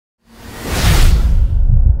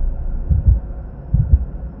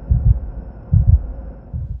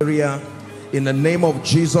area. In the name of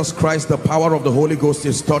Jesus Christ, the power of the Holy Ghost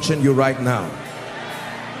is touching you right now.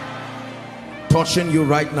 Touching you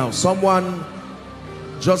right now. Someone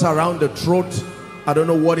just around the throat, I don't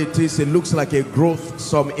know what it is. It looks like a growth,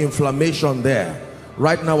 some inflammation there.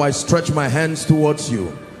 Right now I stretch my hands towards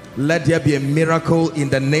you. Let there be a miracle in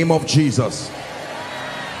the name of Jesus.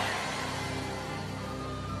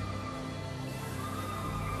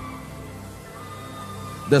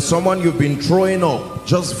 There's someone you've been throwing up,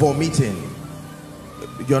 just vomiting.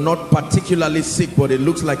 You're not particularly sick, but it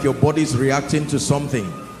looks like your body is reacting to something.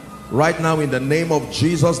 Right now, in the name of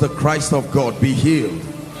Jesus, the Christ of God, be healed.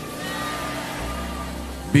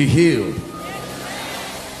 Be healed.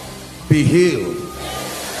 Be healed.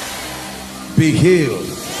 Be healed.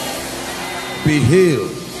 Be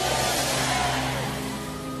healed.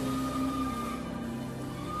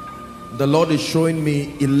 The Lord is showing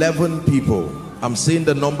me 11 people. I'm seeing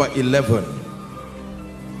the number 11.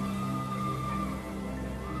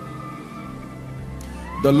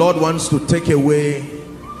 The Lord wants to take away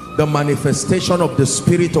the manifestation of the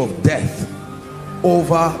spirit of death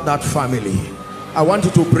over that family. I want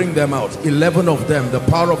you to bring them out. 11 of them. The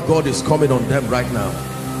power of God is coming on them right now.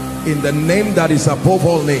 In the name that is above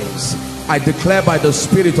all names, I declare by the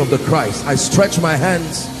Spirit of the Christ, I stretch my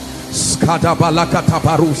hands.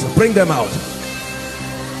 Bring them out.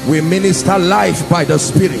 We minister life by the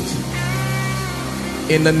Spirit.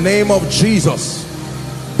 In the name of Jesus.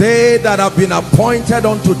 They that have been appointed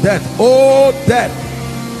unto death, oh death,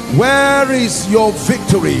 where is your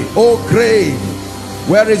victory? Oh grave,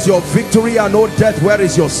 where is your victory? And oh death, where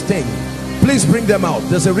is your sting? Please bring them out.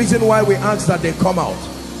 There's a reason why we ask that they come out.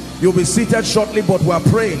 You'll be seated shortly, but we're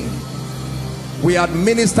praying. We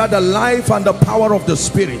administer the life and the power of the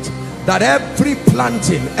Spirit, that every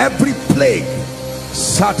planting, every plague,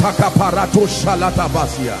 Sataka parato shalata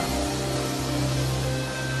basia,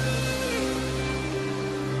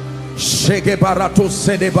 Shege barato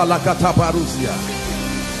sede balakata barusia,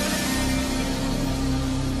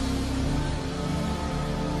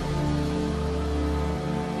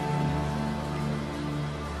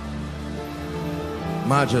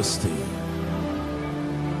 Majesty.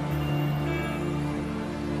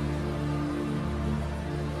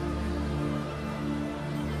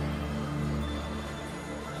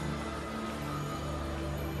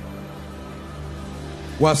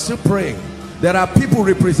 We're still praying. There are people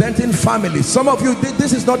representing families. Some of you,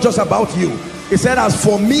 this is not just about you. He said, as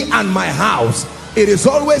for me and my house, it is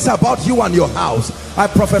always about you and your house. I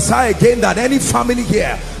prophesy again that any family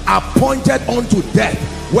here appointed unto death,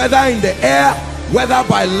 whether in the air, whether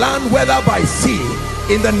by land, whether by sea,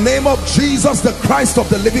 in the name of Jesus, the Christ of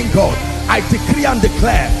the living God, I decree and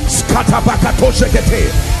declare,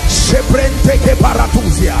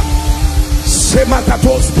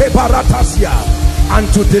 and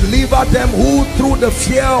to deliver them who through the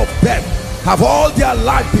fear of death have all their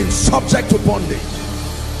life been subject to bondage.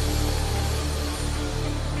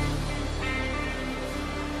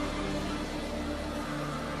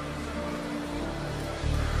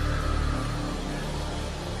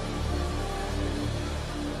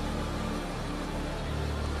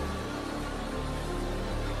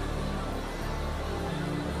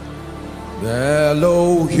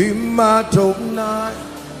 Elohim Adonai,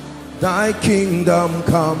 thy kingdom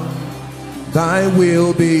come, thy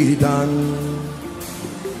will be done.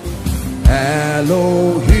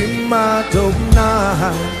 Elohim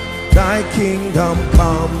Adonai, thy kingdom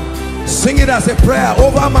come. Sing it as a prayer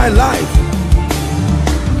over my life.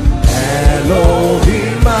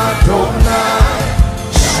 Elohim Adonai,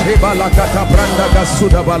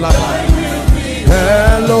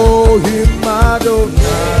 Elohim Adonai,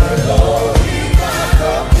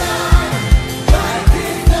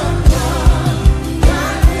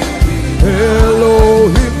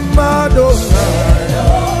 Elohim Adonai,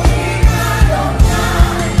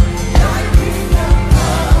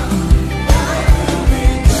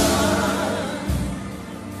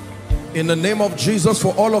 in the name of Jesus,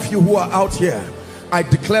 for all of you who are out here, I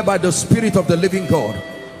declare by the Spirit of the living God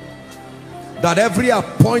that every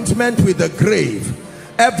appointment with the grave,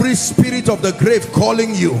 every spirit of the grave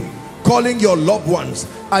calling you, calling your loved ones,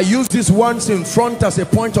 I use these ones in front as a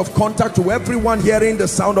point of contact to everyone hearing the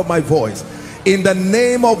sound of my voice. In the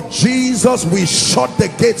name of Jesus, we shut the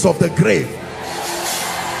gates of the grave.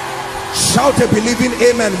 Shout a believing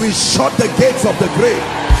amen. We shut the gates of the grave.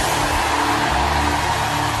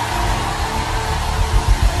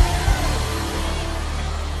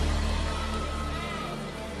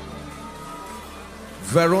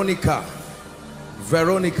 Veronica,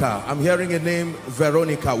 I'm hearing a name,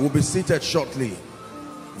 Veronica. We'll be seated shortly.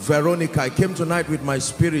 Veronica, I came tonight with my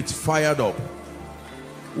spirit fired up.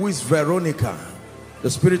 Who is Veronica? The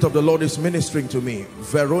Spirit of the Lord is ministering to me.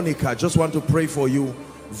 Veronica, I just want to pray for you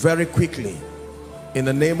very quickly. In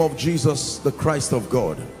the name of Jesus, the Christ of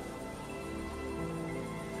God.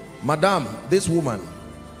 Madam, this woman,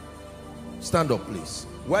 stand up please.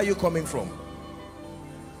 Where are you coming from?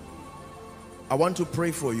 I want to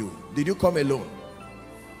pray for you. Did you come alone?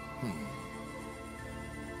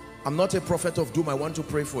 I'm not a prophet of doom. I want to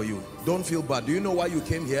pray for you. Don't feel bad. Do you know why you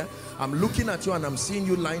came here? I'm looking at you and I'm seeing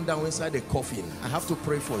you lying down inside a coffin. I have to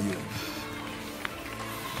pray for you.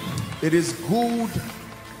 It is good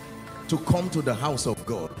to come to the house of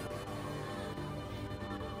God.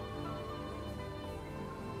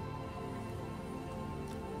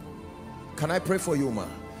 Can I pray for you, ma?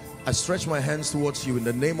 I stretch my hands towards you in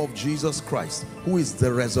the name of Jesus Christ, who is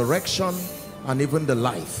the resurrection and even the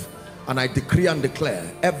life. And I decree and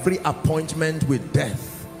declare every appointment with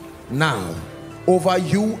death now over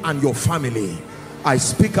you and your family. I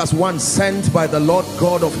speak as one sent by the Lord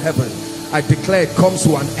God of heaven. I declare it comes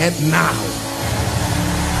to an end now.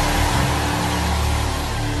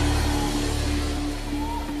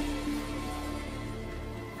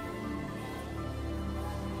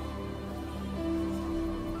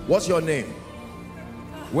 What's your name?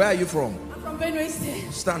 Where are you from? I'm from Benue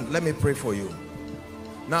State. Stand, let me pray for you.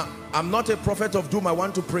 Now, I'm not a prophet of doom. I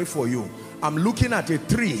want to pray for you. I'm looking at a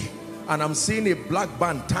tree and I'm seeing a black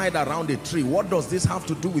band tied around a tree. What does this have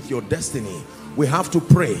to do with your destiny? We have to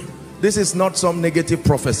pray. This is not some negative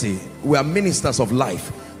prophecy. We are ministers of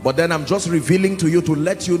life. But then I'm just revealing to you to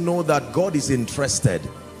let you know that God is interested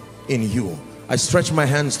in you. I stretch my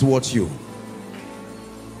hands towards you.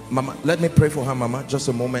 Mama, let me pray for her, Mama. Just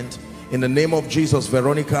a moment. In the name of Jesus,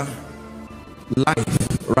 Veronica,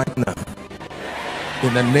 life right now.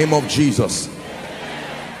 In the name of Jesus,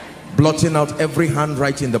 blotting out every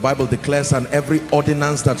handwriting the Bible declares and every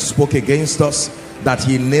ordinance that spoke against us, that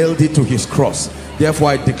he nailed it to his cross. Therefore,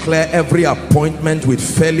 I declare every appointment with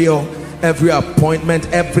failure, every appointment,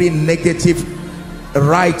 every negative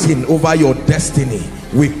writing over your destiny,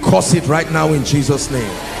 we curse it right now in Jesus'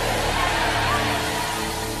 name.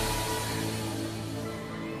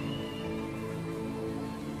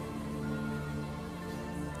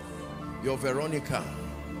 You're Veronica,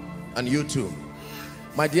 and you too.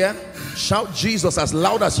 My dear, shout Jesus as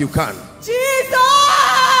loud as you can. Jesus!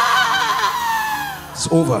 It's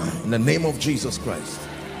over in the name of Jesus Christ.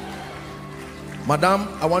 Madam,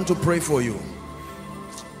 I want to pray for you.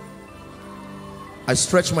 I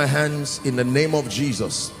stretch my hands in the name of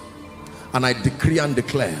Jesus and I decree and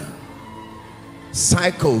declare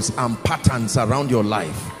cycles and patterns around your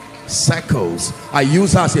life. Cycles. I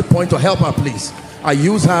use her as a point of help her, please. I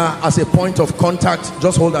use her as a point of contact.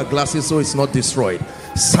 Just hold her glasses so it's not destroyed.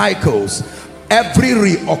 Cycles, every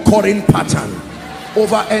reoccurring pattern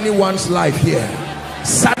over anyone's life here.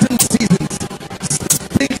 Certain seasons,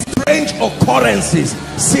 strange occurrences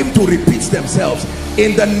seem to repeat themselves.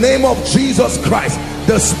 In the name of Jesus Christ,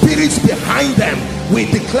 the spirits behind them, we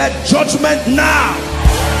declare judgment now.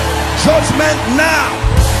 Judgment now.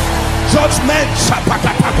 Judgment.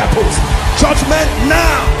 Judgment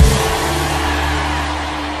now.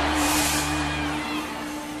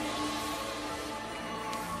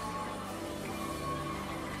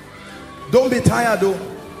 Don't be tired though.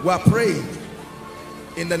 We are praying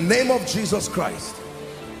in the name of Jesus Christ.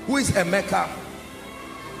 Who is Emeka?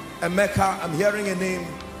 Emeka, I'm hearing a name.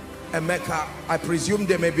 Emeka. I presume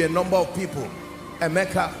there may be a number of people.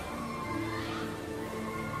 Emeka.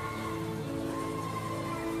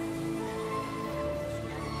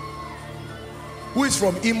 Who is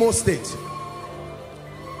from Imo State?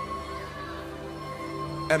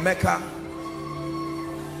 Emeka.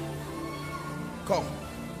 Come.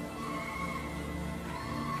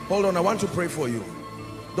 Hold on, I want to pray for you.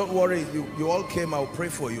 Don't worry, you all came, I'll pray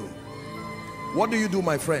for you. What do you do,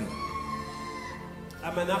 my friend?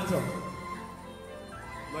 I'm an actor.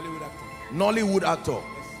 Nollywood actor. Nollywood actor.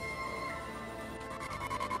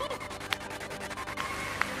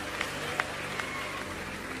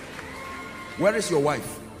 Where is your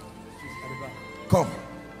wife? She's at the back. Come.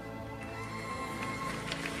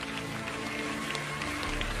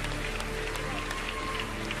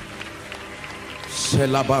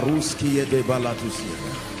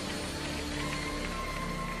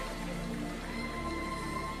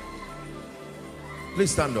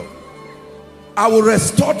 Please stand up. I will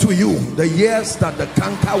restore to you the years that the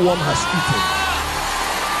canker worm has eaten,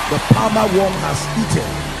 the palmer worm has eaten.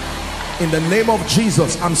 In the name of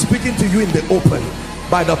Jesus, I'm speaking to you in the open.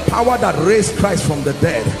 By the power that raised Christ from the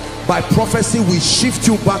dead, by prophecy, we shift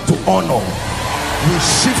you back to honor. We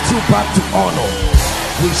shift you back to honor.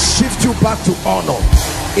 We shift you back to honor.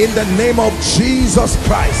 In the name of Jesus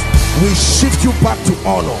Christ, we shift you back to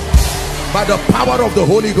honor by the power of the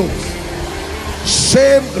Holy Ghost.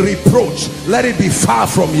 Shame, reproach, let it be far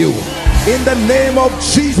from you. In the name of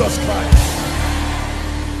Jesus Christ.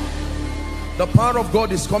 The power of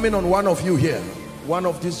God is coming on one of you here. One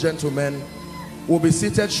of these gentlemen will be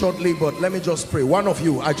seated shortly, but let me just pray. One of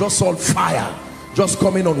you, I just saw fire just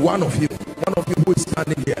coming on one of you who is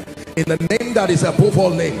standing here. In the name that is above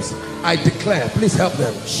all names, I declare, please help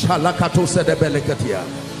them.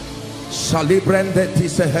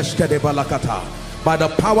 By the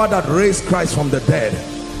power that raised Christ from the dead,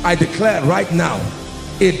 I declare right now,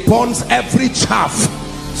 it burns every chaff.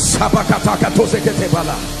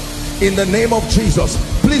 In the name of Jesus,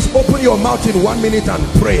 please open your mouth in 1 minute and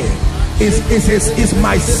pray. Is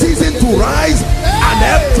my season to rise, and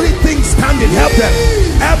everything standing, help them,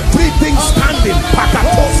 everything standing,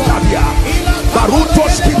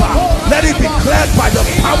 let it be declared by the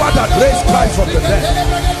power that raised Christ from the dead.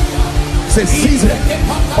 It's a season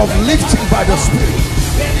of lifting by the Spirit.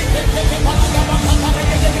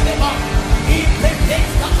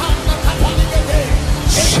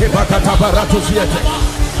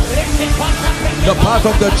 The path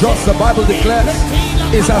of the just, the Bible declares,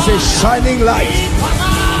 is as a shining light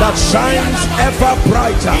that shines ever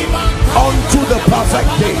brighter unto the perfect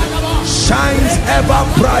day. Shines ever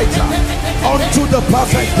brighter unto the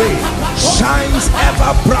perfect day. Shines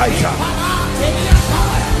ever brighter.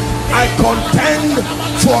 I contend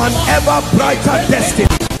for an ever brighter destiny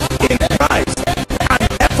in Christ. An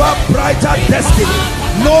ever brighter destiny.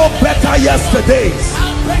 No better yesterdays.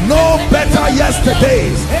 No better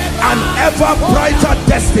yesterdays. An ever brighter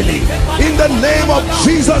destiny in the name of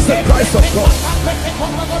Jesus the Christ of God.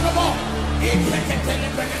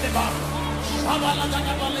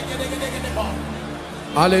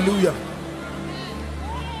 Hallelujah.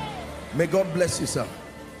 May God bless you, sir.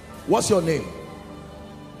 What's your name?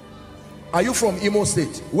 Are you from Imo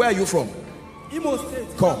State? Where are you from? Imo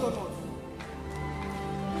State. Come.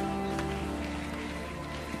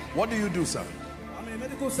 What do you do, sir? I'm a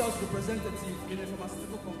medical sales representative in a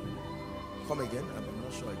pharmaceutical company. Come again? I'm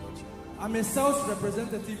not sure I got you. I'm a sales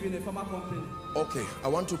representative in a pharma company. Okay, I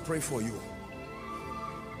want to pray for you.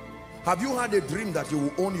 Have you had a dream that you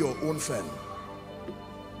will own your own firm?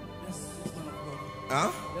 Yes, man of God.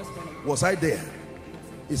 Huh? Yes, man of God. Was I there?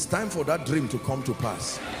 It's time for that dream to come to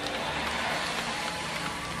pass.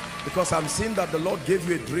 Because I'm seeing that the Lord gave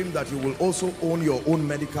you a dream that you will also own your own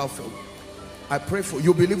medical firm. I pray for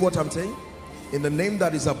you. Believe what I'm saying? In the name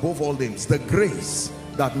that is above all names, the grace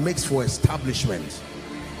that makes for establishment,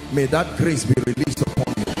 may that grace be released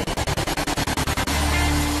upon you.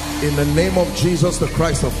 In the name of Jesus the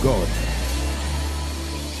Christ of God.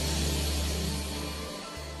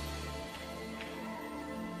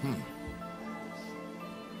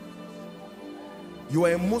 You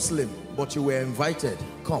are a Muslim, but you were invited.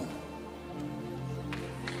 Come.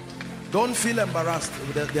 Don't feel embarrassed.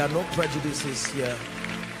 There are no prejudices here.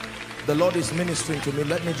 The Lord is ministering to me.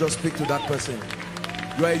 Let me just speak to that person.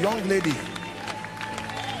 You are a young lady.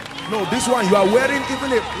 No, this one, you are wearing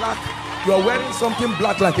even a black, you are wearing something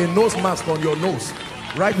black like a nose mask on your nose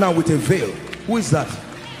right now with a veil. Who is that?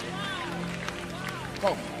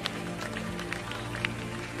 Come.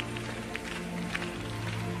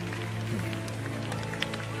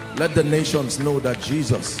 Let the nations know that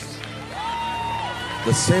Jesus,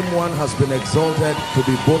 the same one, has been exalted to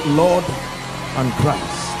be both Lord and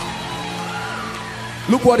Christ.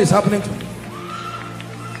 Look what is happening to them.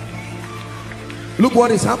 Look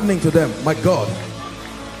what is happening to them, my God.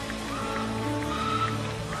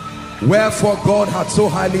 Wherefore God had so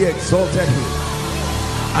highly exalted him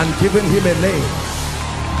and given him a name,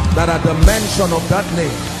 that at the mention of that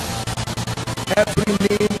name every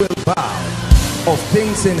knee will bow, of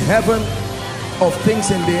things in heaven, of things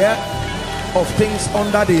in the earth, of things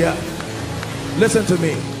under the earth. Listen to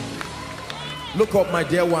me. Look up, my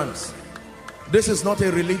dear ones. This is not a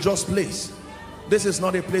religious place. This is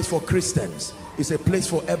not a place for Christians. It's a place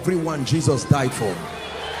for everyone Jesus died for.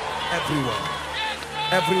 Everyone.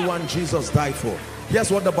 Everyone Jesus died for. Here's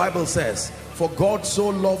what the Bible says. For God so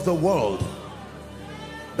loved the world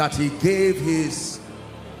that he gave his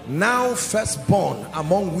now firstborn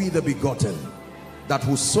among we the begotten, that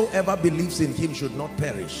whosoever believes in him should not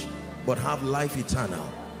perish but have life eternal.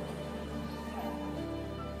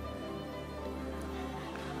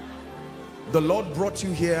 The Lord brought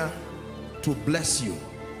you here to bless you,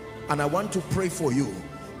 and I want to pray for you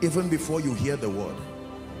even before you hear the word.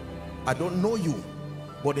 I don't know you,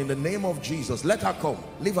 but in the name of Jesus, let her come.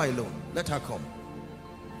 Leave her alone. Let her come.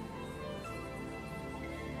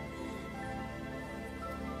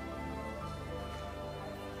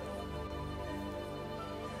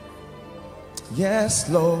 Yes,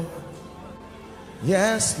 Lord.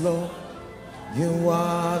 Yes, Lord. You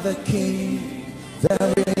are the King.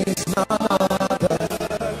 There is none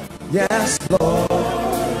other. Yes, Lord.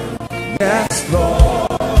 Yes, Lord.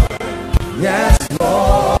 Yes,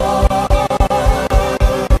 Lord.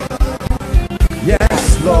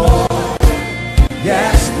 Yes, Lord.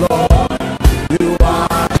 Yes, Lord. You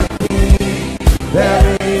are the King.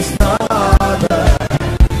 There is none other.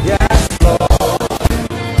 Yes, Lord.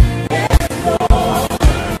 Yes, Lord.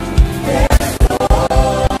 Yes, Lord.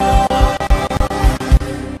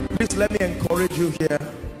 Please let me encourage you here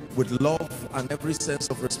with love and every sense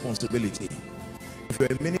of responsibility. If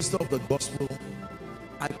you're a minister of the gospel,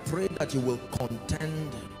 I pray that you will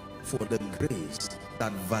contend for the grace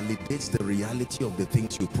that validates the reality of the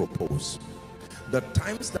things you propose. The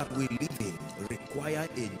times that we live in require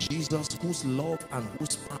a Jesus whose love and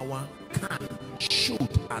whose power can,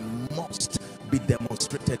 should, and must be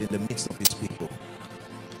demonstrated in the midst of his people.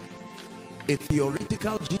 A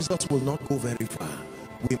theoretical Jesus will not go very far.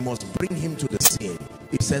 We must bring him to the scene.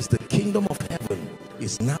 It says the kingdom of heaven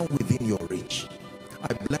is now within your reach.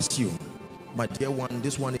 I bless you, my dear one.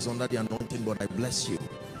 This one is under the anointing, but I bless you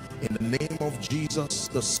in the name of Jesus,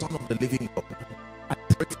 the Son of the living God. I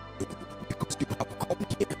pray for you because you have come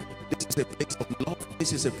here. This is a place of love.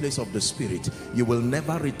 This is a place of the Spirit. You will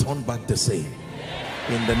never return back the same.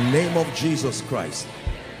 In the name of Jesus Christ.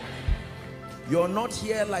 You're not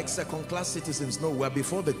here like second-class citizens. No, we're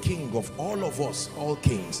before the King of all of us, all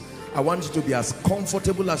kings. I want you to be as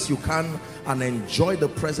comfortable as you can and enjoy the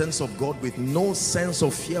presence of God with no sense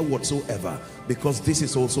of fear whatsoever, because this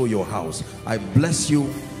is also your house. I bless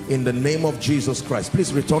you in the name of Jesus Christ.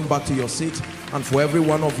 Please return back to your seat, and for every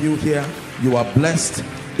one of you here, you are blessed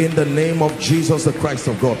in the name of Jesus, the Christ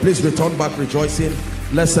of God. Please return back rejoicing.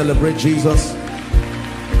 Let's celebrate Jesus.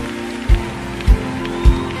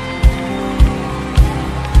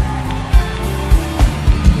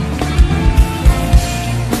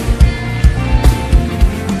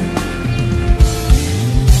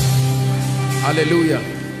 Hallelujah.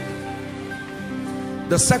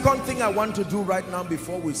 The second thing I want to do right now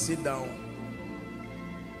before we sit down,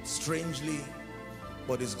 strangely,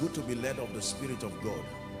 but it's good to be led of the Spirit of God,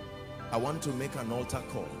 I want to make an altar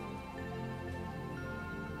call.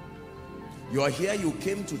 You are here, you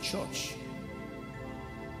came to church.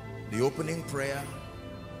 The opening prayer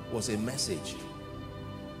was a message.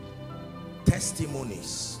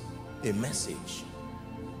 Testimonies, a message.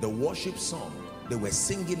 The worship song, they were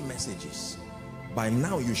singing messages. By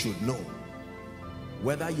now you should know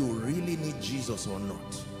whether you really need Jesus or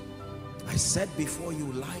not. I set before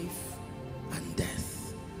you life and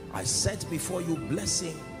death. I set before you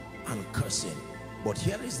blessing and cursing. But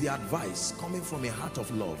here is the advice coming from a heart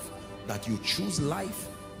of love, that you choose life,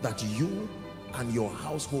 that you and your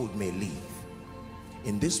household may live.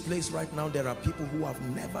 In this place right now, there are people who have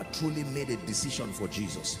never truly made a decision for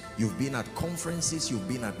Jesus. You've been at conferences, you've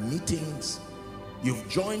been at meetings, you've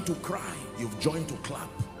joined to cry, you've joined to clap,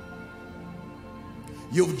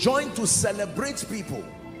 you've joined to celebrate people.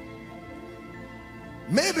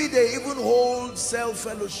 Maybe they even hold cell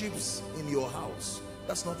fellowships in your house.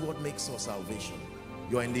 That's not what makes your salvation.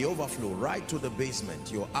 You're in the overflow, right to the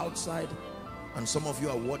basement. You're outside, and some of you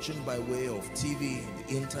are watching by way of TV,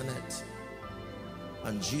 the internet,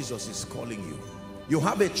 and Jesus is calling you. You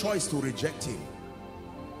have a choice to reject him.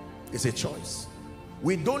 It's a choice.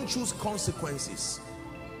 We don't choose consequences.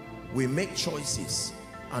 We make choices,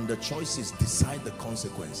 and the choices decide the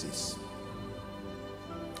consequences.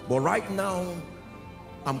 But right now,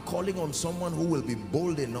 I'm calling on someone who will be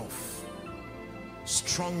bold enough,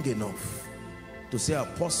 strong enough to say,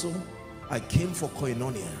 Apostle, I came for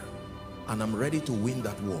koinonia and I'm ready to win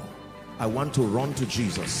that war. I want to run to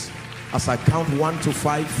Jesus. As I count 1 to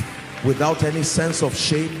 5, without any sense of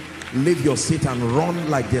shame, leave your seat and run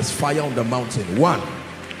like there's fire on the mountain. 1.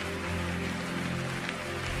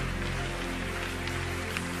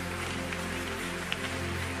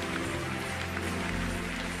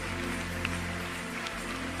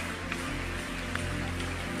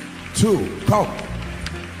 2, come.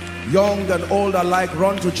 Young and old alike,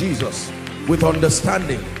 run to Jesus with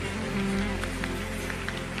understanding.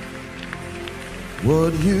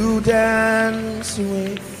 Would you dance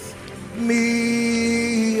with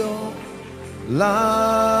me, oh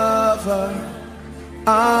lover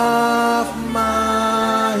of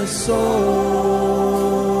my soul,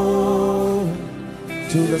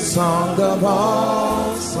 to the song of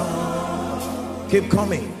all songs? Keep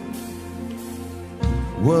coming.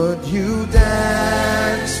 Would you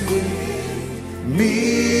dance with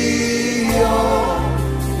me, oh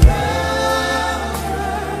lover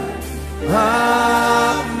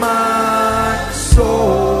of my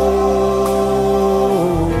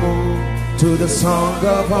song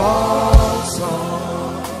of all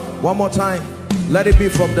songs. One more time. Let it be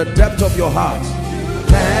from the depth of your heart.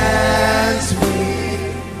 Dance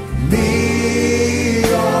with me,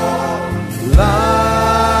 oh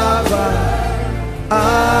lover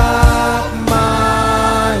of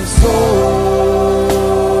my soul,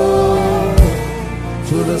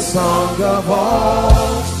 to the song of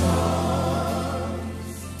all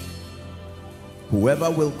songs. Whoever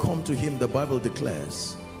will come to him, the Bible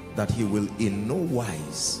declares that he will in no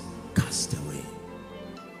wise cast away.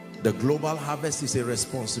 The global harvest is a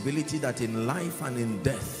responsibility that in life and in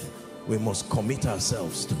death we must commit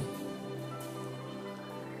ourselves to.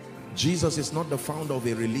 Jesus is not the founder of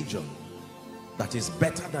a religion that is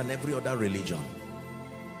better than every other religion.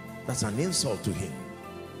 That's an insult to him.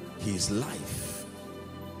 He is life,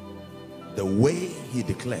 the way he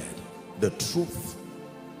declared, the truth,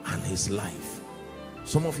 and his life.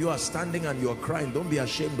 Some of you are standing and you are crying. Don't be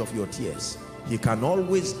ashamed of your tears. He can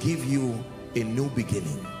always give you a new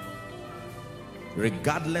beginning,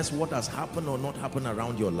 regardless what has happened or not happened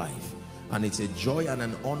around your life. And it's a joy and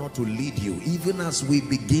an honor to lead you, even as we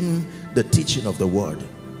begin the teaching of the word.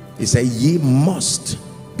 He said, ye must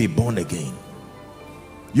be born again.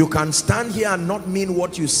 You can stand here and not mean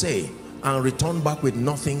what you say and return back with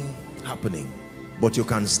nothing happening, but you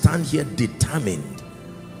can stand here determined,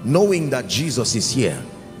 knowing that Jesus is here.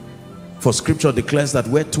 For scripture declares that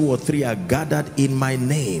where 2 or 3 are gathered in my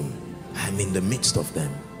name, I am in the midst of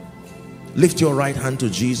them. Lift your right hand to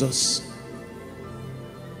Jesus.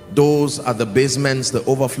 Those are the basements, the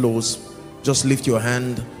overflows. Just lift your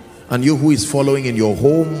hand. And you who is following in your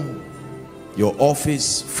home, your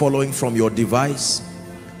office, following from your device,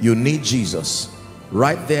 you need Jesus.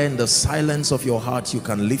 Right there in the silence of your heart, you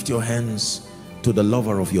can lift your hands to the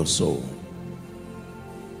lover of your soul.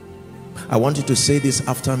 I want you to say this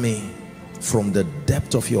after me from the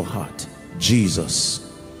depth of your heart. Jesus.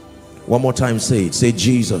 One more time, say it. Say,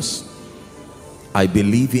 Jesus, I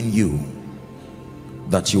believe in you,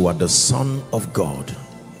 that you are the Son of God.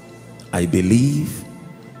 I believe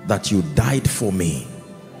that you died for me.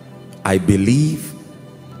 I believe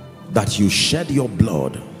that you shed your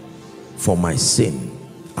blood for my sin.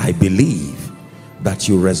 I believe that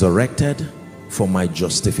you resurrected for my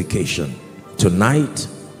justification. Tonight,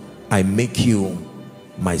 I make you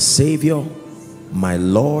my Savior, my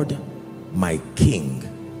Lord, my King.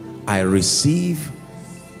 I receive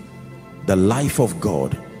the life of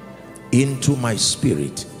God into my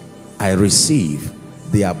spirit. I receive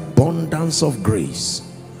the abundance of grace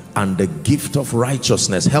and the gift of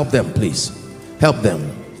righteousness. Help them, please. Help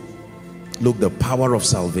them. Look, the power of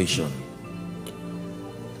salvation,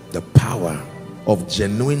 the power of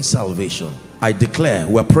genuine salvation. I declare,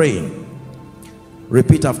 we're praying.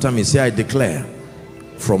 Repeat after me. Say, I declare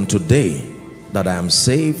from today that I am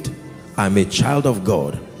saved. I'm a child of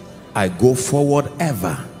God. I go forward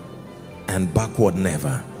ever and backward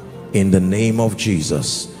never, in the name of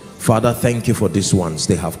Jesus. Father, thank you for these ones.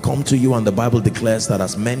 They have come to you, and the Bible declares that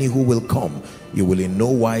as many who will come, you will in no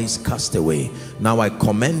wise cast away. Now I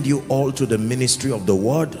commend you all to the ministry of the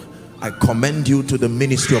word. I commend you to the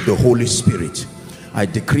ministry of the Holy Spirit. I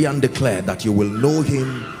decree and declare that you will know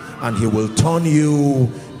him, and he will turn you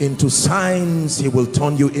into signs. He will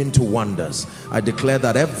turn you into wonders. I declare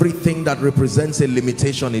that everything that represents a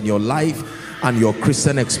limitation in your life and your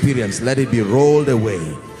Christian experience, let it be rolled away.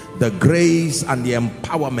 The grace and the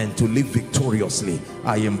empowerment to live victoriously,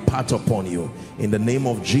 I impart upon you in the name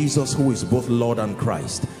of Jesus, who is both Lord and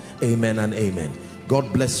Christ. Amen and amen.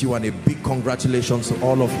 God bless you, and a big congratulations to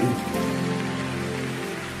all of you.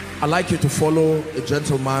 I'd like you to follow a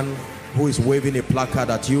gentleman who is waving a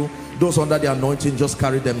placard at you. Those under the anointing, just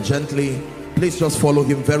carry them gently. Please just follow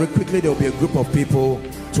him very quickly. There will be a group of people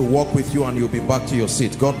to walk with you, and you'll be back to your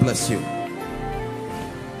seat. God bless you.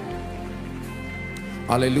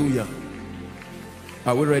 Hallelujah.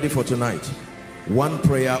 Are we ready for tonight? One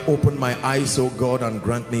prayer. Open my eyes, O God, and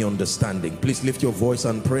grant me understanding. Please lift your voice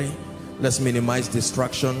and pray. Let's minimize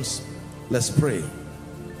distractions. Let's pray.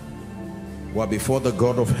 We're before the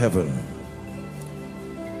God of heaven.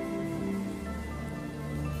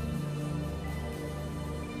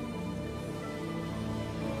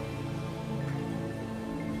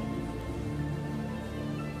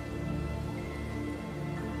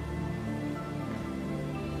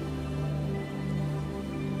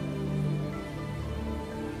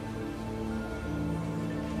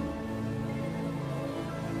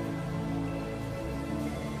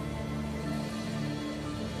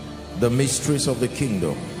 The mysteries of the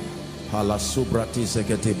kingdom.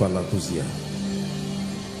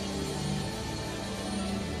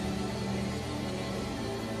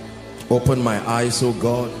 Open my eyes, O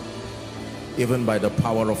God, even by the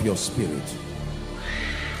power of your spirit.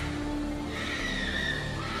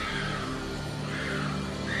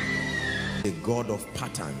 A God of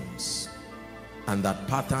patterns, and that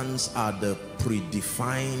patterns are the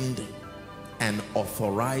predefined and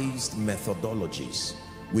authorized methodologies.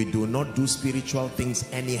 We do not do spiritual things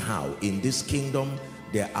anyhow. In this kingdom,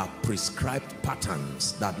 there are prescribed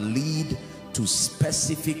patterns that lead to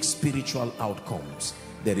specific spiritual outcomes.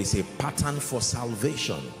 There is a pattern for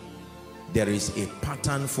salvation. There is a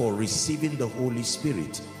pattern for receiving the Holy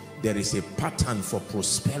Spirit. There is a pattern for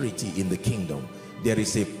prosperity in the kingdom. There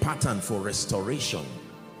is a pattern for restoration.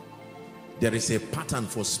 There is a pattern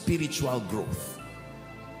for spiritual growth.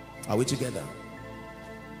 Are we together?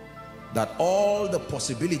 That all the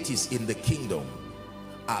possibilities in the kingdom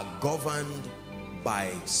are governed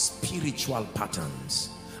by spiritual patterns,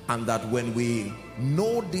 and that when we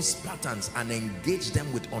know these patterns and engage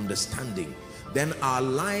them with understanding, then our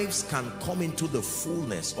lives can come into the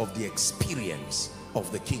fullness of the experience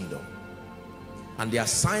of the kingdom. And the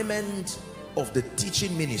assignment of the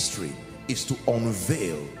teaching ministry is to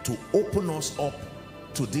unveil, to open us up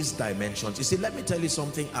to these dimensions. You see, let me tell you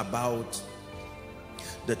something about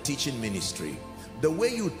the teaching ministry. The way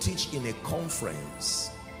you teach in a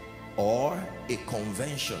conference or a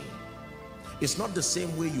convention, it's not the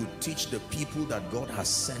same way you teach the people that God has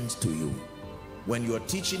sent to you. When you're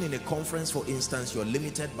teaching in a conference, for instance, you're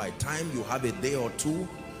limited by time. You have a day or two,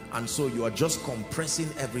 and so you are just compressing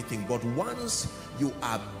everything. But once you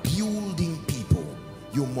are building people,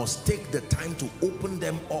 you must take the time to open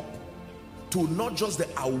them up to not just the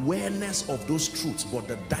awareness of those truths, but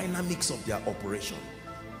the dynamics of their operation.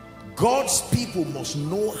 God's people must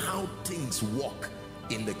know how things work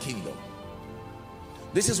in the kingdom.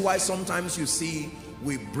 This is why sometimes you see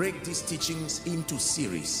we break these teachings into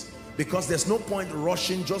series, because there's no point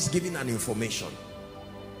rushing just giving an information.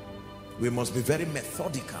 We must be very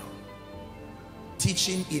methodical,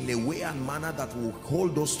 teaching in a way and manner that will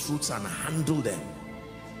hold those truths and handle them,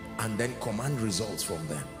 and then command results from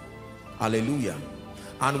them. Hallelujah.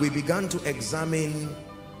 And we began to examine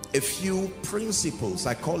a few principles.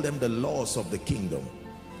 I call them the laws of the kingdom,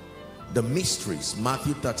 the mysteries.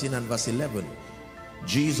 Matthew 13 and verse 11,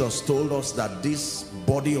 Jesus told us that this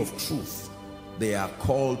body of truth, they are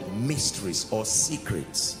called mysteries or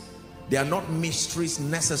secrets. They are not mysteries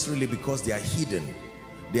necessarily because they are hidden.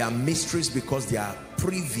 They are mysteries because they are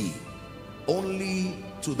privy only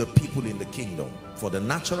to the people in the kingdom. For the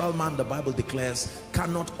natural man, the Bible declares,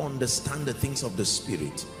 cannot understand the things of the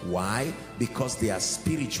spirit. Why? Because they are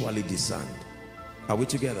spiritually discerned. Are we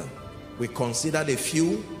together? We considered a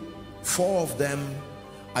few, 4 of them.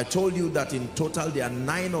 I told you that in total there are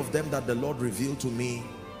 9 of them that the Lord revealed to me,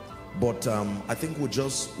 but I think we'll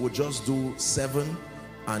just do 7,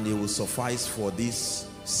 and it will suffice for this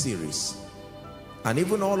series. And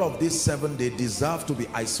even all of these 7, they deserve to be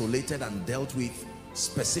isolated and dealt with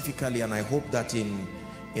specifically, and I hope that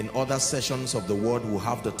in other sessions of the word we'll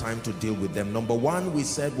have the time to deal with them. Number 1, we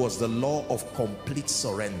said, was the law of complete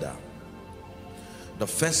surrender. The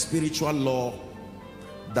first spiritual law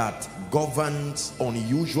that governs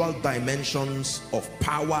unusual dimensions of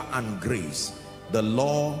power and grace, the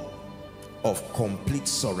law of complete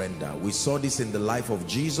surrender. We saw this in the life of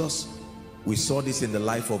Jesus. We saw this in the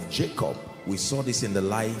life of Jacob. We saw this in the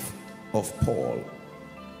life of Paul.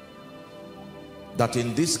 That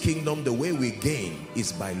in this kingdom, the way we gain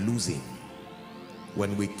is by losing.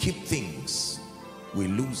 When we keep things, we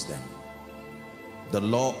lose them. The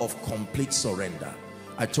law of complete surrender.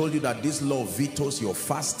 I told you that this law vetoes your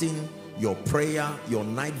fasting, your prayer, your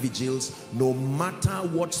night vigils, no matter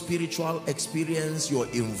what spiritual experience you're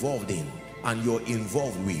involved in and you're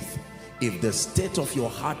involved with. If the state of your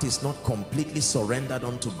heart is not completely surrendered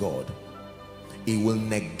unto God, it will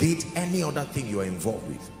negate any other thing you are involved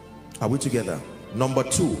with. Are we together? Number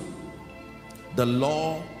 2, the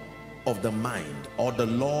law of the mind, or the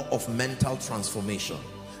law of mental transformation.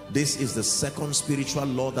 This is the second spiritual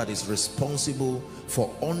law that is responsible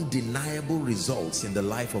for undeniable results in the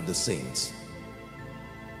life of the saints.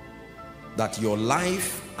 That your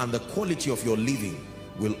life and the quality of your living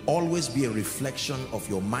will always be a reflection of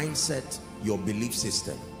your mindset, your belief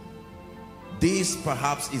system. This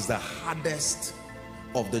perhaps is the hardest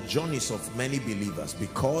of the journeys of many believers,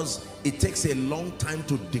 because it takes a long time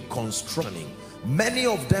to deconstruct, many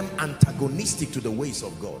of them antagonistic to the ways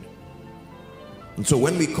of God. And so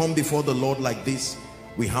when we come before the Lord like this,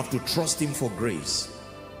 we have to trust him for grace,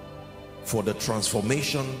 for the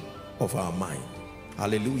transformation of our mind.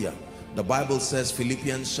 Hallelujah. The Bible says,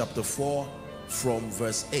 Philippians chapter 4 from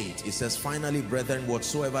verse 8, it says, finally, brethren,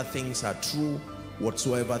 whatsoever things are true,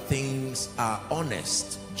 whatsoever things are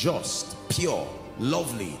honest, just, pure,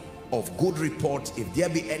 lovely, of good report, if there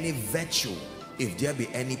be any virtue, if there be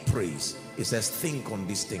any praise, it says think on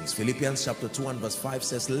these things. Philippians chapter 2 and verse 5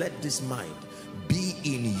 says, let this mind be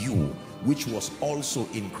in you, which was also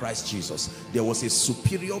in Christ Jesus. There was a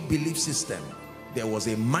superior belief system. There was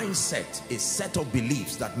a mindset, a set of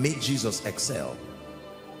beliefs that made Jesus excel.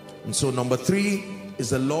 And so number 3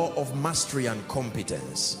 is the law of mastery and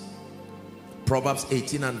competence. Proverbs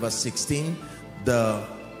 18 and verse 16, the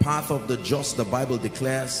path of the just, the Bible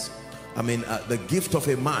declares, the gift of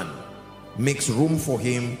a man makes room for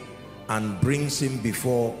him and brings him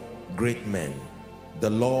before great men. The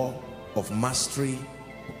law of mastery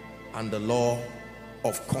and the law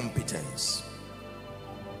of competence.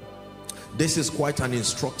 This is quite an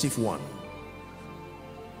instructive one.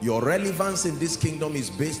 Your relevance in this kingdom is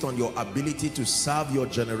based on your ability to serve your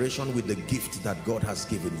generation with the gift that God has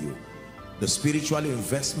given you. The spiritual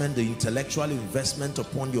investment, the intellectual investment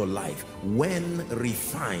upon your life, when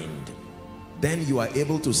refined, then you are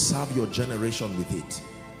able to serve your generation with it.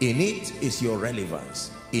 In it is your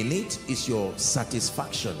relevance. In it is your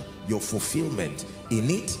satisfaction, your fulfillment. In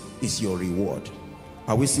it is your reward.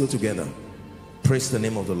 Are we still together? Praise the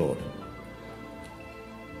name of the Lord.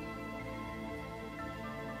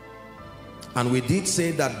 And we did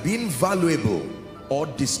say that being valuable or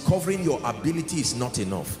discovering your ability is not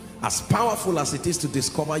enough. As powerful as it is to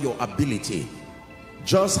discover your ability,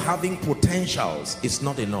 just having potentials is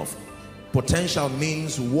not enough. Potential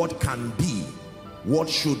means what can be, what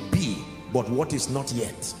should be, but what is not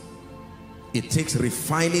yet. It takes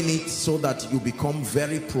refining it so that you become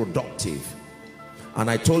very productive. And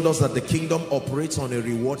I told us that the kingdom operates on a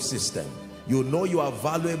reward system. You know you are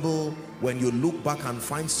valuable when you look back and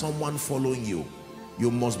find someone following you. You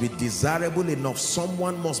must be desirable enough.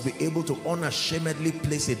 Someone must be able to unashamedly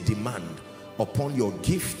place a demand upon your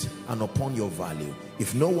gift and upon your value.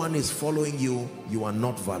 If no one is following you, you are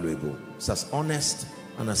not valuable. It's as honest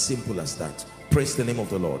and as simple as that. Praise the name of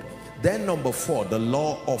the Lord. Then number 4, the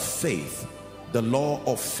law of faith. The law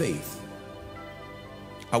of faith.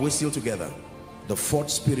 Are we still together? The 4th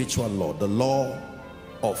spiritual law, the law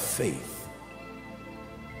of faith.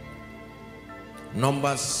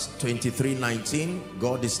 Numbers 23:19,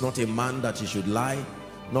 God is not a man that he should lie,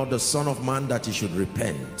 nor the son of man that he should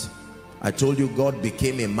repent. I told you God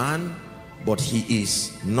became a man, but he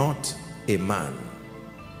is not a man.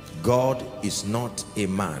 God is not a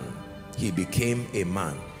man. He became a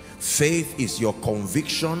man. Faith is your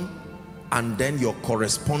conviction and then your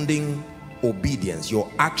corresponding obedience,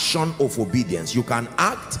 your action of obedience. You can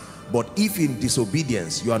act, but if in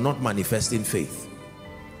disobedience, you are not manifesting faith.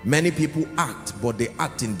 Many people act, but they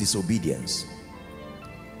act in disobedience.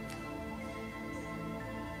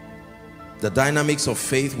 The dynamics of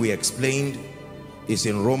faith we explained is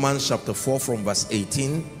in Romans chapter 4 from verse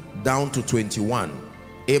 18 down to 21.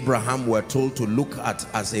 Abraham, we're told to look at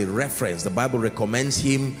as a reference. The Bible recommends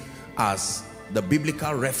him as the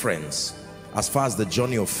biblical reference as far as the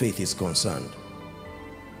journey of faith is concerned.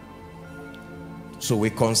 So we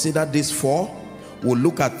consider these 4. We'll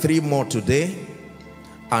look at 3 more today,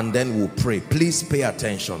 and then we'll pray. Please pay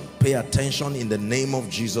attention. Pay attention in the name of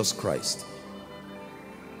Jesus Christ.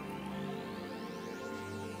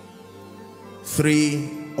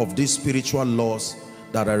 3 of these spiritual laws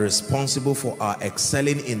that are responsible for our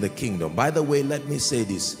excelling in the kingdom. By the way, let me say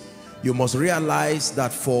this. You must realize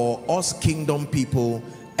that for us kingdom people,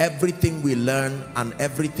 everything we learn and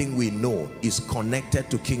everything we know is connected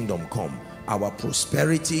to kingdom come. Our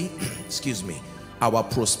prosperity, excuse me, our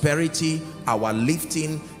prosperity, our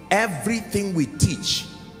lifting, everything we teach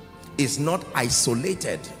is not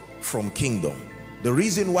isolated from kingdom. The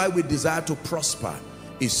reason why we desire to prosper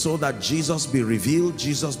is so that Jesus be revealed,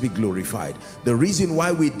 Jesus be glorified. The reason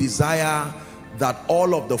why we desire that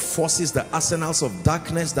all of the forces, the arsenals of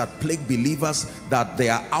darkness that plague believers, that they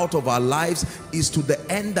are out of our lives, is to the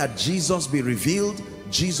end that Jesus be revealed,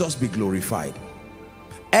 Jesus be glorified.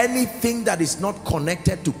 Anything that is not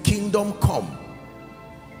connected to kingdom come,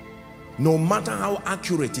 no matter how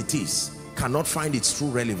accurate it is, cannot find its true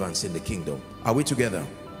relevance in the kingdom. Are we together?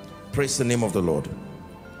 Praise the name of the Lord.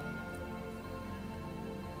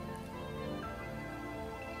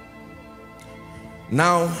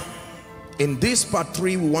 Now, in this part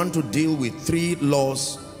 3, we want to deal with 3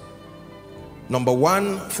 laws. Number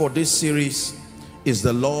 1 for this series is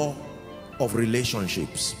the law of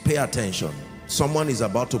relationships. Pay attention. Someone is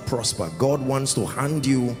about to prosper. God wants to hand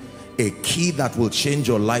you a key that will change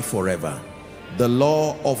your life forever. The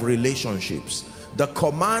law of relationships. The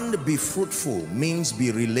command be fruitful means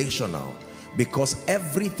be relational, because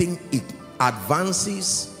everything it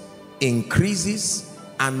advances increases,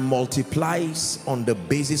 and multiplies on the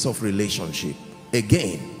basis of relationship.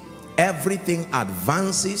 Again, everything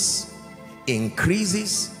advances,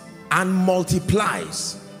 increases, and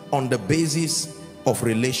multiplies on the basis of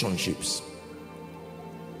relationships.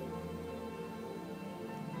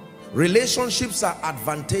 Relationships are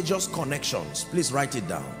advantageous connections. Please write it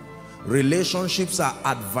down. Relationships are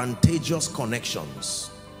advantageous connections.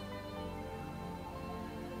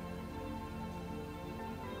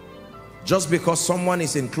 Just because someone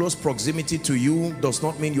is in close proximity to you does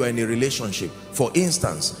not mean you are in a relationship. For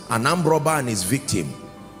instance, an armed robber and his victim.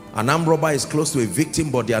 An armed robber is close to a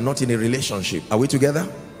victim, but they are not in a relationship. Are we together?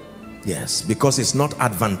 Yes, because it's not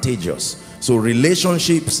advantageous. So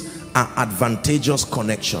relationships are advantageous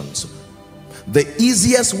connections. The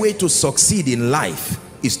easiest way to succeed in life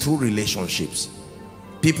is through relationships.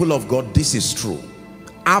 People of God, this is true.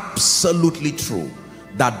 Absolutely true.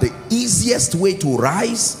 That the easiest way to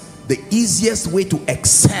rise, the easiest way to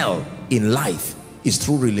excel in life is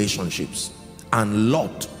through relationships. And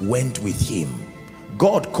Lot went with him.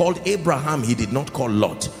 God called Abraham, he did not call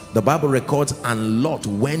Lot. The Bible records, and Lot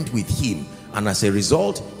went with him. And as a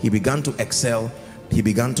result, he began to excel. He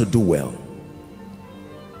began to do well.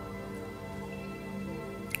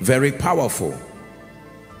 Very powerful.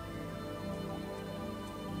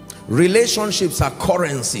 Relationships are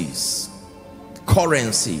currencies.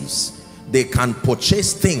 Currencies. They can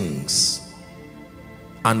purchase things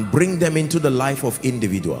and bring them into the life of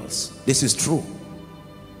individuals. This is true.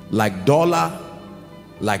 Like dollar,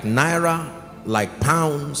 like naira, like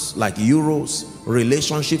pounds, like euros.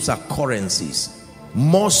 Relationships are currencies.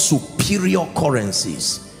 More superior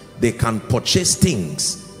currencies. They can purchase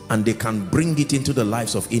things and they can bring it into the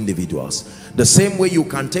lives of individuals. The same way you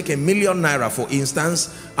can take ₦1 million, for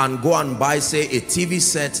instance, and go and buy, say, a TV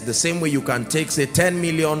set. The same way you can take, say, 10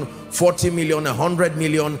 million, 40 million, 100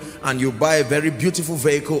 million, and you buy a very beautiful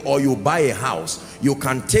vehicle, or you buy a house. You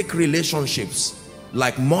can take relationships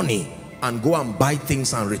like money and go and buy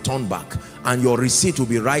things and return back, and your receipt will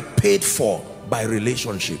be paid for by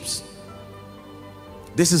relationships.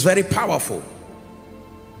 This is very powerful.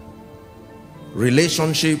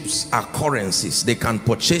 Relationships are currencies. They can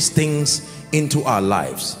purchase things into our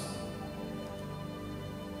lives.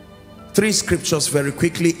 3 scriptures very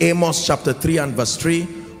quickly. Amos chapter 3 and verse 3.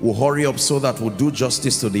 We'll hurry up so that we'll do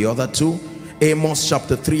justice to the other two. Amos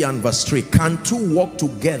chapter 3 and verse 3. Can two walk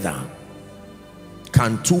together?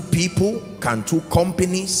 Can two people? Can two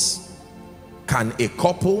companies? Can a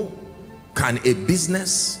couple? Can a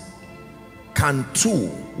business? Can two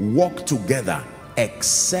walk together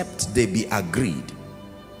except they be agreed?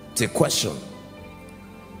 It's a question.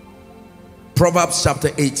 Proverbs chapter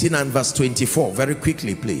 18 and verse 24. Very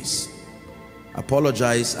quickly, please.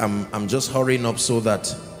 Apologize, I'm just hurrying up so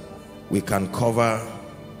that we can cover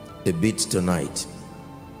a bit tonight.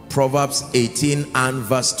 Proverbs 18 and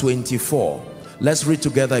verse 24. Let's read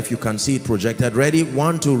together if you can see it projected. Ready?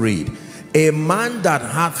 1, 2, read. A man that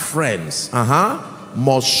hath friends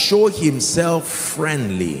must show himself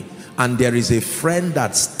friendly, and there is a friend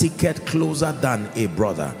that sticketh closer than a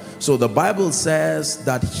brother. So the Bible says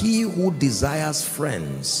that he who desires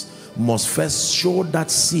friends must first show that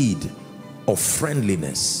seed of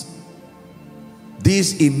friendliness.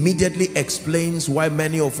 This immediately explains why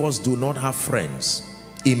many of us do not have friends.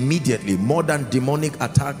 Immediately, more than demonic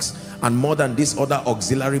attacks and more than these other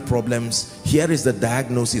auxiliary problems, here is the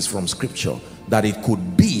diagnosis from scripture, that it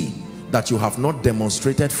could be that you have not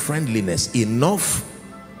demonstrated friendliness enough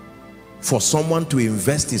for someone to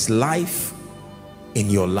invest his life in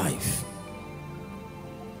your life.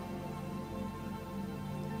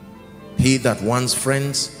 He that wants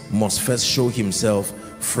friends must first show himself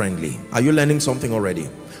friendly. Are you learning something already?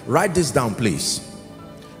 Write this down, please.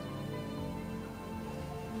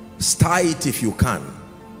 Star it if you can.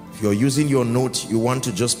 If you're using your note, you want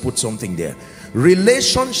to just put something there.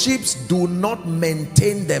 Relationships do not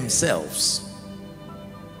maintain themselves.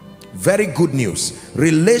 Very good news.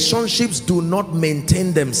 Relationships do not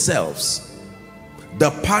maintain themselves.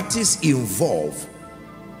 The parties involved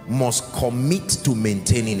must commit to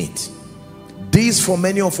maintaining it. This, for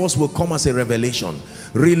many of us, will come as a revelation.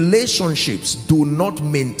 Relationships do not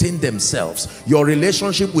maintain themselves. Your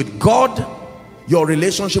relationship with God, your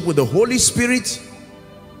relationship with the Holy Spirit,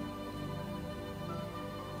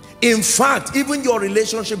 in fact, even your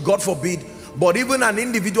relationship, God forbid, but even an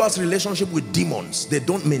individual's relationship with demons, they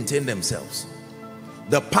don't maintain themselves.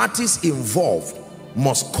 The parties involved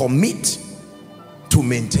must commit to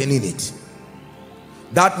maintaining it.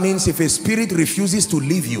 That means if a spirit refuses to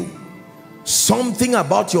leave you, something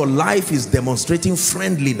about your life is demonstrating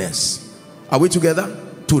friendliness. Are we together?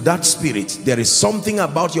 to that spirit, there is something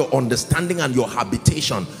about your understanding and your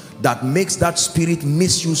habitation that makes that spirit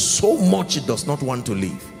miss you so much it does not want to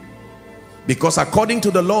leave. Because according to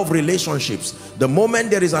the law of relationships, the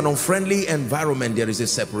moment there is an unfriendly environment, there is a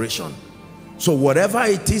separation. So whatever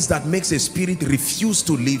it is that makes a spirit refuse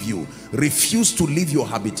to leave you, refuse to leave your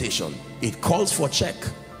habitation, it calls for check.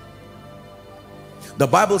 The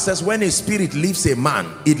Bible says when a spirit leaves a man,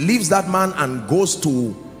 it leaves that man and goes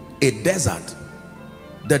to a desert.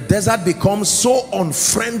 The desert becomes so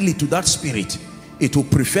unfriendly to that spirit, it will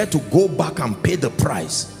prefer to go back and pay the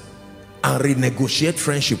price and renegotiate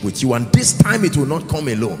friendship with you. And this time it will not come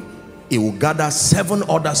alone. It will gather 7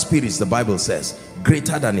 other spirits, the Bible says,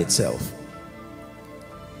 greater than itself.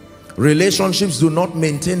 Relationships do not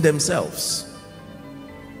maintain themselves.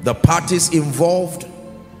 The parties involved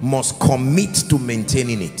must commit to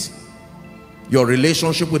maintaining it. Your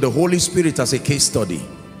relationship with the Holy Spirit as a case study,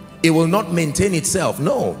 it will not maintain itself.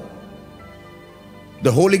 No.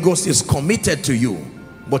 The Holy Ghost is committed to you,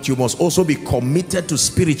 but you must also be committed to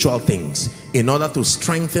spiritual things in order to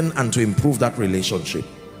strengthen and to improve that relationship.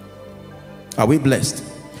 Are we blessed?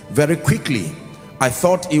 Very quickly, I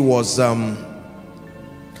thought it was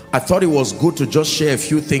good to just share a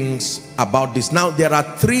few things about this. Now, there are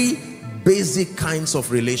 3 basic kinds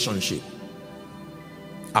of relationship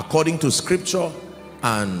according to scripture,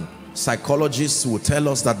 and psychologists will tell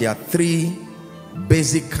us that there are 3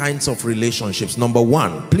 basic kinds of relationships. Number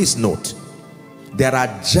 1, please note, there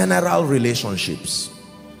are general relationships.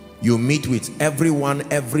 You meet with everyone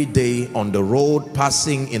every day, on the road,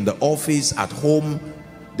 passing, in the office, at home.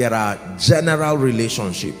 There are general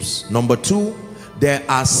relationships. Number 2, there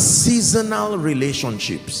are seasonal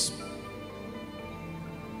relationships.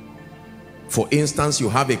 For instance, you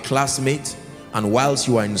have a classmate, and whilst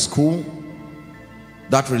you are in school,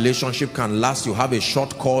 that relationship can last. You have a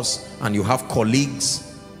short course and you have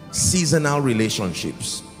colleagues. Seasonal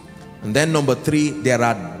relationships. And then number 3, there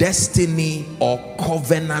are destiny or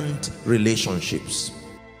covenant relationships.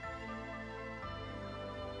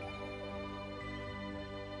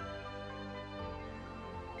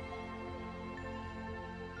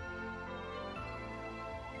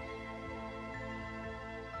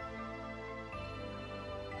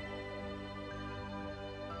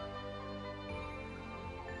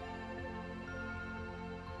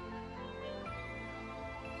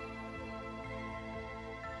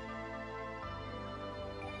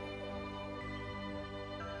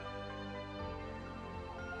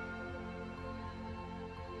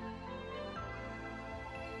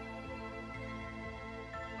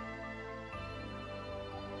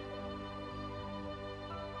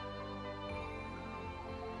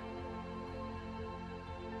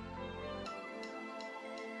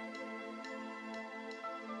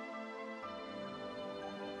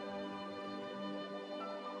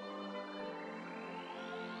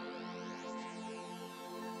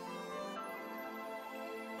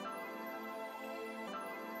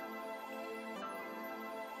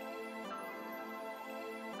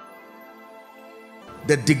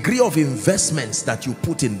 The degree of investments that you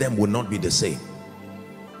put in them will not be the same.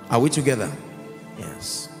 Are we together?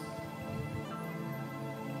 Yes.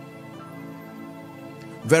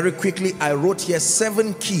 Very quickly, I wrote here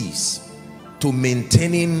 7 keys to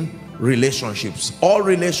maintaining relationships. All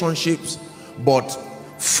relationships, but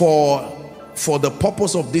for the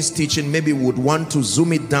purpose of this teaching, maybe we would want to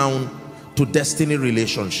zoom it down to destiny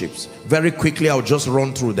relationships. Very quickly, I'll just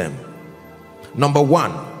run through them. Number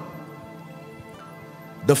 1,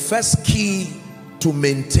 the first key to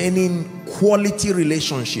maintaining quality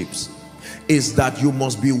relationships is that you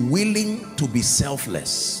must be willing to be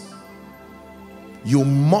selfless. You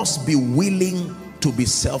must be willing to be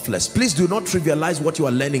selfless. Please do not trivialize what you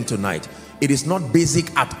are learning tonight. It is not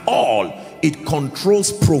basic at all. It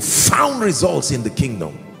controls profound results in the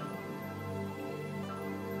kingdom.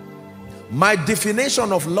 My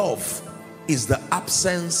definition of love is the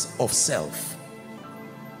absence of self.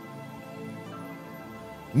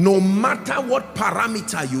 No matter what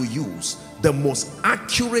parameter you use, the most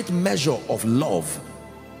accurate measure of love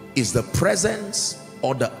is the presence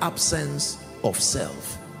or the absence of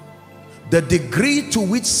self. The degree to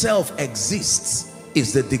which self exists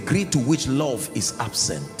is the degree to which love is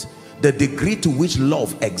absent. The degree to which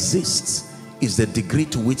love exists is the degree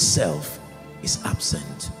to which self is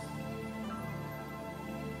absent.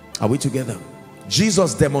 Are we together?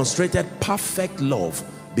 Jesus demonstrated perfect love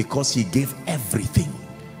because he gave everything.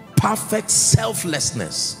 Perfect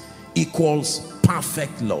selflessness equals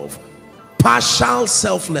perfect love. Partial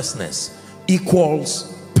selflessness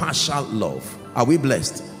equals partial love. Are we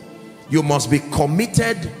blessed? You must be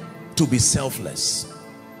committed to be selfless.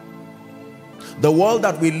 The world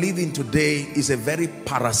that we live in today is a very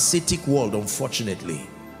parasitic world, unfortunately.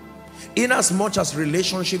 In as much as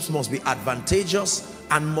relationships must be advantageous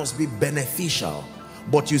and must be beneficial.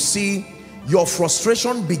 But you see, your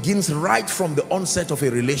frustration begins right from the onset of a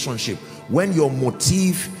relationship, when your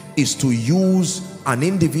motive is to use an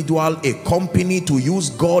individual, a company, to use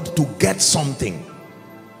God to get something.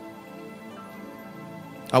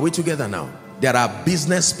 Are we together now? There are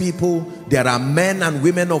business people, there are men and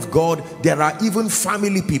women of God, there are even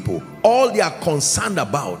family people. All they are concerned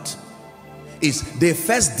about is they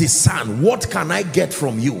first discern, what can I get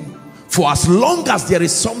from you? For as long as there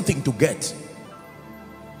is something to get,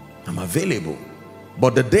 I'm available.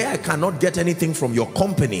 But the day I cannot get anything from your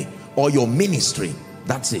company or your ministry,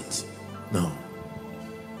 that's it. No.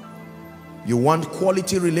 You want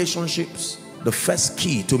quality relationships? The first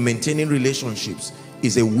key to maintaining relationships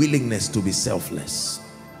is a willingness to be selfless.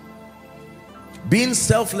 Being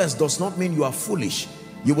selfless does not mean you are foolish.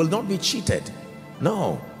 You will not be cheated.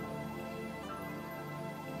 No.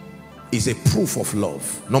 It's a proof of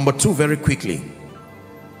love. Number two, very quickly.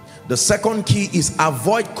 The second key is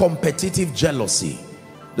avoid competitive jealousy.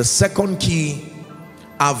 The second key,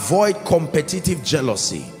 avoid competitive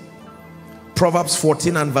jealousy. Proverbs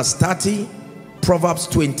 14 and verse 30, Proverbs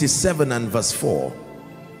 27 and verse 4.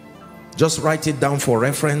 Just write it down for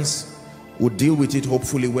reference. We'll deal with it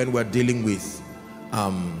hopefully when we're dealing with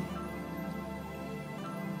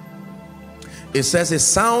it says, a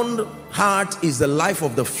sound heart is the life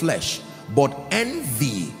of the flesh, but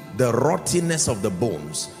envy the rottenness of the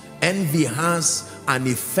bones. Envy has an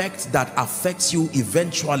effect that affects you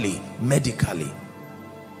eventually medically.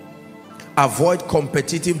 Avoid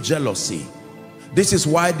competitive jealousy. This is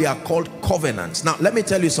why they are called covenants. Now let me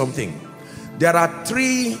tell you something. There are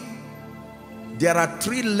three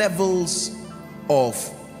levels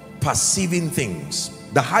of perceiving things.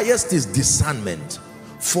 The highest is discernment,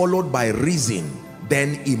 followed by reason,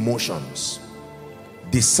 then emotions.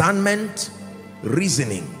 Discernment,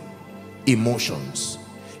 reasoning, emotions.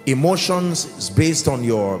 Emotions is based on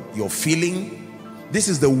your feeling. This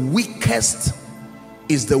is the weakest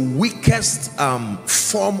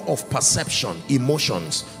form of perception,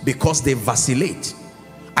 emotions, because they vacillate.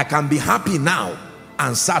 I can be happy now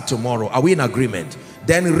and sad tomorrow. Are we in agreement?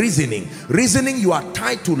 Then reasoning. Reasoning, you are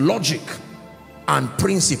tied to logic and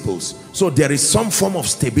principles, so there is some form of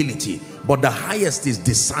stability. But the highest is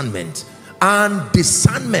discernment, and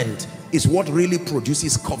discernment is what really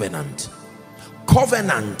produces covenant.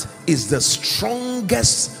 Covenant is the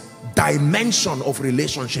strongest dimension of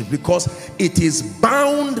relationship because it is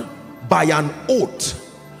bound by an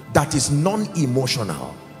oath that is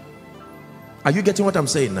non-emotional. Are you getting what I'm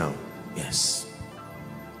saying now? Yes.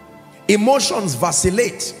 Emotions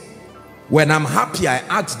vacillate. When I'm happy, I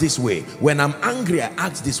act this way. When I'm angry, I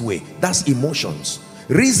act this way. That's emotions.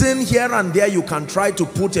 Reason, here and there you can try to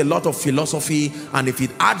put a lot of philosophy, and if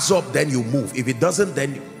it adds up, then you move. If it doesn't,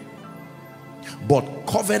 then... But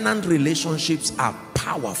covenant relationships are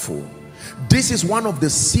powerful. This is one of the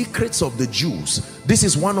secrets of the Jews. This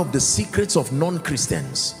is one of the secrets of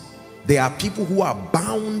non-Christians. They are people who are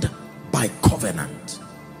bound by covenant.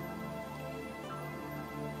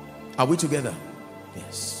 Are we together?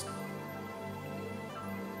 Yes.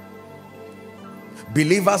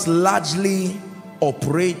 Believers largely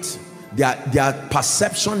operate, their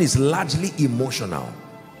perception is largely emotional.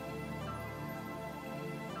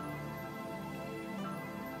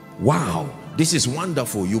 Wow, this is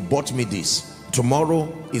wonderful, you bought me this.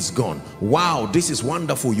 Tomorrow is gone. Wow, this is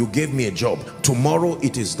wonderful, you gave me a job. Tomorrow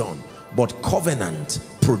it is done. But covenant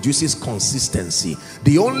produces consistency.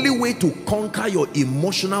 The only way to conquer your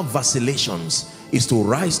emotional vacillations is to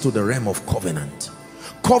rise to the realm of covenant.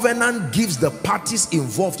 Covenant gives the parties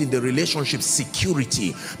involved in the relationship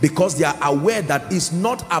security, because they are aware that it's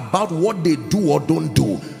not about what they do or don't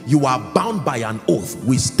do. You are bound by an oath.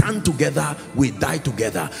 We stand together, we die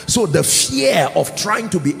together. So the fear of trying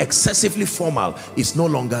to be excessively formal is no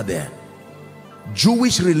longer there.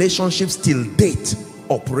 Jewish relationships till date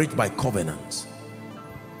operate by covenants.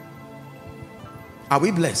 Are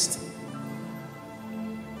we blessed?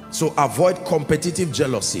 So avoid competitive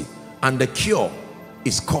jealousy, and the cure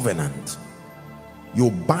is covenant. You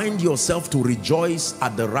bind yourself to rejoice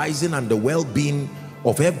at the rising and the well-being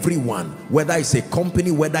of everyone, whether it's a company,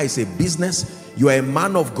 whether it's a business. You are a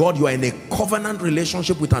man of God, you are in a covenant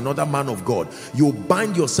relationship with another man of God. You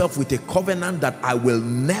bind yourself with a covenant that I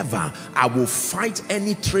will fight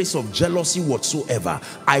any trace of jealousy whatsoever.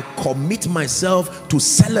 I commit myself to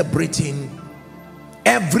celebrating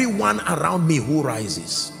everyone around me who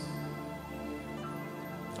rises.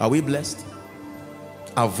 Are we blessed?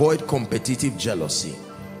 Avoid competitive jealousy.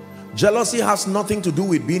 Jealousy has nothing to do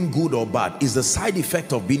with being good or bad. It's the side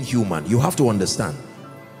effect of being human. You have to understand.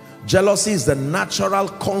 Jealousy is the natural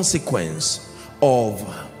consequence of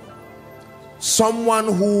someone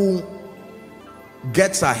who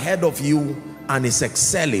gets ahead of you and is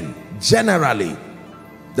excelling. Generally,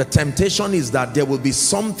 the temptation is that there will be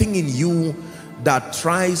something in you that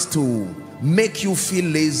tries to make you feel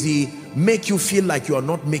lazy, make you feel like you are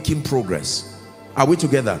not making progress. Are we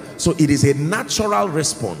together? So it is a natural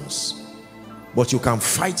response, but you can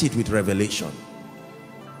fight it with revelation.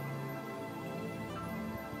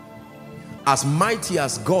 As mighty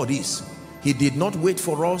as God is, he did not wait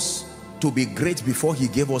for us to be great before he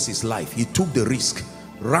gave us his life. He took the risk.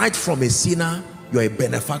 Right from a sinner, you are a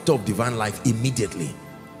benefactor of divine life immediately.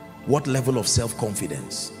 What level of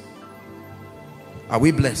self-confidence? Are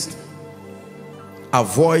we blessed?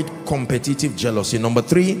 Avoid competitive jealousy. Number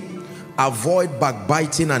 3, avoid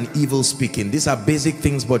backbiting and evil speaking. These are basic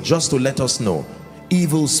things, but just to let us know.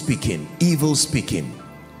 Evil speaking, evil speaking,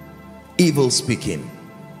 evil speaking.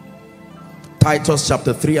 Titus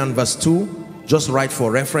chapter 3 and verse 2, just write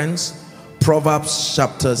for reference. Proverbs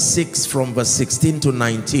chapter 6 from verse 16 to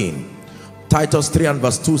 19. Titus 3 and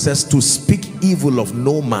verse 2 says, to speak evil of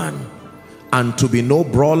no man, and to be no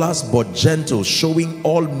brawlers, but gentle, showing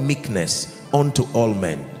all meekness unto all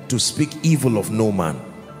men. To speak evil of no man.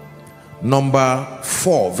 Number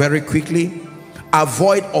 4, very quickly,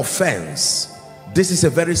 avoid offense. This is a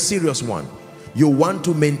very serious one. You want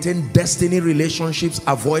to maintain destiny relationships,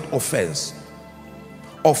 avoid offense.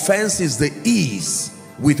 Offense is the ease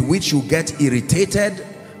with which you get irritated,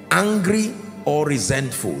 angry, or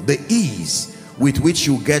resentful. The ease with which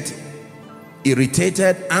you get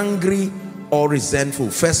irritated, angry, or resentful.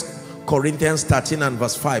 1 Corinthians 13 and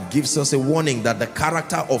verse 5 gives us a warning that the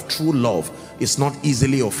character of true love is not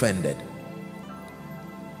easily offended.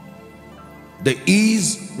 The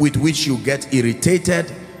ease with which you get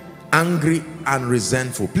irritated, angry, and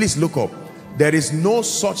resentful. Please look up. There is no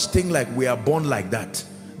such thing like we are born like that.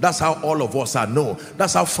 That's how all of us are. No,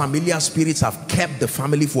 that's how familiar spirits have kept the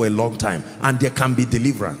family for a long time, and there can be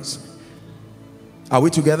deliverance. Are we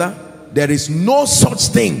together? There is no such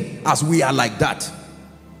thing as we are like that.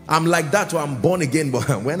 I'm like that, or I'm born again,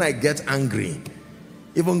 but when I get angry,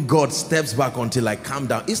 even God steps back until I calm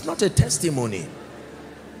down. It's not a testimony.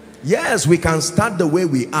 Yes, we can start the way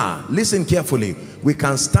we are. Listen carefully. We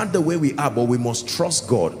can start the way we are, but we must trust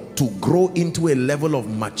God to grow into a level of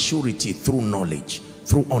maturity through knowledge,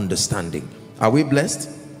 through understanding. Are we blessed?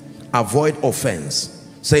 Avoid offense.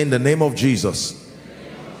 Say, in the name of Jesus,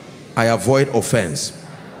 I avoid offense.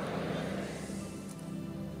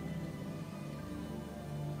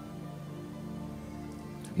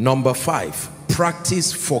 Number 5,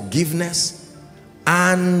 practice forgiveness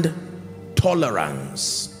and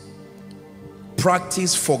tolerance.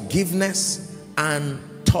 Practice forgiveness and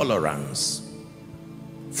tolerance.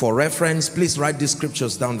 For reference, please write these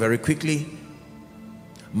scriptures down very quickly.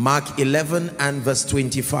 Mark 11 and verse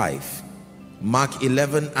 25. Mark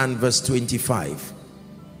 11 and verse 25.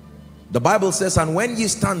 The Bible says, and when ye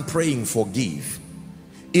stand praying, forgive,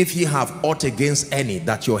 if ye have aught against any,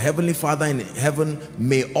 that your heavenly Father in heaven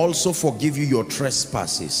may also forgive you your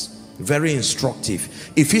trespasses. Very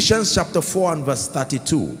instructive. Ephesians chapter 4 and verse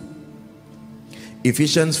 32.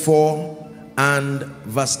 Ephesians 4 and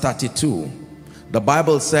verse 32. The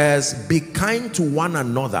Bible says, be kind to one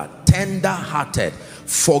another, tender-hearted,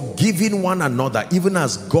 forgiving one another, even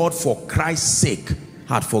as God for Christ's sake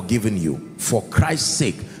had forgiven you. For Christ's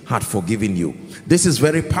sake had forgiven you. This is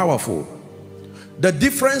very powerful. The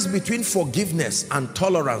difference between forgiveness and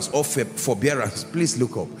tolerance or forbearance, please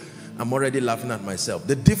look up. I'm already laughing at myself.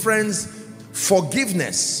 The difference,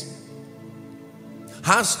 forgiveness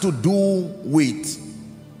has to do with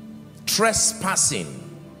trespassing.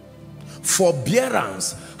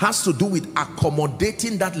 Forbearance has to do with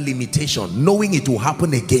accommodating that limitation, knowing it will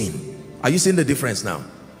happen again. Are you seeing the difference now?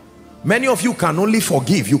 Many of you can only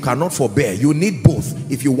forgive, you cannot forbear. You need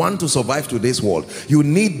both. If you want to survive today's world, you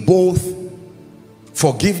need both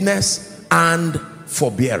forgiveness and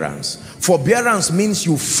forbearance. Forbearance means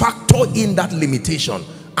you factor in that limitation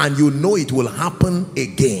and you know it will happen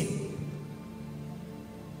again.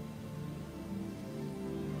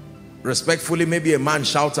 Respectfully, maybe a man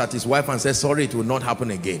shouts at his wife and says, sorry, it will not happen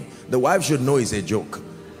again. The wife should know it's a joke.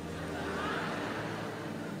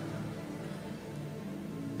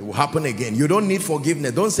 It will happen again. You don't need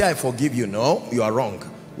forgiveness. Don't say I forgive you. No, you are wrong.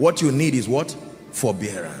 What you need is what?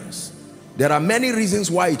 Forbearance. There are many reasons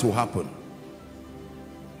why it will happen.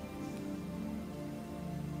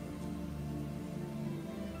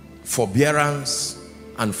 Forbearance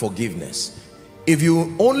and forgiveness. If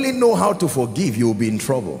you only know how to forgive, you will be in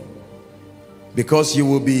trouble. Because you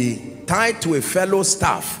will be tied to a fellow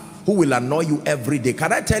staff who will annoy you every day.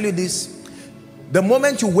 Can I tell you this? The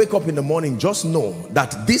moment you wake up in the morning, just know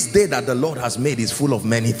that this day that the Lord has made is full of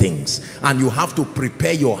many things, and you have to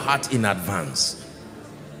prepare your heart in advance.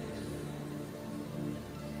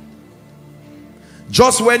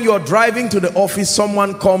 Just when you're driving to the office,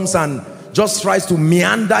 someone comes and just tries to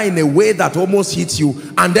meander in a way that almost hits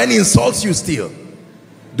you and then insults you still.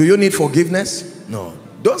 Do you need forgiveness? No.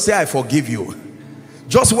 Don't say I forgive you.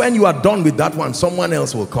 Just when you are done with that one, someone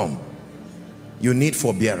else will come. You need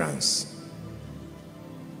forbearance.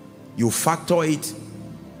 You factor it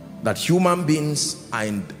that human beings are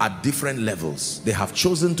at different levels. They have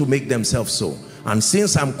chosen to make themselves so. And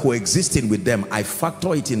since I'm coexisting with them, I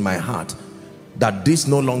factor it in my heart that this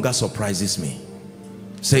no longer surprises me.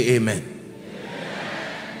 Say amen.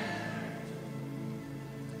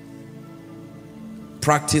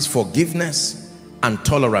 Practice forgiveness and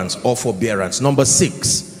tolerance or forbearance. Number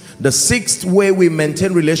 6, the sixth way we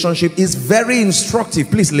maintain relationship is very instructive.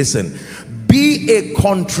 Please listen. Be a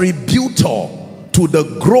contributor to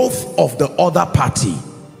the growth of the other party.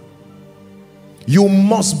 You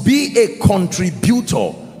must be a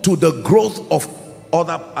contributor to the growth of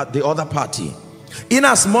the other party. In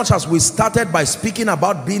as much as we started by speaking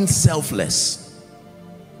about being selfless,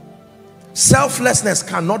 selflessness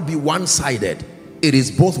cannot be one-sided. It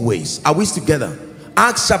is both ways. Are we together?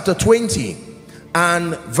 Acts chapter 20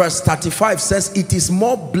 and verse 35 says, it is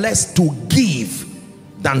more blessed to give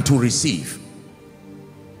than to receive.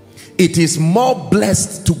 It is more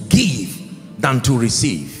blessed to give than to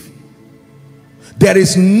receive. There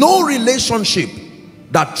is no relationship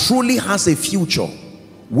that truly has a future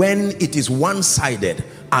when it is one-sided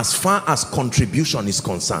as far as contribution is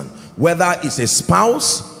concerned. Whether it's a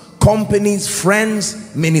spouse, companies,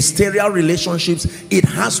 friends, ministerial relationships, it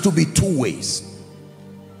has to be two ways.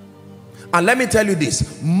 And let me tell you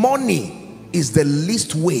this, money is the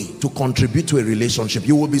least way to contribute to a relationship.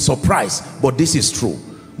 You will be surprised, but this is true.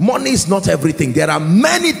 Money is not everything. There are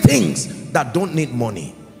many things that don't need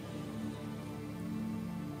money.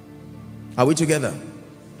 Are we together?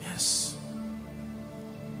 Yes.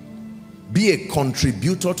 Be a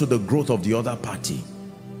contributor to the growth of the other party.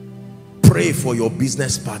 Pray for your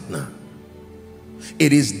business partner.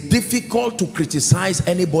 It is difficult to criticize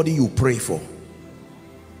anybody you pray for.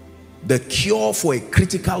 The cure for a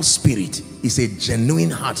critical spirit is a genuine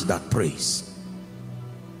heart that prays.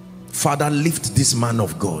 Father, lift this man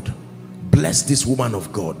of God. Bless this woman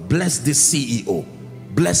of God. Bless this CEO.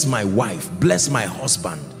 Bless my wife. Bless my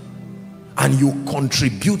husband. And you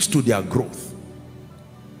contribute to their growth.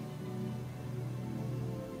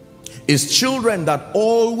 It's children that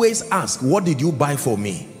always ask, what did you buy for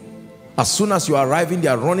me? As soon as you are arriving, they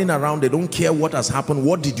are running around. They don't care what has happened.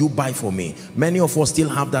 What did you buy for me? Many of us still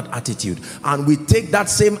have that attitude. And we take that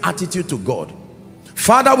same attitude to God.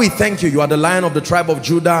 Father, we thank you. You are the Lion of the tribe of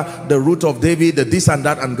Judah, the root of David, the this and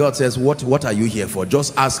that. And God says, what are you here for?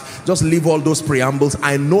 Just ask, just leave all those preambles.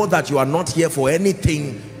 I know that you are not here for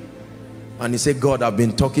anything. And he said, God, I've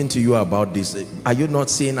been talking to you about this. Are you not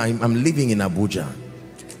seeing I'm living in Abuja?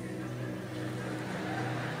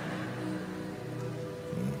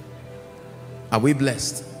 Are we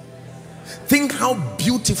blessed? Think how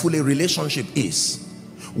beautiful a relationship is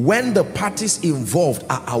when the parties involved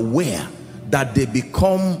are aware that they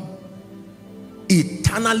become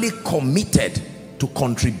eternally committed to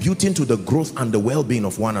contributing to the growth and the well-being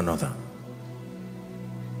of one another.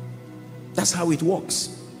 That's how it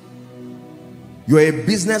works. You're a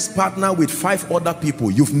business partner with 5 other people.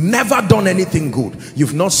 You've never done anything good.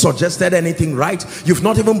 You've not suggested anything right. You've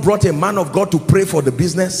not even brought a man of God to pray for the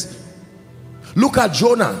business. Look at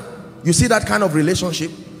Jonah. You see that kind of relationship?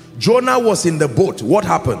 Jonah was in the boat. What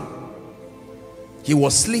happened? He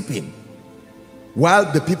was sleeping while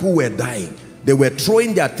the people were dying. They were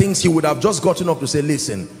throwing their things. He would have just gotten up to say,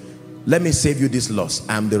 listen, let me save you this loss.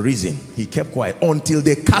 I am the reason. He kept quiet until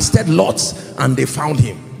they casted lots and they found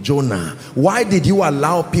him. Jonah, why did you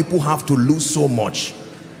allow people have to lose so much?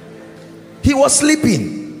 He was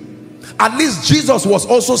sleeping. At least Jesus was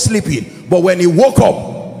also sleeping. But when he woke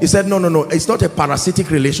up, he said, no, it's not a parasitic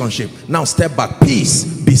relationship. Now step back. Peace,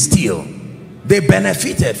 be still. They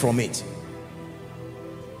benefited from it.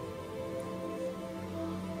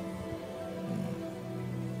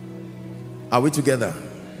 Are we together?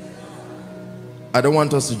 I don't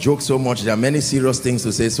want us to joke so much. There are many serious things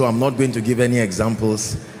to say, so I'm not going to give any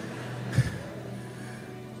examples.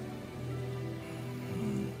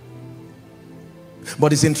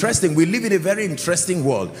 But it's interesting. We live in a very interesting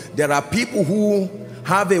world. There are people who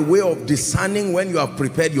have a way of discerning when you have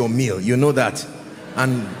prepared your meal. You know that.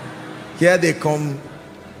 And here they come.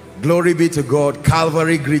 Glory be to God.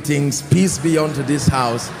 Calvary greetings. Peace be unto this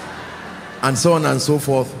house. And so on and so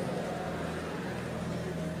forth.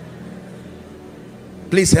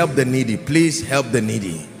 Please help the needy. Please help the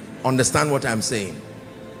needy. Understand what I'm saying?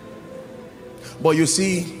 But you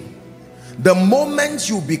see, the moment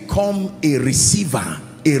you become a receiver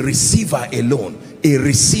alone, a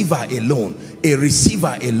receiver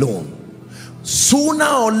alone, sooner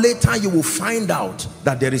or later you will find out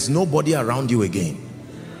that there is nobody around you again.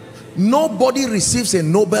 Nobody receives a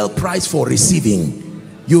Nobel Prize for receiving.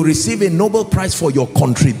 You receive a Nobel Prize for your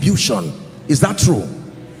contribution. Is that true?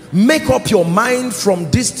 Make up your mind from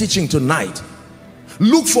this teaching tonight.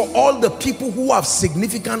 Look for all the people who have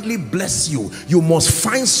significantly blessed you. You must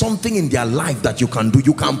find something in their life that you can do.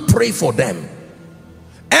 You can pray for them.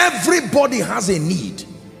 Everybody has a need.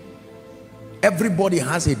 Everybody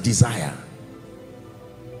has a desire.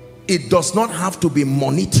 It does not have to be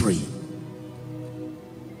monetary.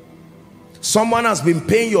 Someone has been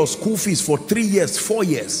paying your school fees for 3 years, 4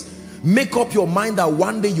 years. Make up your mind that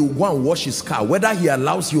one day you go and wash his car, whether he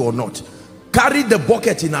allows you or not. Carry the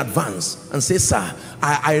bucket in advance and say, sir,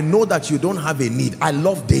 I know that you don't have a need. I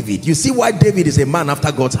love David. You see why David is a man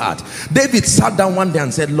after God's heart. David sat down one day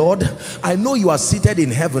and said, Lord, I know you are seated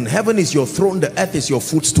in heaven. Heaven is your throne, the earth is your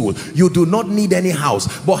footstool. You do not need any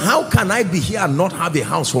house. But how can I be here and not have a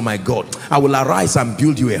house for my God? I will arise and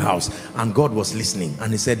build you a house. And God was listening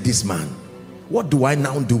and he said, this man, what do I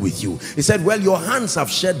now do with you? He said, well, your hands have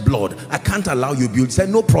shed blood. I can't allow you build. He said,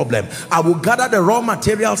 no problem. I will gather the raw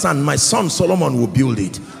materials and my son Solomon will build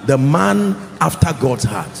it. The man after God's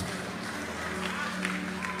heart.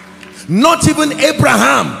 Not even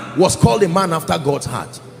Abraham was called a man after God's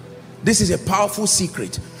heart. This is a powerful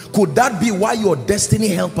secret. Could that be why your destiny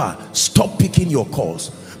helper stopped picking your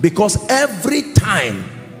calls? Because every time,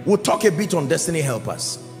 we'll talk a bit on destiny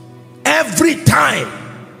helpers. Every time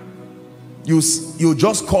you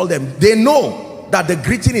just call them, they know that the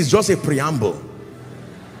greeting is just a preamble.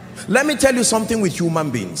 Let me tell you something with human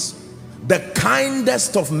beings. The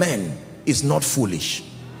kindest of men is not foolish.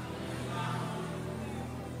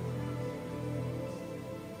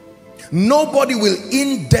 Nobody will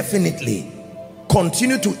indefinitely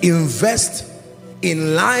continue to invest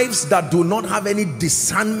in lives that do not have any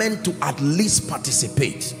discernment to at least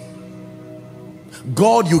participate.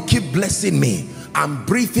 God, you keep blessing me. I'm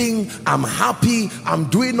breathing, I'm happy, I'm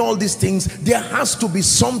doing all these things. There has to be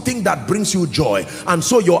something that brings you joy. And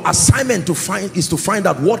so your assignment is to find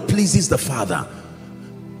out what pleases the Father.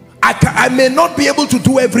 I may not be able to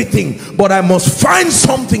do everything, but I must find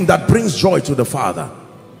something that brings joy to the Father.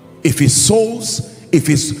 If it's souls, if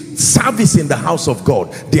it's service in the house of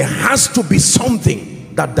God, there has to be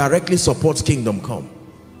something that directly supports kingdom come.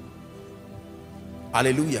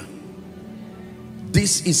 Hallelujah.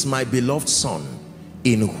 This is my beloved Son,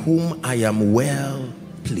 in whom I am well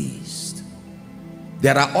pleased.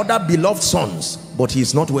 There are other beloved sons, but he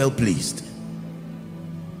is not well pleased.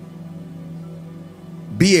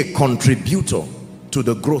 Be a contributor to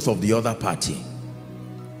the growth of the other party.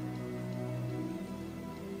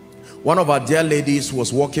 One of our dear ladies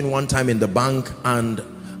was working one time in the bank, and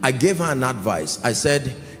I gave her an advice. I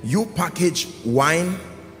said, you package wine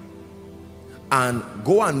and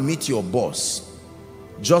go and meet your boss.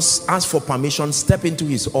 Just ask for permission, step into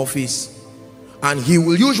his office, and he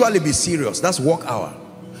will usually be serious. That's work hour.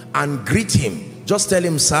 And greet him. Just tell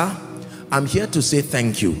him, sir, I'm here to say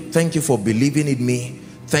thank you. Thank you for believing in me.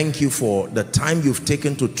 Thank you for the time you've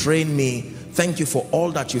taken to train me. Thank you for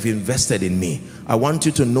all that you've invested in me. I want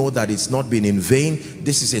you to know that it's not been in vain.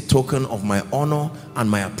 This is a token of my honor and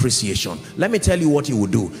my appreciation. Let me tell you what he will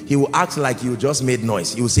do. He will act like you just made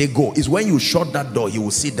noise. He will say, go. It's when you shut that door, he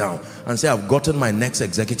will sit down and say, I've gotten my next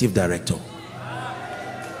executive director.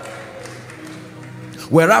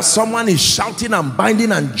 Whereas someone is shouting and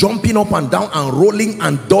binding and jumping up and down and rolling,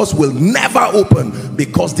 and doors will never open,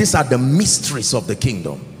 because these are the mysteries of the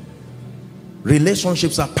kingdom.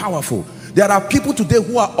 Relationships are powerful. There are people today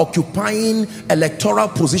who are occupying electoral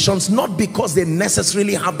positions not because they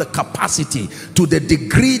necessarily have the capacity to the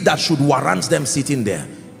degree that should warrant them sitting there.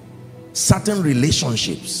 Certain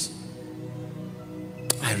relationships.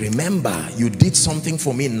 I remember you did something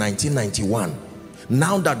for me in 1991.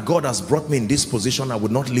 Now that God has brought me in this position, I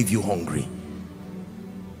would not leave you hungry.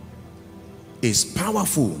 It's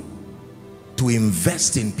powerful to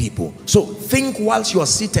invest in people. So think whilst you are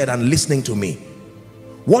seated and listening to me.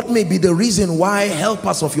 What may be the reason why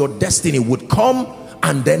helpers of your destiny would come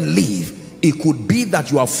and then leave? It could be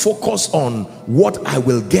that you are focused on what I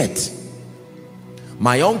will get.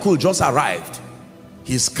 My uncle just arrived.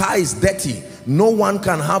 His car is dirty. No one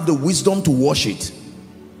can have the wisdom to wash it.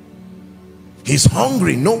 He's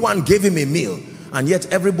hungry. No one gave him a meal. And yet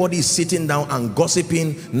everybody is sitting down and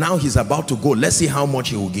gossiping. Now he's about to go. Let's see how much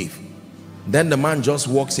he will give. Then the man just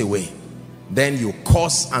walks away. Then you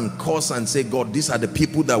curse and say, God, these are the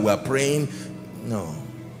people that were praying. No.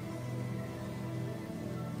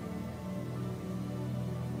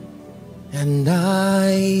 And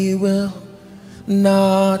I will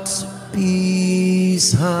not be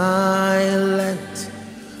silent.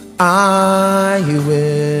 I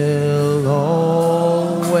will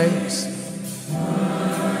always.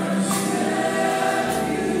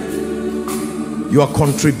 You are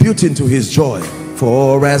contributing to his joy.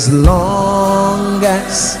 For as long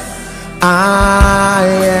as I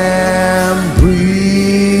am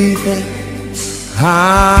breathing,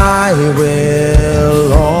 I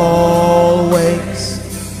will always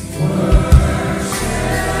worship.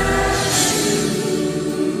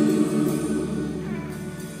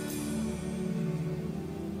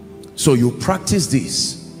 So you practice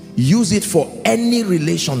this, use it for any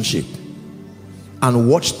relationship, and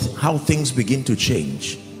watch how things begin to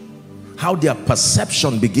change, how their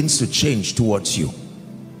perception begins to change towards you.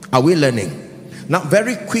 Are we learning? Now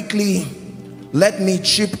very quickly, let me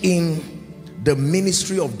chip in the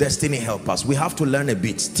ministry of destiny helpers. We have to learn a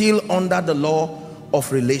bit. Still under the law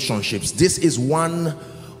of relationships, this is one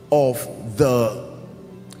of the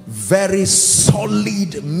very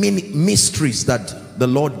solid mysteries that the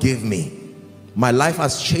Lord gave me. My life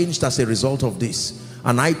has changed as a result of this.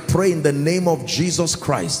 And I pray in the name of Jesus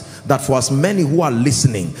Christ that for as many who are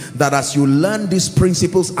listening, that as you learn these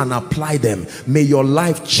principles and apply them, may your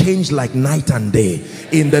life change like night and day.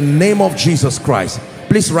 In the name of Jesus Christ.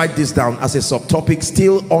 Please write this down as a subtopic,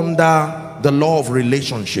 still under the law of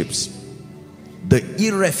relationships. The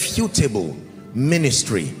irrefutable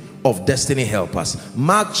ministry of destiny helpers.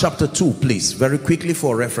 Mark chapter 2, please, very quickly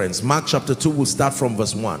for reference. Mark chapter 2, we'll start from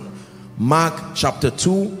verse 1. Mark chapter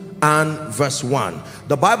 2 and verse 1.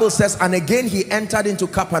 The Bible says, and again he entered into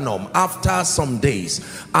Capernaum after some days,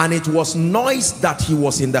 and it was noised that he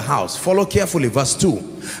was in the house. Follow carefully, verse 2.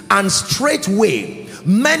 And straightway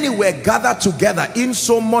many were gathered together, in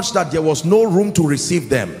so much that there was no room to receive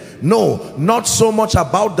them. No, not so much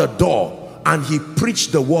about the door. And he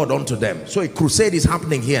preached the word unto them. So a crusade is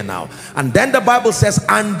happening here now. And then the Bible says,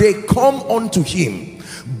 and they come unto him,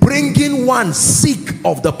 bringing one sick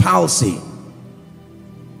of the palsy,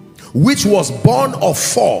 which was born of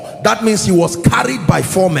 4. That means he was carried by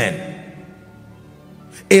 4 men.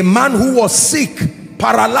 A man who was sick,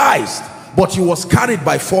 paralyzed, but he was carried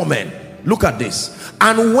by 4 men. Look at this.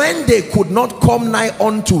 And when they could not come nigh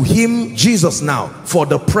unto him, Jesus now, for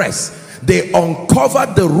the press, they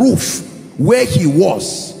uncovered the roof where he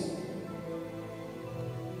was.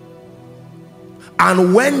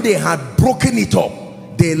 And when they had broken it up,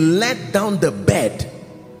 they let down the bed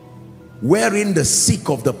wherein the sick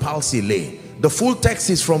of the palsy lay. The full text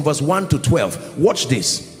is from verse 1 to 12. Watch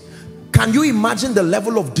this. Can you imagine the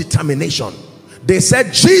level of determination? They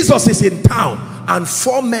said, Jesus is in town, and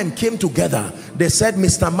 4 men came together. They said,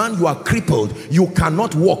 Mr. Man, you are crippled, you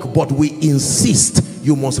cannot walk, but we insist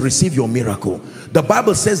you must receive your miracle. The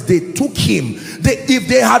Bible says they took him. If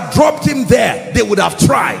they had dropped him there, they would have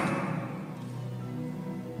tried.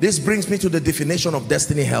 This brings me to the definition of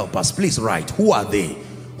destiny helpers. Please write, who are they?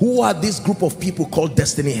 Who are this group of people called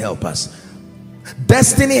destiny helpers?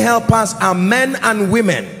 Destiny helpers are men and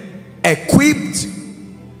women equipped,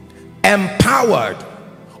 empowered,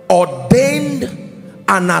 ordained,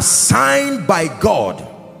 and assigned by God.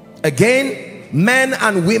 Again, men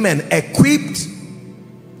and women equipped,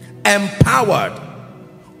 empowered,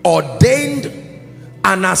 ordained,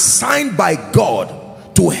 and assigned by God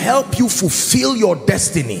to help you fulfill your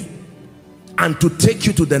destiny and to take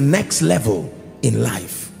you to the next level in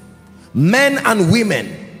life. Men and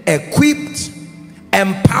women equipped,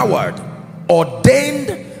 empowered, ordained,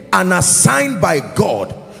 and assigned by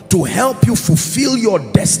God to help you fulfill your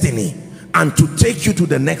destiny and to take you to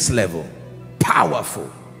the next level.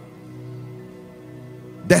 Powerful.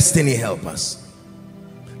 Destiny helpers.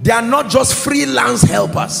 They are not just freelance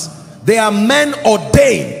helpers. They are men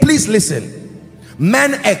ordained. Please listen.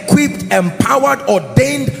 Men equipped, empowered,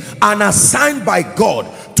 ordained, and assigned by God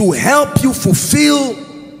to help you fulfill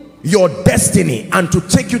your destiny and to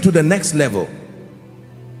take you to the next level.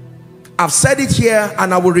 I've said it here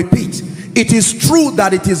and I will repeat. It is true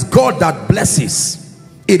that it is God that blesses.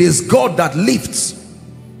 It is God that lifts.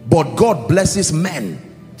 But God blesses men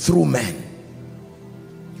through men.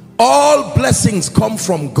 All blessings come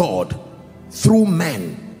from God through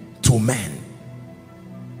men to men.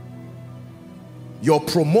 Your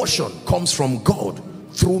promotion comes from God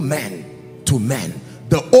through men to men.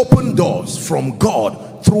 The open doors from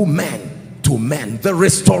God through men to to men. The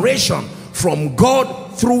restoration from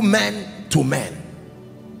God through men to men.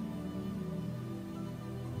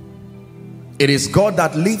 It is God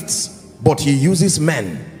that lifts, but he uses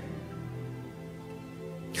men.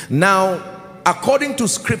 Now, according to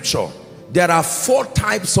scripture, there are 4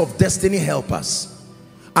 types of destiny helpers.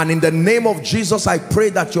 And in the name of Jesus, I pray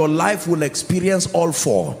that your life will experience all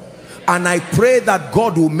 4. And I pray that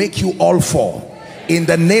God will make you all 4. In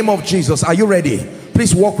the name of Jesus. Are you ready?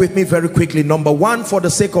 Please walk with me very quickly. Number 1, for the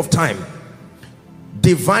sake of time,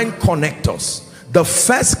 divine connectors. The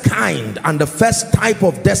first kind and the first type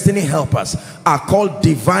of destiny helpers are called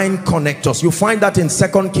divine connectors. You find that in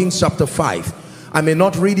 2 Kings chapter 5. I may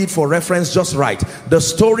not read it for reference, just right. The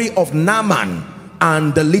story of Naaman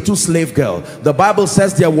and the little slave girl. The Bible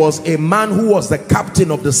says there was a man who was the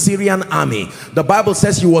captain of the Syrian army. The Bible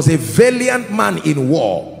says he was a valiant man in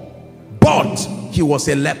war, but he was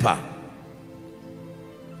a leper.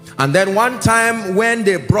 And then one time when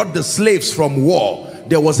they brought the slaves from war,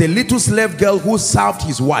 there was a little slave girl who served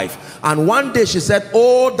his wife. And one day she said,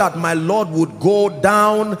 oh, that my Lord would go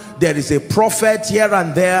down. There is a prophet here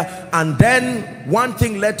and there. And then one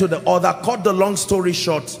thing led to the other. Cut the long story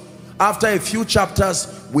short, after a few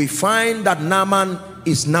chapters, we find that Naaman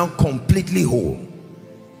is now completely whole.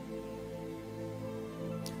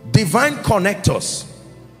 Divine connectors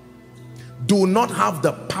do not have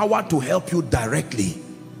the power to help you directly,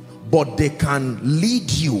 but they can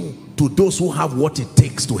lead you to those who have what it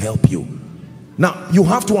takes to help you. Now, you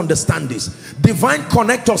have to understand this. Divine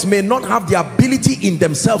connectors may not have the ability in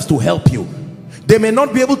themselves to help you. They may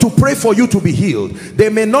not be able to pray for you to be healed. They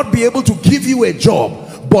may not be able to give you a job,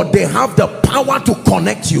 but they have the power to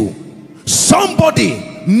connect you.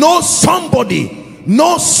 Somebody knows somebody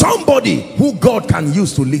who God can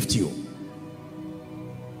use to lift you.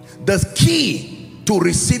 The key to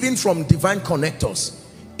receiving from divine connectors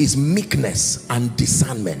is meekness and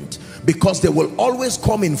discernment, because they will always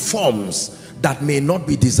come in forms that may not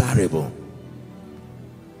be desirable.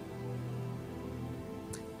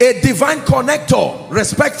 A divine connector,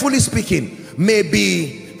 respectfully speaking, may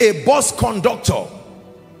be a bus conductor.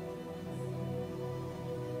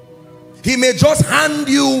 He may just hand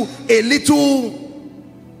you a little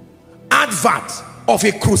advert of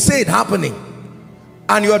a crusade happening,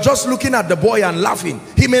 and you're just looking at the boy and laughing.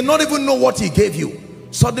 He may not even know what he gave you.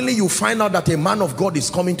 Suddenly you find out that a man of God is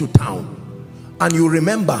coming to town, and you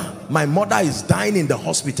remember, my mother is dying in the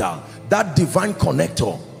hospital. That divine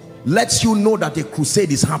connector lets you know that a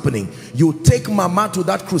crusade is happening. You take mama to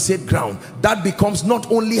that crusade ground. That becomes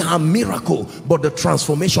not only her miracle, but the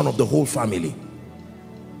transformation of the whole family.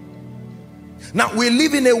 Now, we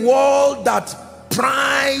live in a world that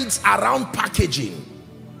prides around packaging.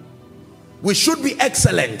 We should be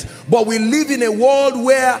excellent, but we live in a world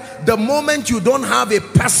where the moment you don't have a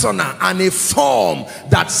persona and a form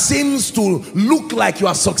that seems to look like you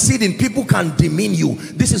are succeeding, people can demean you.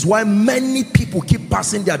 This is why many people keep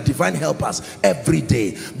passing their divine helpers every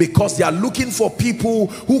day, because they are looking for people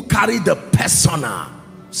who carry the persona.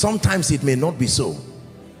 Sometimes it may not be so.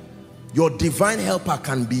 Your divine helper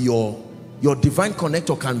can be your divine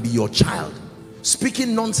connector can be your child,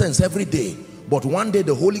 speaking nonsense every day. But one day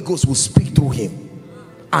the Holy Ghost will speak through him,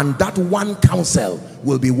 and that one counsel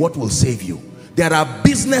will be what will save you. There are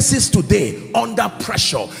businesses today under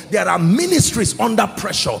pressure. There are ministries under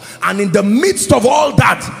pressure. And in the midst of all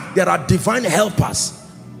that, there are divine helpers,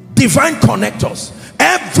 divine connectors,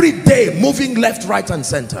 every day moving left, right, and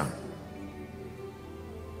center.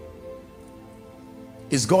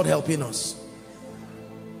 Is God helping us?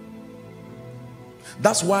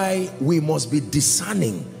 That's why we must be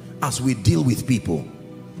discerning as we deal with people.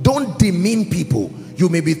 Don't demean people. You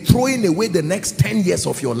may be throwing away the next 10 years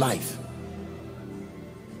of your life.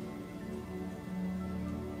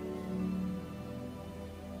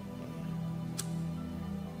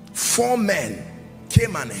 Four men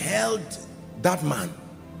came and held that man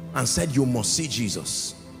and said, you must see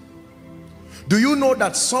Jesus. Do you know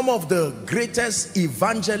that some of the greatest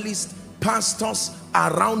evangelists, pastors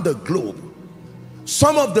around the globe,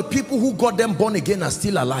 some of the people who got them born again are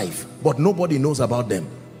still alive, but nobody knows about them?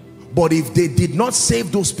 But if they did not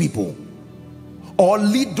save those people or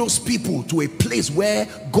lead those people to a place where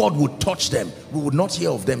God would touch them, we would not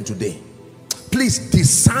hear of them today. Please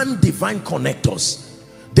discern divine connectors.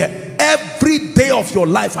 That every day of your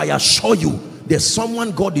life, I assure you, there's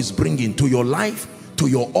someone God is bringing to your life, to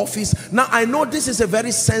your office. Now, I know this is a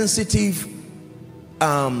very sensitive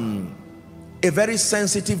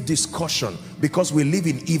discussion, because we live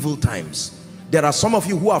in evil times. There are some of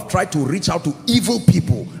you who have tried to reach out to evil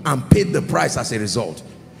people and paid the price as a result.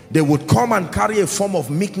 They would come and carry a form of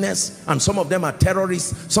meekness, and some of them are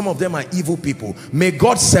terrorists, some of them are evil people. May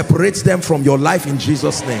God separate them from your life in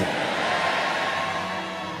Jesus' name.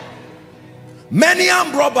 Many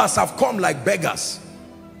armed robbers have come like beggars.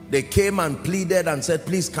 They came and pleaded and said,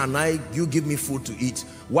 please, you give me food to eat,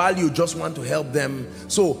 while you just want to help them.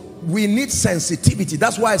 So we need sensitivity.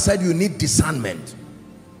 That's why I said you need discernment.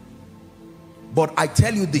 But I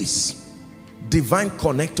tell you this, divine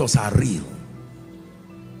connectors are real.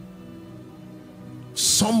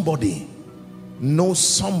 Somebody knows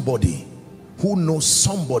somebody who knows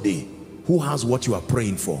somebody who has what you are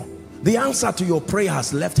praying for. The answer to your prayer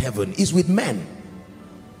has left heaven is with men.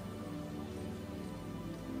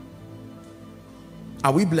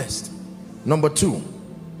 Are we blessed? Number two,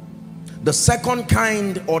 the second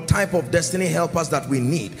kind or type of destiny helpers that we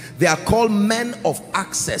need, they are called men of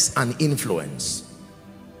access and influence.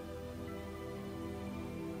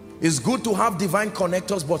 It's good to have divine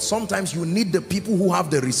connectors, but sometimes you need the people who have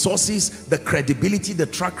the resources, the credibility, the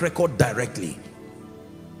track record directly.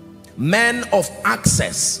 Men of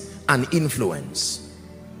access and influence.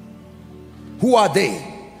 Who are they?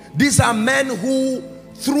 These are men who,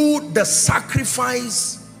 through the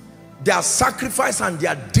sacrifice, their sacrifice and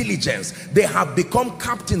their diligence, they have become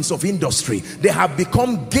captains of industry. They have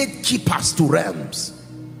become gatekeepers to realms.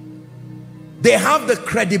 They have the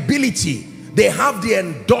credibility, they have the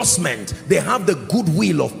endorsement, they have the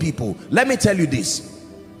goodwill of people. Let me tell you this.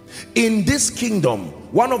 In this kingdom,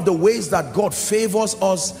 one of the ways that God favors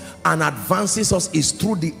us and advances us is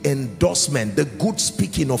through the endorsement, the good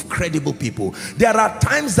speaking of credible people. There are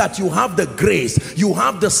times that you have the grace, you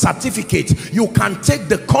have the certificate, you can take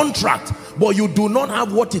the contract, but you do not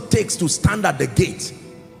have what it takes to stand at the gate.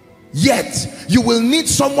 Yet, you will need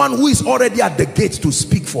someone who is already at the gate to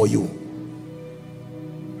speak for you.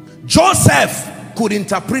 Joseph could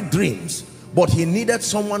interpret dreams, but he needed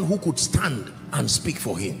someone who could stand and speak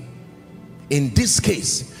for him. In this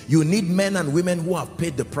case, you need men and women who have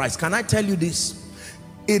paid the price. Can I tell you this?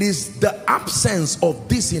 It is the absence of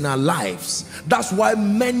this in our lives. That's why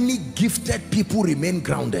many gifted people remain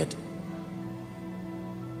grounded.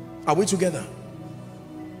 Are we together?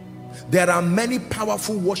 There are many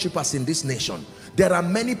powerful worshipers in this nation. There are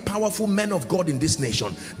many powerful men of God in this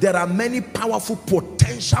nation. There are many powerful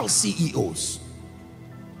potential CEOs.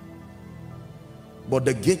 But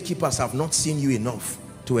the gatekeepers have not seen you enough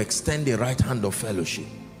to extend the right hand of fellowship.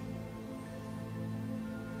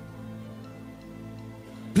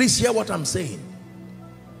 Please hear what I'm saying.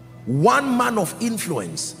 One man of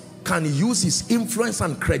influence can use his influence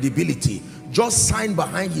and credibility, just sign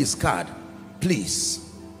behind his card,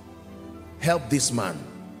 please help this man,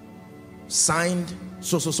 signed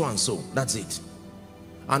so and so. That's it.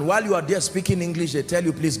 And while you are there speaking English, they tell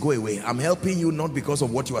you, please go away. I'm helping you not because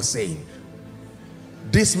of what you are saying.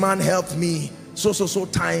 This man helped me so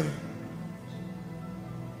time.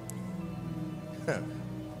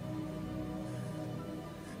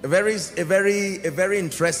 A very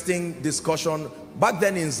interesting discussion. Back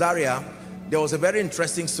then in Zaria, there was a very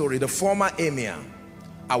interesting story. The former emir,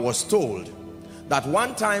 I was told that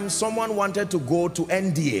one time someone wanted to go to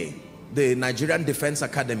NDA, the Nigerian Defense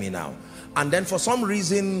Academy now, and then for some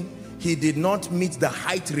reason he did not meet the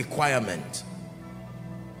height requirement,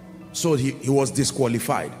 so he was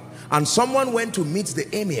disqualified. And someone went to meet the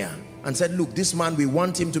emir and said, look, this man, we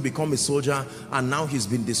want him to become a soldier, and now he's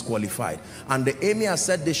been disqualified. And the emir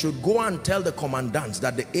said they should go and tell the commandant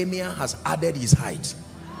that the emir has added his height.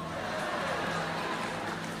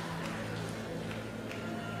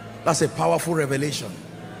 That's a powerful revelation.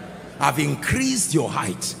 I've increased your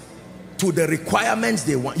height to the requirements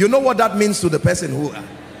they want. You know what that means to the person who...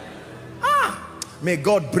 may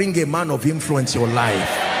God bring a man of influence in your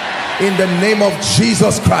life. In the name of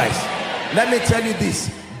Jesus Christ. Let me tell you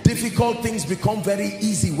this. Difficult things become very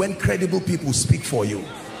easy when credible people speak for you.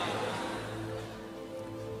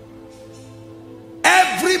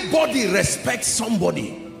 Everybody respects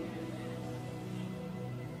somebody.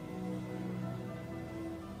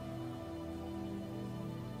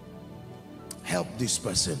 Help this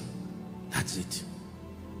person. That's it.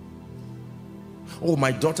 Oh,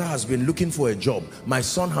 my daughter has been looking for a job. My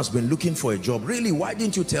son has been looking for a job. Really, why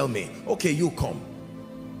didn't you tell me? Okay, you come.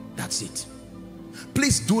 That's it.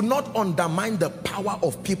 Please do not undermine the power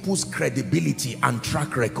of people's credibility and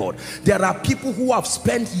track record. There are people who have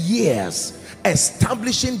spent years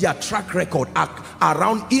establishing their track record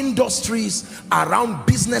around industries, around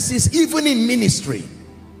businesses, even in ministry.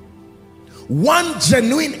 One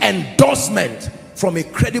genuine endorsement from a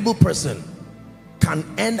credible person can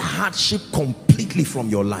end hardship completely from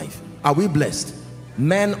your life. Are we blessed?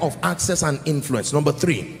 Men of access and influence. Number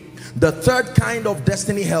three, The third kind of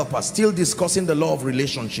destiny helpers, still discussing the law of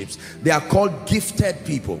relationships, they are called gifted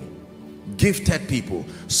people. Gifted people.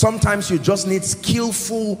 Sometimes you just need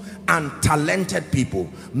skillful and talented people,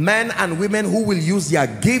 men and women who will use their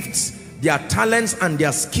gifts, their talents and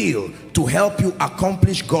their skill to help you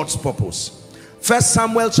accomplish God's purpose. 1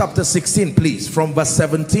 Samuel chapter 16, please, from verse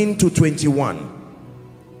 17 to 21.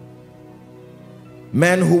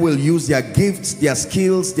 Men who will use their gifts, their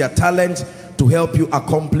skills, their talent to help you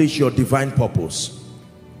accomplish your divine purpose.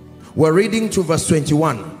 We're reading to verse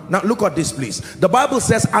 21. Now look at this, please. The Bible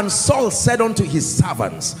says, and Saul said unto his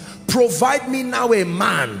servants, provide me now a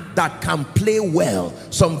man that can play well.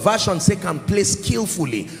 Some versions say can play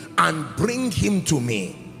skillfully, and bring him to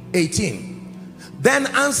me. 18. Then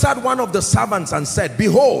answered one of the servants and said,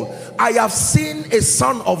 behold, I have seen a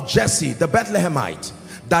son of Jesse the Bethlehemite,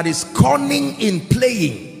 that is cunning in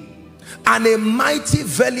playing, and a mighty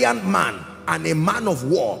valiant man, and a man of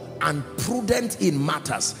war, and prudent in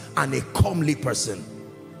matters, and a comely person.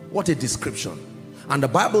 What a description. And the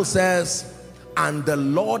Bible says, and the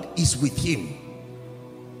Lord is with him.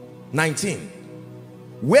 19.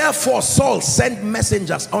 Wherefore Saul sent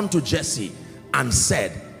messengers unto Jesse and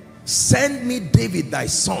said, send me David thy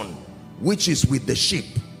son, which is with the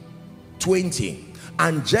sheep. 20.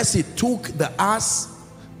 And Jesse took the ass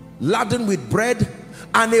laden with bread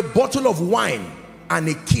and a bottle of wine and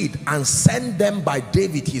a kid, and sent them by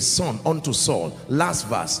David his son unto Saul. Last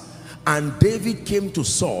verse. And David came to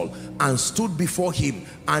Saul and stood before him,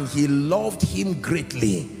 and he loved him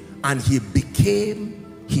greatly, and he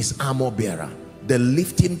became his armor bearer. The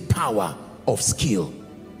lifting power of skill.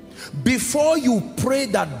 Before you pray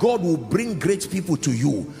that God will bring great people to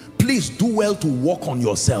you, please do well to work on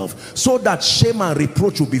yourself, so that shame and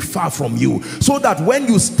reproach will be far from you, so that when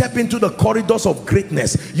you step into the corridors of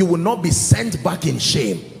greatness, you will not be sent back in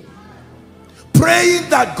shame. Praying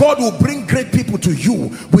that God will bring great people to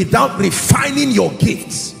you without refining your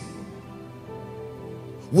gifts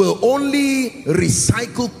will only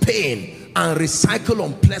recycle pain and recycle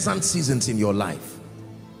unpleasant seasons in your life.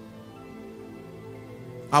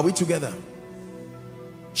 Are we together?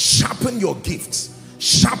 Sharpen your gifts.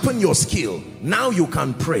 Sharpen your skill. Now you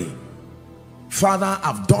can pray. Father,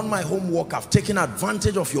 I've done my homework. I've taken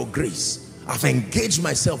advantage of your grace. I've engaged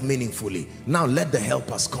myself meaningfully. Now let the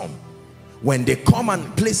helpers come. When they come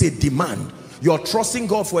and place a demand, you're trusting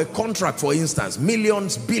God for a contract, for instance,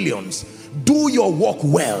 millions, billions. Do your work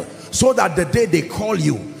well, so that the day they call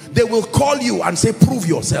you, they will call you and say, prove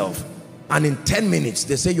yourself. And in 10 minutes,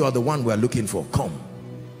 they say, you are the one we're looking for. Come.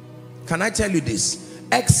 Can I tell you this?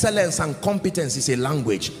 Excellence and competence is a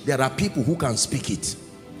language. There are people who can speak it,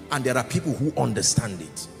 and there are people who understand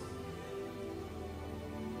it.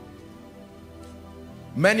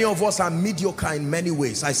 Many of us are mediocre in many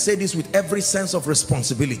ways. I say this with every sense of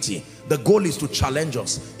responsibility. The goal is to challenge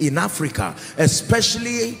us. In Africa,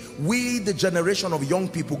 especially we, the generation of young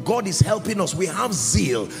people, God is helping us. We have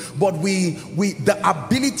zeal, but the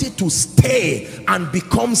ability to stay and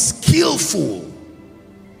become skillful.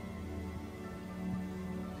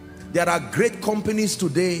 There are great companies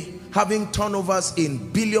today having turnovers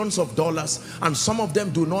in billions of dollars, and some of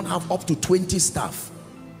them do not have up to 20 staff.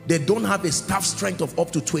 They don't have a staff strength of up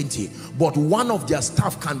to 20, but one of their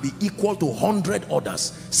staff can be equal to 100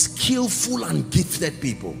 others. Skillful and gifted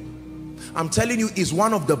people. I'm telling you, it's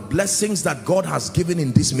one of the blessings that God has given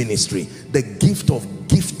in this ministry, the gift of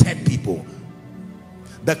gifted people.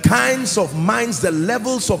 The kinds of minds, the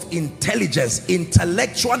levels of intelligence,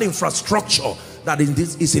 intellectual infrastructure that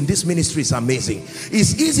is in this ministry is amazing.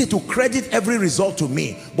 It's easy to credit every result to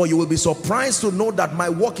me, but you will be surprised to know that my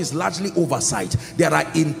work is largely oversight. There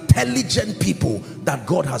are intelligent people that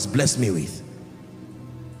God has blessed me with.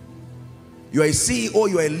 You are a CEO,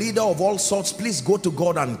 you are a leader of all sorts. Please go to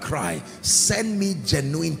God and cry, send me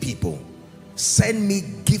genuine people. Send me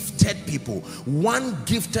gifted people. One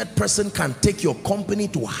gifted person can take your company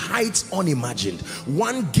to heights unimagined.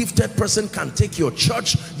 One gifted person can take your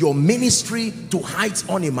church, your ministry to heights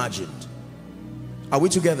unimagined. Are we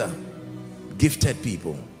together? Gifted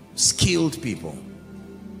people, skilled people.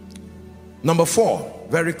 Number 4,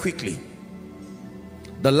 very quickly.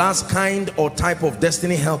 The last kind or type of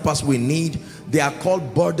destiny helpers we need, they are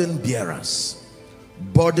called burden bearers.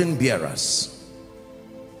 Burden bearers.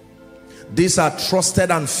 These are trusted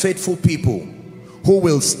and faithful people who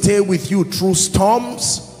will stay with you through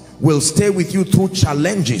storms, will stay with you through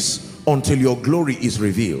challenges until your glory is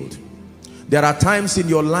revealed. There are times in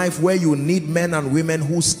your life where you need men and women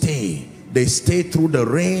who stay. They stay through the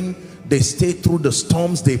rain, they stay through the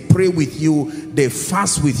storms, they pray with you, they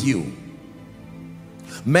fast with you.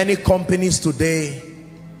 Many companies today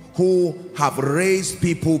who have raised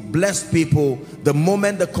people, blessed people. The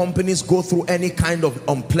moment the companies go through any kind of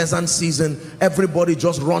unpleasant season, everybody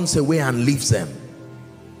just runs away and leaves them.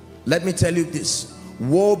 Let me tell you this: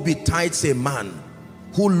 woe betides a man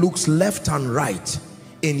who looks left and right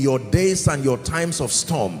in your days and your times of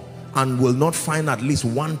storm and will not find at least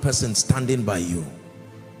one person standing by you.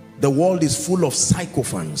 The world is full of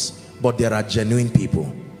sycophants, but there are genuine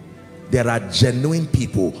people. There are genuine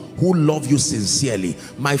people who love you sincerely.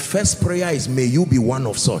 My first prayer is, may you be one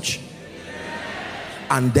of such.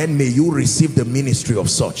 And then may you receive the ministry of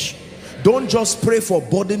such. Don't just pray for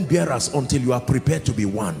burden bearers until you are prepared to be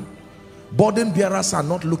one. Burden bearers are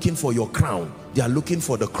not looking for your crown. They are looking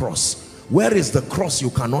for the cross. Where is the cross you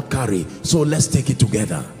cannot carry? So let's take it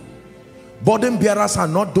together. Burden bearers are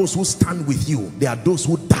not those who stand with you. They are those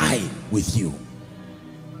who die with you.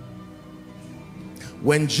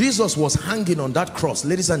 When Jesus was hanging on that cross,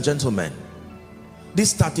 ladies and gentlemen,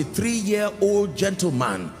 this 33-year-old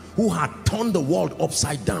gentleman who had turned the world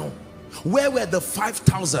upside down, where were the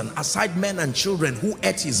 5,000 aside men and children who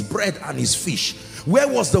ate his bread and his fish? Where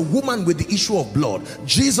was the woman with the issue of blood?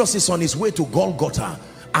 Jesus is on his way to Golgotha,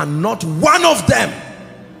 and not one of them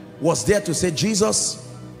was there to say, Jesus,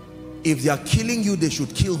 if they are killing you, they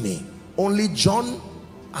should kill me. Only John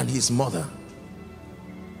and his mother.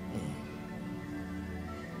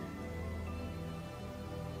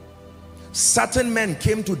 Certain men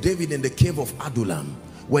came to David in the cave of Adullam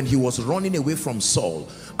when he was running away from Saul,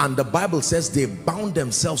 and the Bible says they bound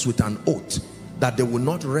themselves with an oath that they will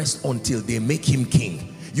not rest until they make him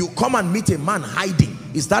king. You come and meet a man hiding.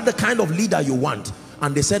 Is that the kind of leader you want?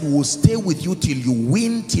 And they said, we'll stay with you till you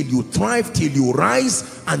win, till you thrive, till you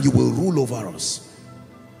rise, and you will rule over us.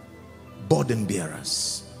 Burden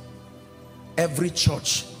bearers. Every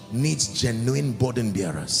church needs genuine burden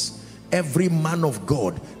bearers. Every man of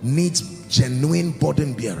God needs genuine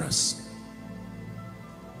burden bearers.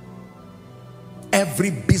 Every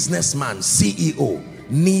businessman, CEO,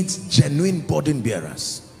 needs genuine burden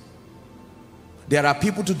bearers. There are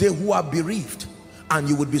people today who are bereaved, and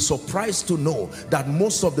you would be surprised to know that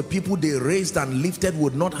most of the people they raised and lifted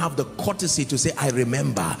would not have the courtesy to say, I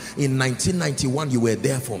remember in 1991 you were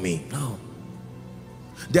there for me. No.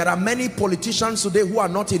 There are many politicians today who are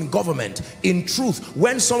not in government. In truth,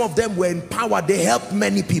 when some of them were in power, they helped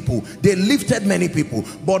many people. They lifted many people.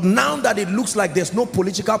 But now that it looks like there's no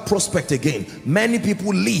political prospect again, many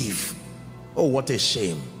people leave. Oh, what a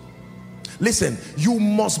shame. Listen, you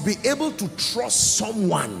must be able to trust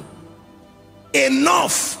someone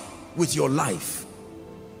enough with your life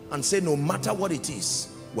and say, no matter what it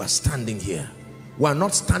is, we're standing here. We're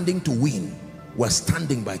not standing to win. We're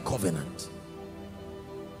standing by covenant.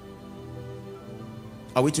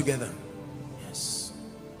 Are we together? Yes.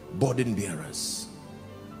 Burden bearers.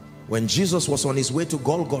 When Jesus was on his way to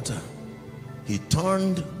Golgotha, he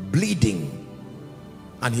turned bleeding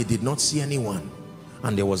and he did not see anyone.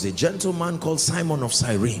 And there was a gentleman called Simon of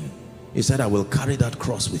Cyrene. He said, I will carry that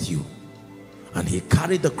cross with you. And he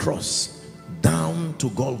carried the cross down to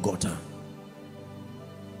Golgotha.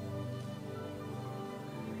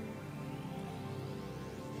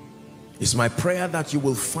 It's my prayer that you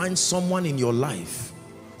will find someone in your life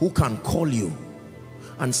who can call you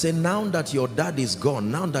and say, now that your dad is gone,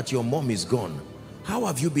 now that your mom is gone, how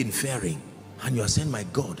have you been faring? And you are saying, my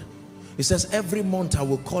God. He says, every month I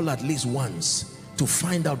will call at least once to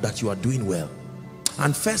find out that you are doing well.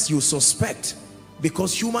 And first you suspect,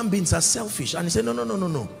 because human beings are selfish. And he said,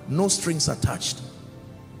 no, no strings attached.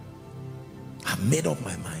 I've made up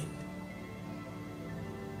my mind.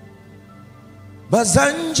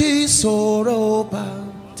 Bazanji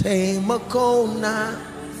soropa temakona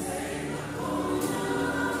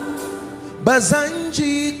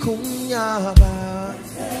Bazanji kunyaba.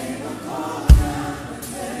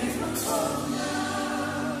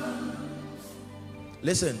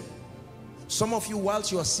 Listen, some of you,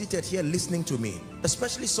 whilst you are seated here listening to me,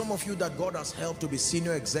 especially some of you that God has helped to be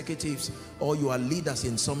senior executives or you are leaders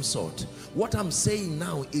in some sort, what I'm saying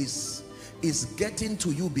now is getting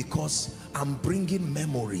to you because I'm bringing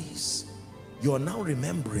memories. You are now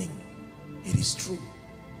remembering. It is true.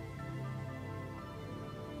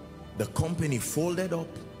 The company folded up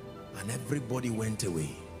and everybody went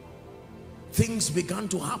away. Things began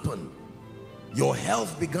to happen. Your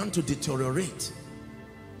health began to deteriorate.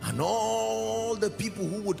 And all the people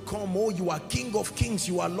who would come, oh, you are King of Kings,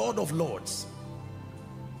 you are Lord of Lords.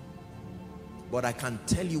 But I can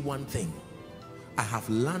tell you one thing. I have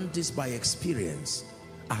learned this by experience.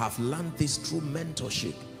 I have learned this through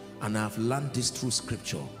mentorship. And I have learned this through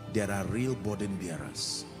scripture. There are real burden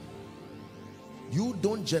bearers. You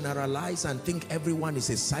don't generalize and think everyone is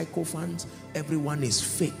a sycophant, everyone is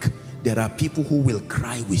fake. There are people who will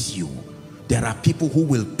cry with you. There are people who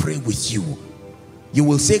will pray with you. You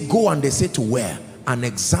will say, go, and they say, to where? An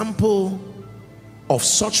example of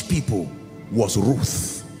such people was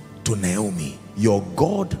Ruth to Naomi. Your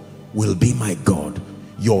God will be my God.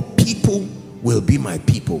 Your people will be my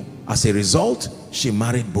people. As a result, she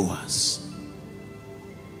married Boaz.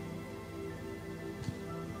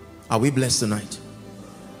 Are we blessed tonight?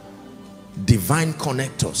 Divine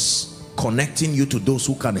connectors, connecting you to those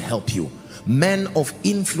who can help you. Men of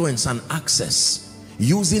influence and access,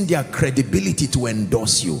 using their credibility to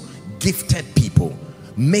endorse you. Gifted people,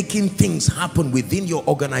 making things happen within your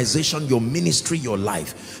organization, your ministry, your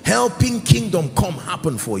life. Helping kingdom come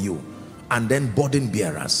happen for you. And then burden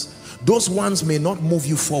bearers. Those ones may not move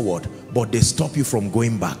you forward, but they stop you from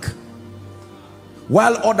going back.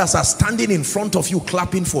 While others are standing in front of you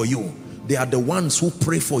clapping for you, they are the ones who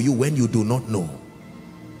pray for you when you do not know.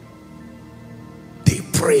 They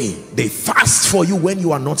pray, they fast for you when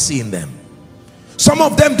you are not seeing them. Some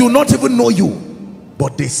of them do not even know you,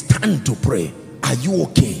 but they stand to pray. Are you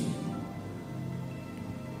okay?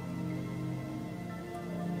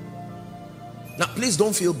 Now please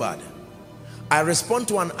don't feel bad. I respond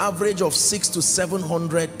to an average of 600 to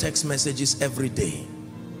 700 text messages every day.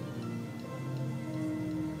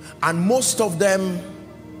 And most of them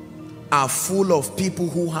are full of people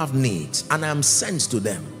who have needs, and I am sent to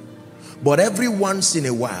them. But every once in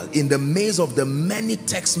a while, in the maze of the many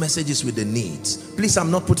text messages with the needs, please,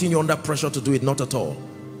 I'm not putting you under pressure to do it, not at all.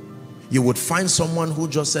 You would find someone who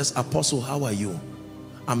just says, Apostle, how are you?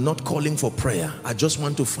 I'm not calling for prayer. I just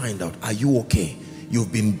want to find out, are you okay?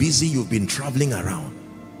 You've been busy, you've been traveling around.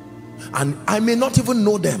 And I may not even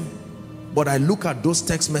know them, but I look at those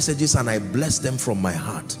text messages and I bless them from my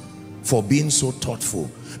heart for being so thoughtful.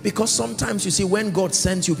 Because sometimes, you see, when God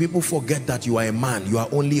sends you, people forget that you are a man, you are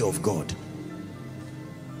only of God.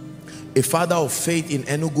 A father of faith in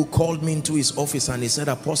Enugu called me into his office and he said,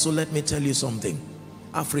 Apostle, let me tell you something.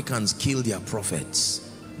 Africans kill their prophets.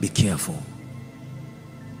 Be careful.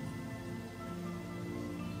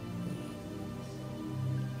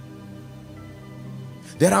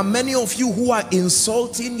 There are many of you who are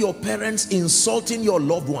insulting your parents, insulting your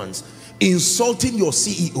loved ones, insulting your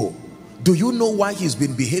CEO. Do you know why he's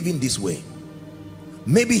been behaving this way?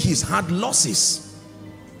 Maybe he's had losses.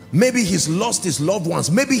 Maybe he's lost his loved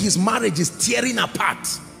ones. Maybe his marriage is tearing apart.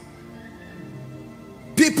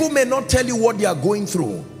 People may not tell you what they are going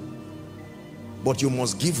through, but you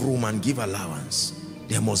must give room and give allowance.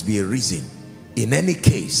 There must be a reason. In any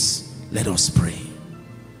case, let us pray.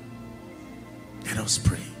 Let us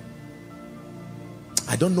pray.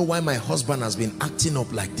 I don't know why my husband has been acting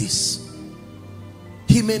up like this.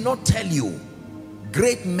 He may not tell you.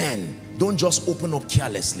 Great men don't just open up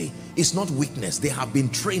carelessly. It's not weakness. They have been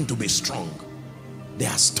trained to be strong. They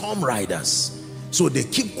are storm riders. So they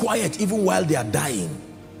keep quiet even while they are dying.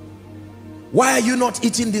 Why are you not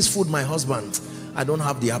eating this food, my husband? I don't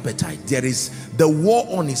have the appetite. There is the war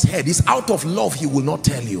on his head. It's out of love. He will not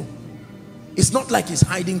tell you. It's not like he's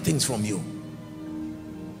hiding things from you.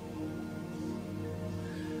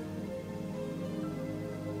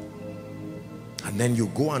 And then you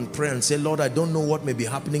go and pray and say, Lord, I don't know what may be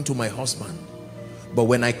happening to my husband. But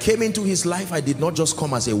when I came into his life, I did not just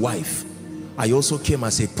come as a wife. I also came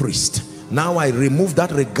as a priest. Now I remove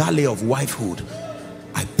that regalia of wifehood.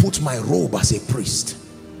 I put my robe as a priest.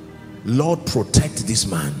 Lord, protect this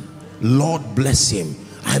man. Lord, bless him.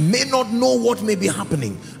 I may not know what may be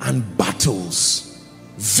happening. And battles,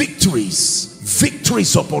 victories,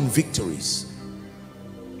 victories upon victories.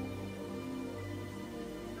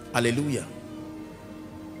 Hallelujah.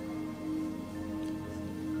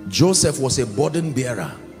 Joseph was a burden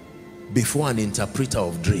bearer before an interpreter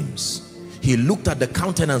of dreams. He looked at the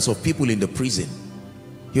countenance of people in the prison.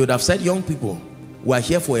 He would have said, young people, we are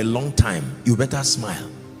here for a long time. You better smile.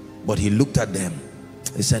 But he looked at them.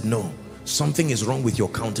 He said, no, something is wrong with your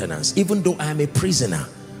countenance. Even though I am a prisoner,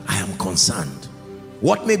 I am concerned.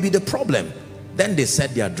 What may be the problem? Then they said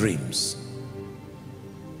their dreams.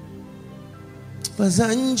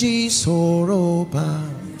 Bazanji Soropa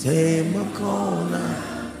Temakona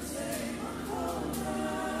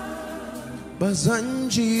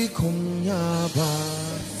Bazanji Kunyaba.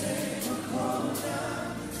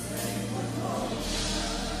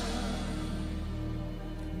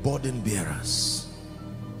 Burden bearers.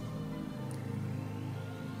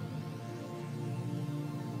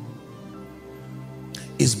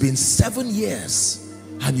 It's been 7 years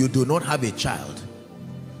and you do not have a child,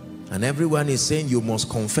 and everyone is saying you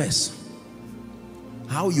must confess.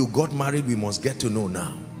 How you got married, we must get to know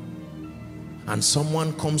now. and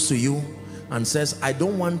someone comes to you and says, I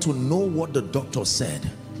don't want to know what the doctor said.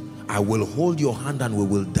 I will hold your hand and we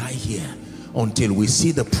will die here until we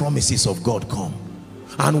see the promises of God come.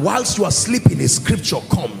 And whilst you are sleeping, a scripture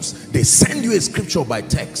comes. They send you a scripture by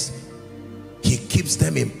text. He keeps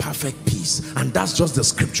them in perfect peace, and that's just the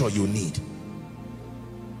scripture you need.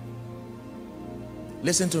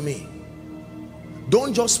 Listen to me.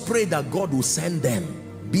 Don't just pray that God will send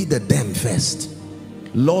them. Be the them first.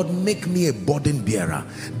 Lord, make me a burden bearer.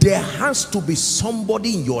 There has to be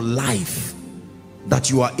somebody in your life that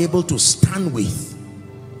you are able to stand with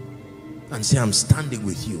and say, I'm standing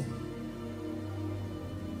with you.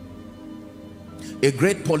 A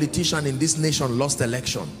great politician in this nation lost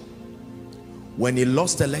election. When he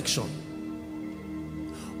lost election,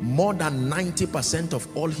 more than 90% of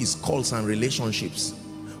all his calls and relationships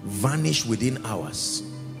vanished within hours,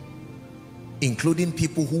 including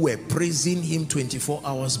people who were praising him 24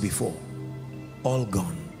 hours before. All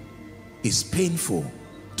gone. It's painful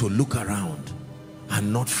to look around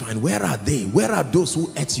and not find, where are they? Where are those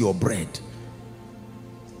who ate your bread?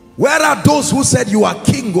 Where are those who said you are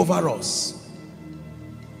king over us?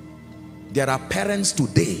 There are parents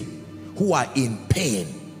today who are in pain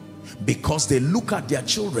because they look at their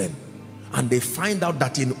children and they find out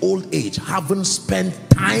that in old age, haven't spent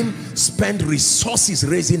time, spent resources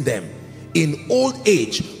raising them. In old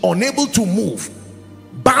age, unable to move,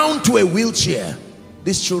 bound to a wheelchair,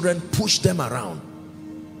 these children push them around.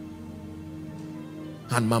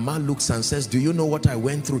 And mama looks and says, do you know what I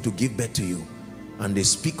went through to give birth to you? And they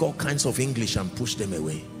speak all kinds of English and push them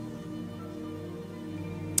away.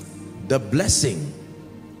 The blessing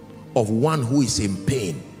of one who is in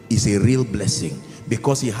pain is a real blessing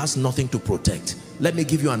because he has nothing to protect. Let me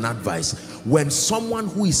give you an advice. When someone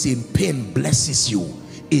who is in pain blesses you,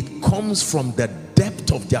 it comes from the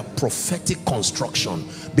depth of their prophetic construction,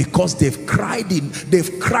 because they've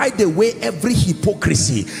cried away every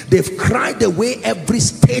hypocrisy, they've cried away every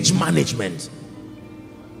stage management.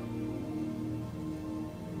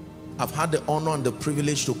 I've had the honor and the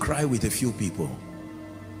privilege to cry with a few people,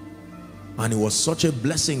 and it was such a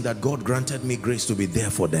blessing that God granted me grace to be there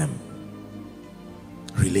for them.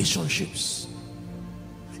 Relationships.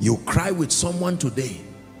 You cry with someone today,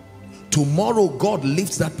 tomorrow God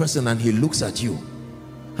lifts that person and he looks at you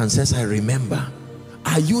and says, I remember,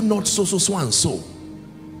 are you not so and so?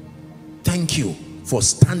 Thank you for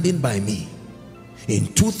standing by me.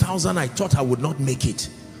 In 2000 I thought I would not make it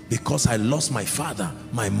because I lost my father,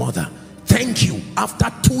 my mother. Thank you.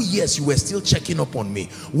 After 2 years you were still checking up on me.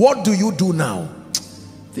 What do you do now?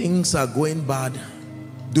 Things are going bad.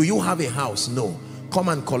 Do you have a house? No. Come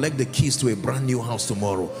and collect the keys to a brand new house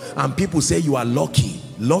tomorrow. And people say you are lucky.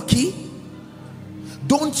 Lucky?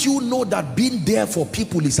 Don't you know that being there for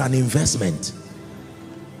people is an investment?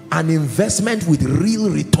 An investment with real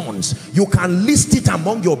returns. You can list it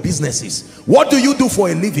among your businesses. What do you do for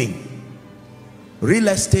a living? Real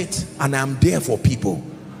estate. And I'm there for people.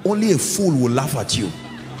 Only a fool will laugh at you.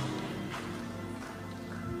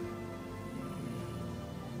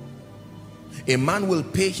 A man will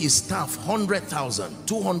pay his staff 100,000,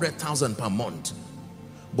 200,000 per month,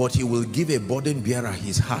 but he will give a burden bearer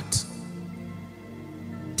his heart.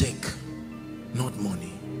 Take, not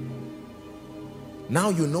money. Now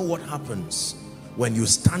you know what happens when you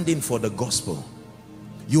stand in for the gospel.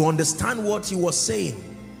 You understand what he was saying.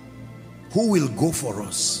 Who will go for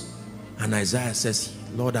us? And Isaiah says,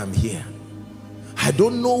 Lord, I'm here. I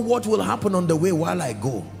don't know what will happen on the way while I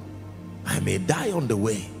go. I may die on the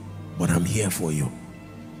way, but I'm here for you.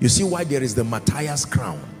 You see why there is the Matthias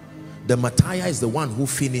crown. The Matthias is the one who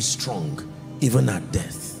finished strong, even at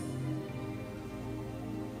death.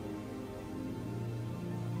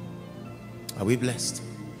 Are we blessed?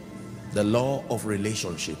 The law of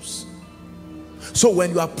relationships. So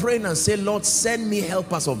when you are praying and say, Lord, send me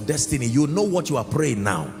helpers of destiny, you know what you are praying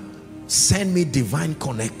now. Send me divine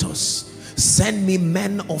connectors. Send me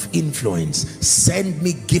men of influence. Send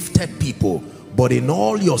me gifted people. But in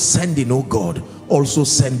all your sending, oh God, also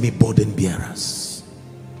send me burden bearers.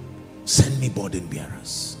 Send me burden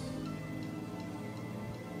bearers.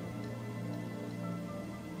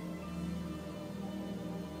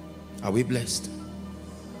 Are we blessed?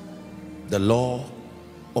 The law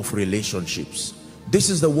of relationships. This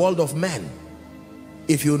is the world of men.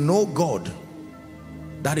 If you know God,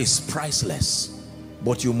 that is priceless.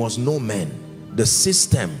 But you must know men. The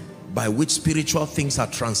system by which spiritual things are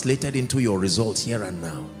translated into your results here and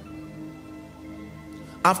now.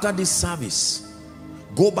 After this service,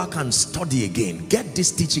 go back and study again. Get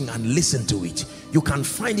this teaching and listen to it. You can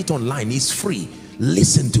find it online. It's free.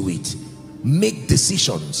 Listen to it. Make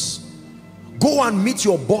decisions. Go and meet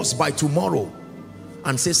your boss by tomorrow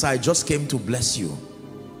and say, sir, I just came to bless you.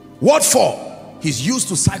 What for? He's used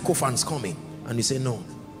to sycophants coming. And you say, no,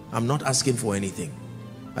 I'm not asking for anything.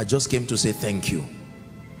 I just came to say thank you.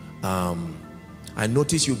 I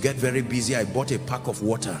notice you get very busy. I bought a pack of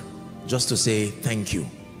water just to say thank you.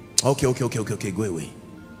 Okay, go away.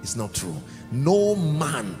 It's not true. No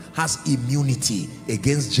man has immunity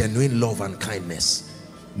against genuine love and kindness.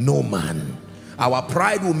 No man. Our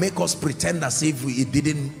pride will make us pretend as if it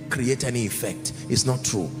didn't create any effect. It's not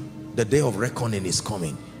true. The day of reckoning is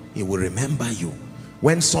coming. He will remember you.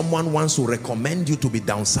 When someone wants to recommend you to be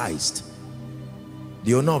downsized,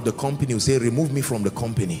 the owner of the company will say, remove me from the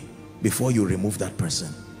company before you remove that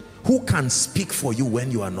person. Who can speak for you when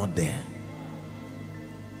you are not there?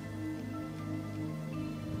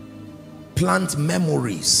 Plant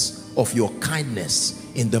memories of your kindness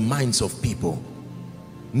in the minds of people.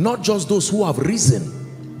 Not just those who have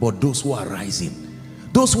risen, but those who are rising.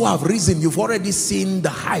 Those who have risen, you've already seen the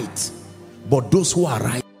height, but those who are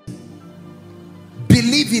rising.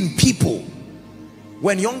 Believe in people.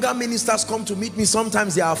 When younger ministers come to meet me,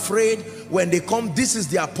 sometimes they are afraid. When they come, this is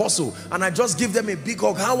the apostle, and I just give them a big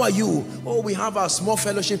hug. How are you? Oh, we have our small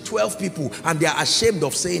fellowship, 12 people, and they are ashamed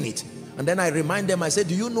of saying it. And then I remind them, I say,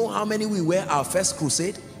 do you know how many we were our first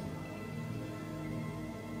crusade?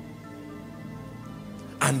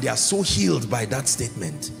 And they are so healed by that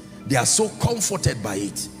statement. They are so comforted by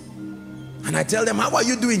it. And I tell them, how are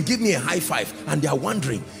you doing? Give me a high five. And they are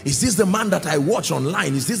wondering, is this the man that I watch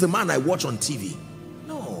online? Is this the man I watch on TV?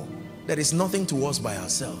 No, there is nothing to us by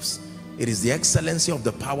ourselves. It is the excellency of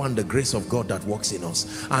the power and the grace of God that works in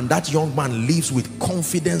us. And that young man lives with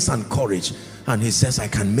confidence and courage. And he says, I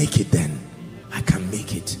can make it then. I can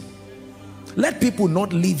make it. Let people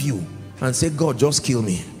not leave you and say, God, just kill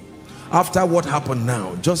me. After what happened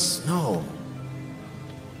now, just no.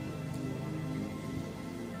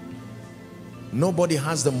 Nobody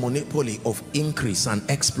has the monopoly of increase and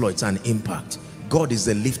exploits and impact. God is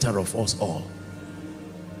the lifter of us all.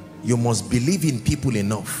 You must believe in people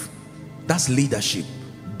enough. That's leadership.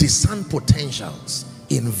 Discern potentials.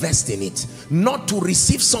 Invest in it. Not to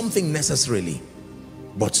receive something necessarily,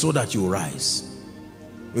 but so that you rise.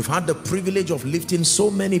 We've had the privilege of lifting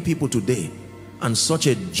so many people today, and such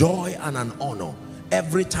a joy and an honor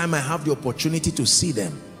every time I have the opportunity to see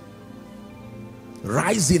them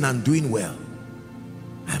rising and doing well.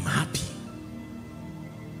 I'm happy.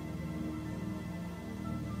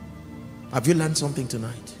 Have you learned something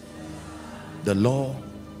tonight? The law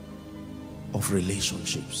of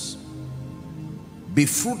relationships. Be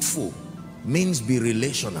fruitful means be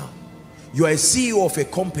relational. You are a CEO of a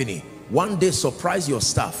company. One day surprise your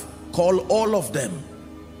staff. Call all of them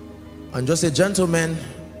and just say, gentlemen,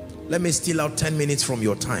 let me steal out 10 minutes from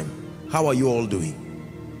your time. How are you all doing?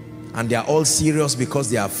 And they are all serious because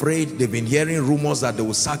they are afraid. They've been hearing rumors that they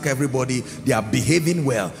will sack everybody. They are behaving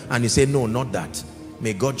well. And you say, no, not that.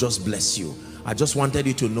 May God just bless you. I just wanted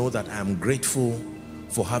you to know that I am grateful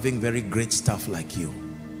for having very great staff like you.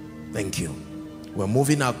 Thank you. We're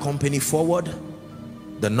moving our company forward.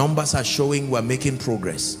 The numbers are showing we're making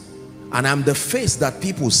progress. And I'm the face that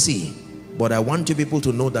people see. But I want you people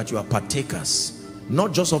to know that you are partakers,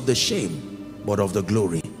 not just of the shame, but of the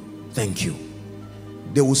glory. Thank you.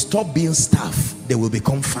 They will stop being staff. They will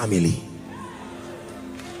become family.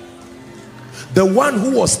 The one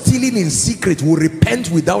who was stealing in secret will repent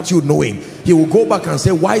without you knowing. He will go back and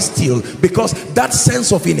say, why steal? Because that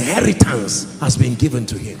sense of inheritance has been given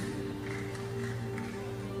to him.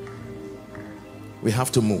 We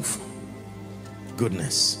have to move.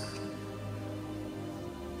 Goodness.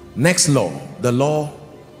 Next law, the law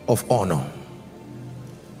of honor.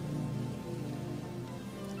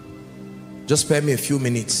 Just spare me a few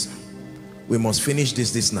minutes. We must finish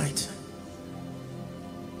this night.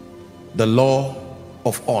 The law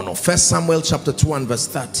of honor. 1 Samuel chapter 2 and verse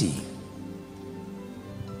 30.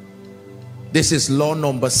 This is law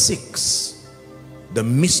number 6. The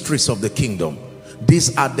mysteries of the kingdom.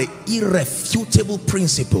 These are the irrefutable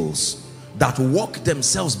principles that work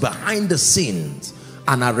themselves behind the scenes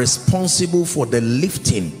and are responsible for the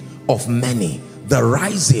lifting of many, the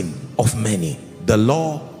rising of many. The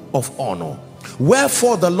law of honor.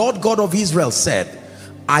 Wherefore the Lord God of Israel said,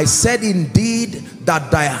 I said indeed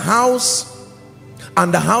that thy house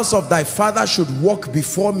and the house of thy father should walk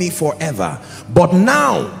before me forever. But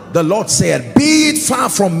now the Lord said, be it far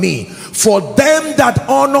from me, for them that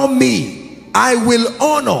honor me I will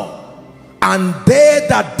honor, and they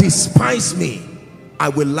that despise me I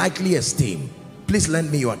will lightly esteem. Please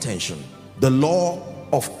lend me your attention. The law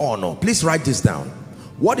of honor. Please write this down.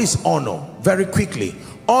 What is honor? Very quickly.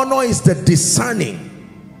 Honor is the discerning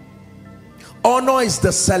Honor is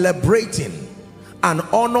the celebrating, and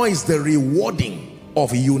honor is the rewarding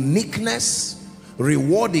of uniqueness,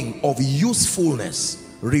 rewarding of usefulness,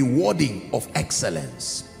 rewarding of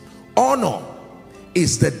excellence. Honor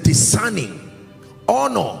is the discerning,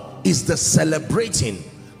 honor is the celebrating,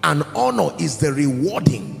 and honor is the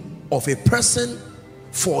rewarding of a person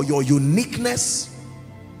for your uniqueness,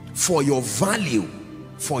 for your value,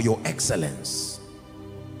 for your excellence.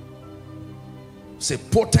 It's a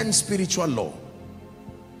potent spiritual law.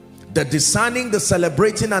 The discerning, the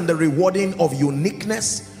celebrating, and the rewarding of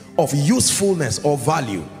uniqueness, of usefulness, of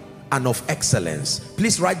value, and of excellence.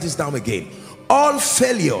 Please write this down again. All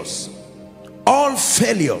failures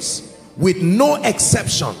with no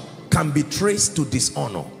exception can be traced to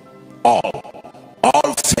dishonor.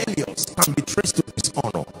 All failures can be traced to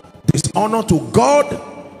dishonor. Dishonor to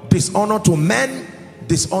God, dishonor to men,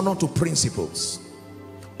 dishonor to principles.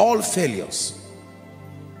 All failures.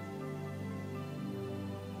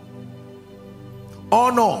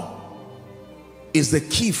 Honor is the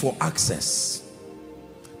key for access.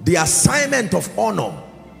 The assignment of honor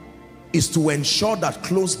is to ensure that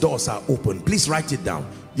closed doors are open. Please write it down.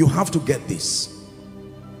 You have to get this.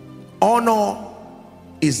 Honor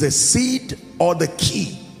is the seed or the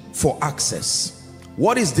key for access.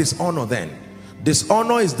 What is dishonor then?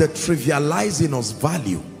 Dishonor is the trivializing of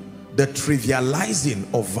value. The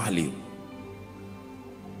trivializing of value.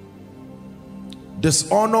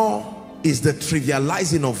 Dishonor is the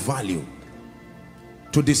trivializing of value.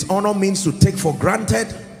 To dishonor means to take for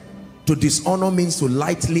granted. To dishonor means to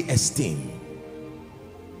lightly esteem.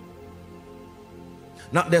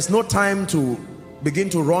 Now, there's no time to begin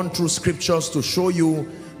to run through scriptures to show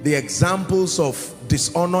you the examples of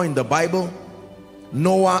dishonor in the Bible.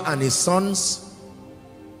 Noah and his sons.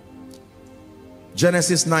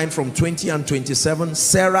 Genesis 9 from 20 and 27.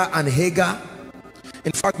 Sarah and Hagar.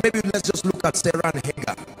 In fact, maybe let's just look at Sarah and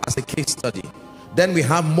Hagar as a case study. Then we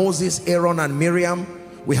have Moses, Aaron, and Miriam.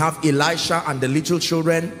 We have Elisha and the little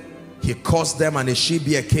children. He cursed them, and a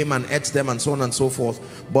she-bear came and ate them, and so on and so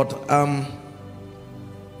forth. But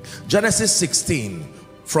Genesis 16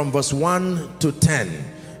 from verse 1 to 10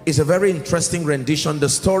 is a very interesting rendition. The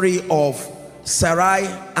story of Sarai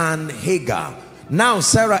and Hagar. Now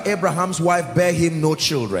Sarah, Abraham's wife, bare him no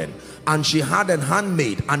children, and she had an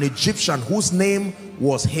handmaid, an Egyptian, whose name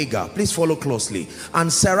was Hagar. Please follow closely.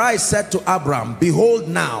 And Sarai said to Abram, behold,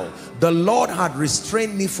 now the Lord had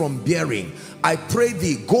restrained me from bearing. I pray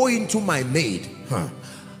thee, go into my maid.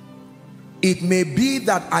 It may be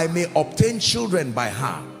that I may obtain children by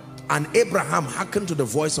her. And Abraham hearkened to the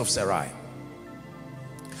voice of Sarai.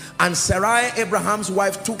 And Sarai, Abraham's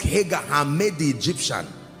wife, took Hagar, her maid, the Egyptian.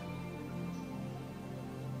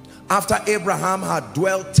 After Abraham had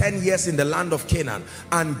dwelt 10 years in the land of Canaan,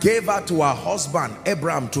 and gave her to her husband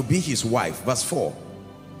Abram to be his wife. Verse 4.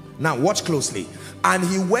 Now watch closely. And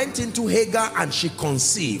he went into Hagar, and she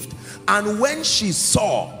conceived. And when she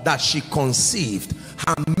saw that she conceived,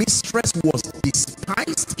 her mistress was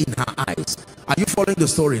despised in her eyes. Are you following the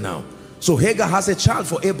story now? So Hagar has a child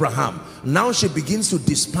for Abraham. Now she begins to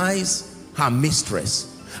despise her mistress.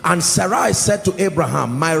 And Sarai said to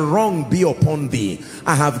Abraham, my wrong be upon thee.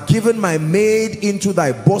 I have given my maid into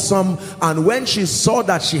thy bosom. And when she saw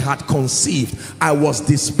that she had conceived, I was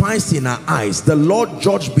despised in her eyes. The Lord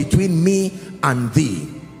judged between me and thee.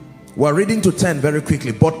 We're reading to 10 very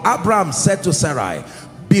quickly. But Abraham said to Sarai,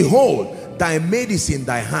 behold, thy maid is in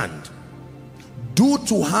thy hand. Do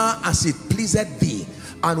to her as it pleaseth thee.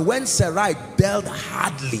 And when Sarai dealt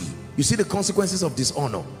hardly, you see the consequences of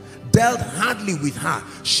dishonor, dealt hardly with her,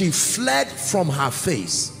 she fled from her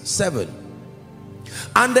face. 7.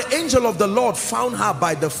 And the angel of the Lord found her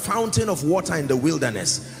by the fountain of water in the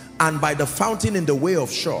wilderness, and by the fountain in the way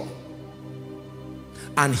of Shur.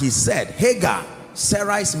 And he said, Hagar,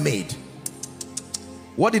 Sarai's maid.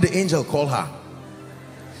 What did the angel call her?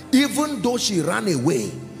 Even though she ran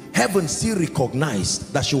away, heaven still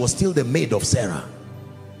recognized that she was still the maid of Sarah.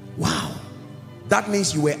 Wow. That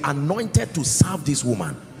means you were anointed to serve this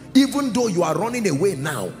woman. Even though you are running away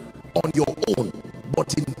now on your own,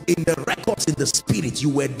 but in the records in the spirit, you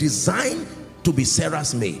were designed to be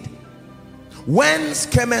Sarah's maid. Whence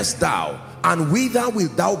camest thou, and whither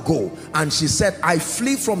wilt thou go? And she said, I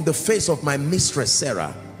flee from the face of my mistress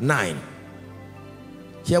Sarah. 9.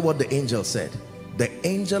 Hear what the angel said. The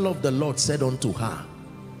angel of the Lord said unto her,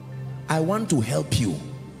 I want to help you,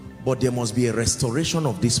 but there must be a restoration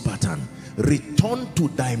of this pattern. Return to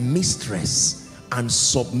thy mistress and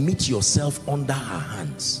submit yourself under her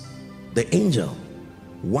hands. The angel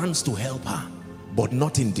wants to help her, but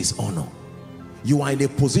not in dishonor. You are in a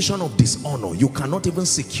position of dishonor. You cannot even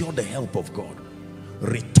secure the help of God.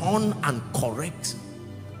 return and correct.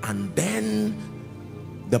 And then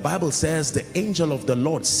the Bible says the angel of the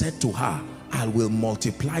Lord said to her, I will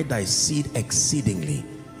multiply thy seed exceedingly,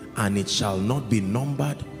 and it shall not be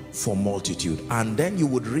numbered for multitude. And then you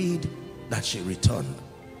would read that she returned.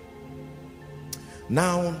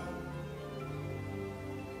 Now,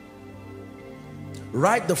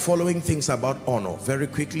 write the following things about honor very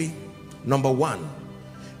quickly. Number one,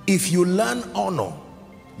 if you learn honor,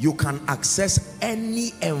 you can access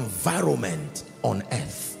any environment on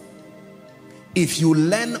earth. If you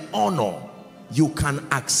learn honor, you can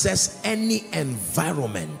access any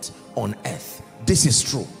environment on earth. This is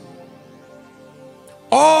true.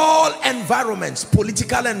 All environments,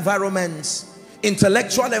 political environments,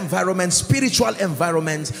 intellectual environments, spiritual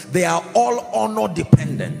environments, they are all honor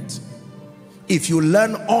dependent. If you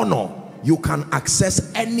learn honor, you can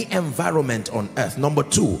access any environment on earth. Number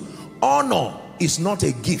two, honor is not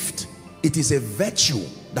a gift. It is a virtue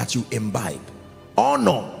that you imbibe.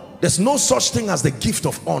 Honor, there's no such thing as the gift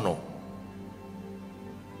of honor.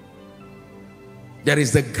 There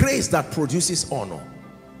is the grace that produces honor,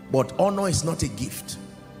 but honor is not a gift.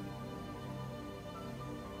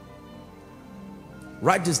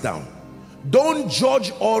 Write this down. Don't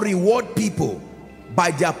judge or reward people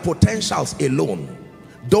by their potentials alone.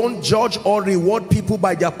 Don't judge or reward people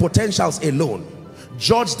by their potentials alone.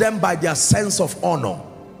 Judge them by their sense of honor.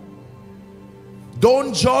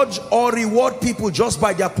 Don't judge or reward people just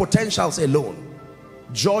by their potentials alone.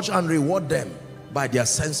 Judge and reward them by their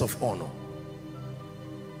sense of honor.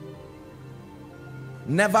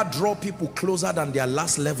 Never draw people closer than their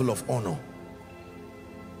last level of honor.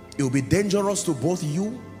 It will be dangerous to both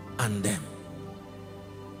you and them.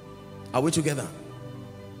 Are we together?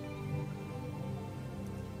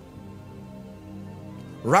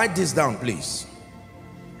 Write this down, please.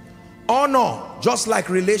 Honor, just like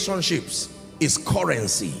relationships, is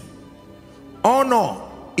currency. Honor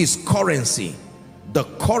is currency. The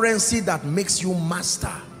currency that makes you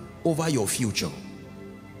master over your future.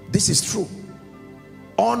 This is true.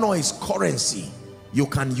 Honor is currency. You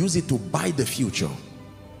can use it to buy the future.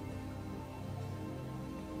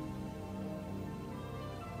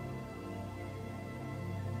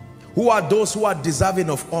 Who are those who are deserving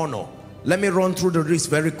of honor? Let me run through the list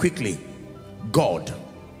very quickly. God.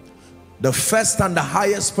 The first and the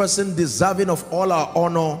highest person deserving of all our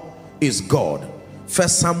honor is God. 1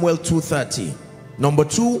 Samuel 2:30. Number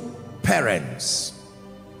two, parents.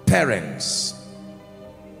 Parents.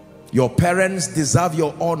 Your parents deserve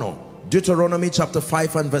your honor. Deuteronomy chapter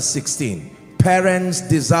 5 and verse 16. Parents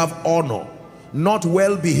deserve honor. Not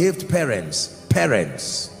well-behaved parents.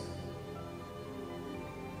 Parents.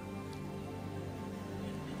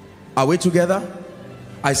 Are we together?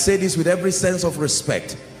 I say this with every sense of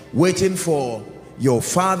respect. Waiting for your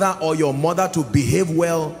father or your mother to behave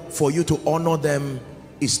well for you to honor them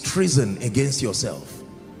is treason against yourself.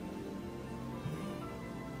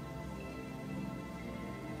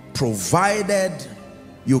 Provided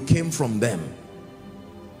you came from them,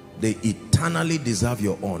 they eternally deserve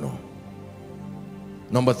your honor.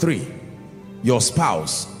 Number three, your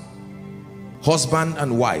spouse. Husband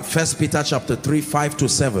and wife. 1 Peter chapter 3, 5 to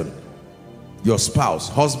 7. Your spouse,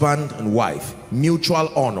 husband and wife, mutual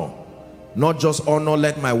honor. Not just honor,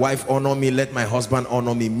 let my wife honor me, let my husband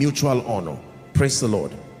honor me. Mutual honor. Praise the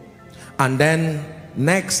Lord. And then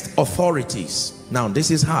next, authorities. Now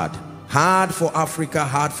this is hard. Hard for Africa,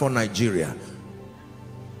 hard for Nigeria.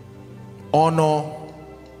 Honor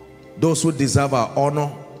those who deserve our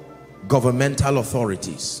honor. Governmental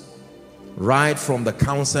authorities, right from the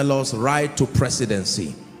councillors right to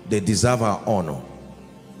presidency, they deserve our honor.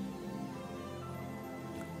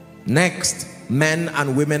 Next, men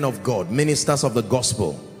and women of God, ministers of the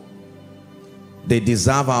gospel, they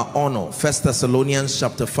deserve our honor. 1 Thessalonians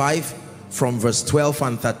chapter 5 from verse 12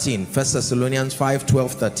 and 13. 1 Thessalonians 5,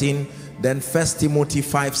 12, 13. Then 1 Timothy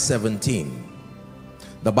 5, 17.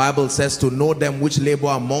 The Bible says to know them which labor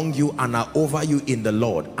among you and are over you in the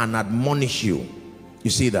Lord and admonish you.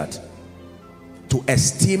 You see that? To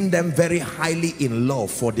esteem them very highly in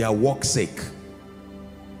love for their work's sake.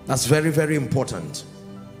 That's very, very important.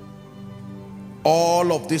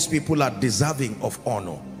 All of these people are deserving of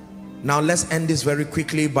honor. Now let's end this very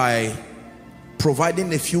quickly by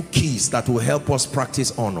providing a few keys that will help us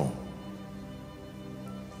practice honor.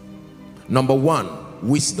 Number one,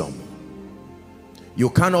 wisdom. You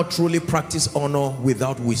cannot truly practice honor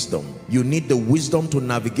without wisdom. You need the wisdom to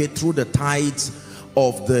navigate through the tides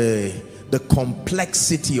of the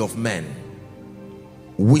complexity of men.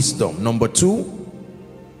 Wisdom. Number two,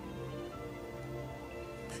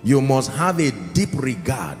 you must have a deep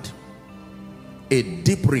regard a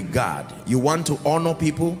deep regard. You want to honor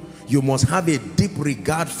people, you must have a deep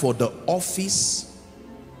regard for the office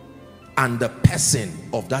and the person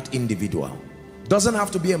of that individual. Doesn't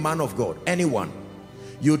have to be a man of God, anyone.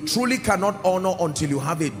 You truly cannot honor until you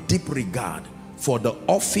have a deep regard for the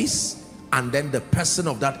office and then the person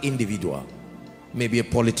of that individual. Maybe a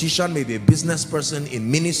politician, maybe a business person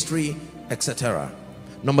in ministry, etc.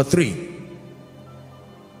 Number 3,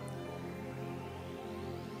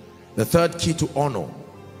 the third key to honor: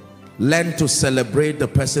 learn to celebrate the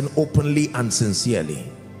person openly and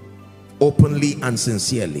sincerely. Openly and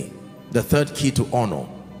sincerely. The third key to honor.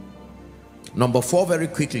 Number 4, very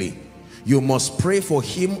quickly, you must pray for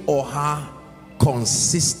him or her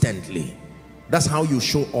consistently. That's how you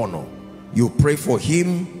show honor. You pray for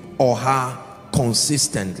him or her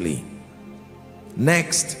consistently.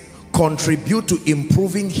 Next, contribute to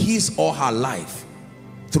improving his or her life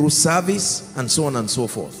through service and so on and so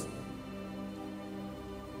forth.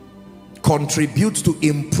 Contribute to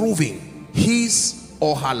improving his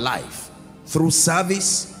or her life through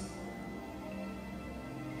service.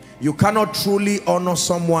 You cannot truly honor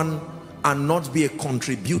someone and not be a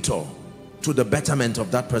contributor to the betterment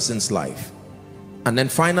of that person's life. And then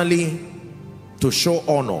finally, to show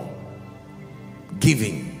honor,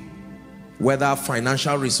 giving, whether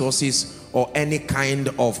financial resources or any kind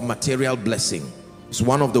of material blessing. It's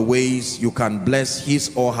one of the ways you can bless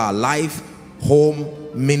his or her life, home,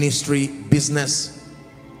 ministry, business.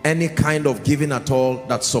 Any kind of giving at all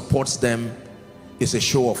that supports them is a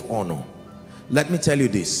show of honor. Let me tell you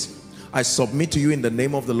this. I submit to you in the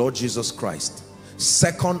name of the Lord Jesus Christ,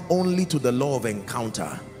 second only to the law of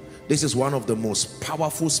encounter, this is one of the most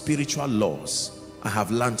powerful spiritual laws I have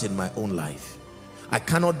learned in my own life. I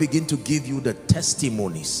cannot begin to give you the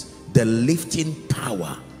testimonies, the lifting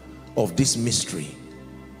power of this mystery.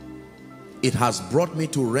 It has brought me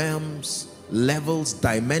to realms, levels,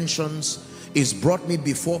 dimensions. It's brought me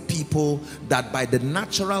before people that by the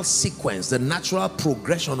natural sequence, the natural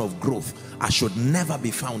progression of growth, I should never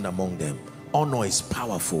be found among them. Honor is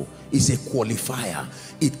powerful. It's a qualifier.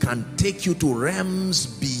 It can take you to realms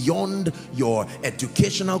beyond your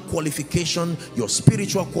educational qualification, your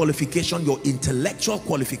spiritual qualification, your intellectual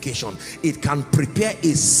qualification. It can prepare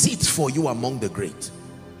a seat for you among the great.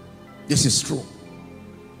 This is true.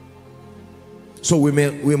 So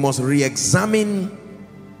we must re-examine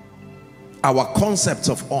our concepts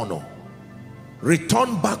of honor.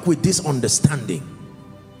 Return back with this understanding.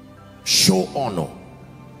 Show honor,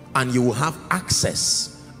 and you will have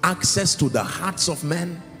access to the hearts of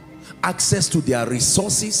men, access to their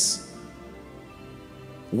resources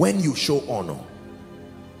when you show honor.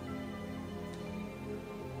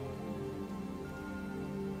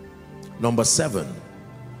 Number 7,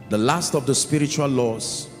 the last of the spiritual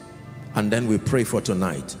laws, and then we pray for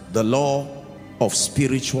tonight, the law of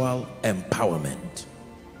spiritual empowerment.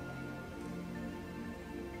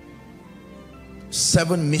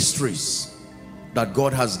 7 mysteries that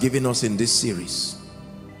God has given us in this series.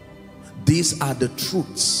 These are the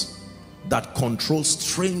truths that control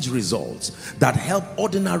strange results, that help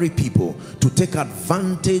ordinary people to take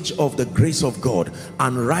advantage of the grace of God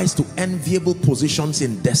and rise to enviable positions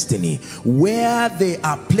in destiny, where they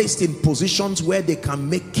are placed in positions where they can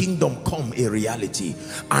make kingdom come a reality,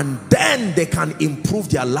 and then they can improve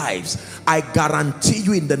their lives. I guarantee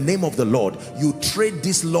you in the name of the Lord, you trade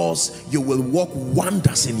these laws, you will work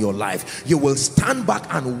wonders in your life. You will stand back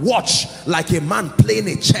and watch like a man playing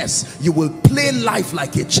a chess. You will play life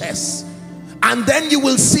like a chess. And then you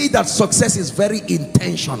will see that success is very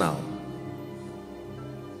intentional.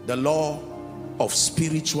 The law of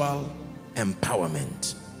spiritual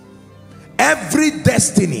empowerment. Every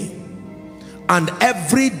destiny and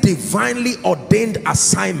every divinely ordained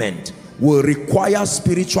assignment will require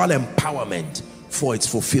spiritual empowerment for its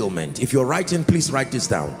fulfillment. If you're writing, please write this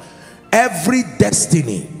down. Every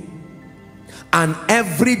destiny and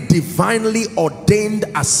every divinely ordained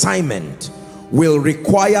assignment will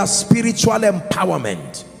require spiritual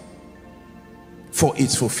empowerment for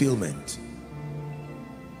its fulfillment.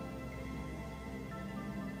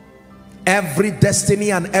 Every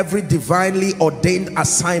destiny and every divinely ordained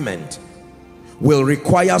assignment will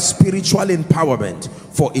require spiritual empowerment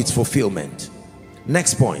for its fulfillment.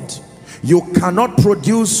 Next point. You cannot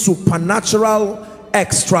produce supernatural,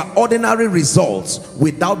 extraordinary results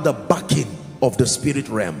without the backing of the spirit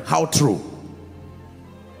realm. How true?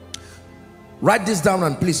 Write this down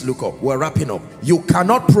and please look up. We're wrapping up. You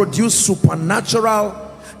cannot produce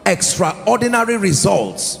supernatural, extraordinary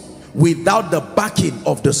results without the backing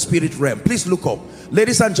of the spirit realm. Please look up.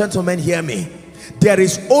 Ladies and gentlemen, hear me. There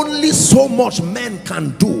is only so much men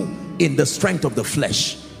can do in the strength of the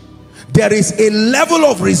flesh. There is a level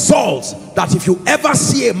of results that if you ever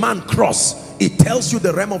see a man cross, it tells you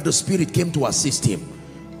the realm of the spirit came to assist him.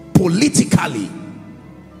 Politically,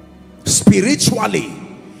 spiritually,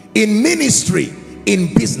 in ministry,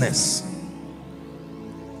 in business.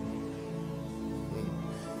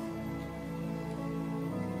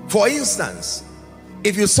 For instance,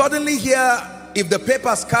 if you suddenly hear, if the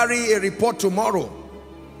papers carry a report tomorrow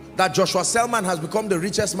that Joshua Selman has become the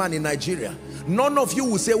richest man in Nigeria, none of you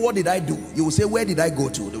will say, what did I do? You will say, where did I go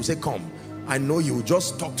to? They will say, come, I know you,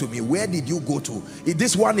 just talk to me. Where did you go to?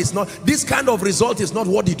 This one is not, this kind of result is not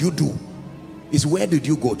what did you do, it's where did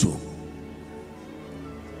you go to.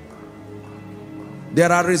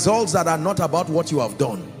 There are results that are not about what you have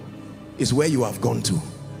done, it's where you have gone to.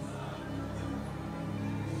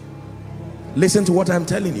 Listen to what I'm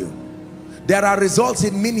telling you. There are results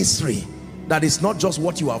in ministry that is not just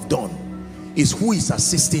what you have done, it's who is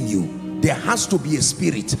assisting you. There has to be a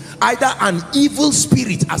spirit, either an evil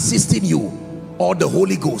spirit assisting you or the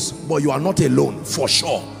Holy Ghost, but you are not alone, for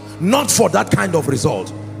sure. Not for that kind of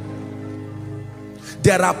result.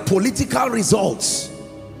 There are political results,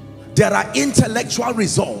 there are intellectual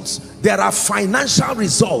results, there are financial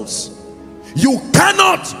results. You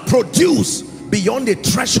cannot produce beyond a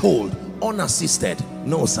threshold unassisted.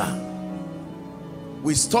 No, sir.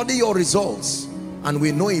 We study your results and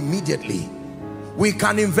we know immediately. We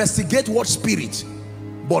can investigate what spirit,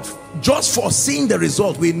 but just for seeing the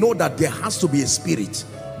result, we know that there has to be a spirit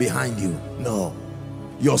behind you. No,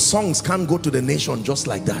 your songs can't go to the nation just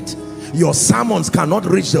like that. Your sermons cannot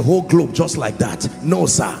reach the whole globe just like that. No,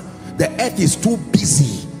 sir. The earth is too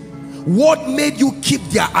busy. What made you keep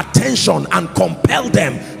their attention and compel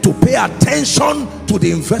them to pay attention to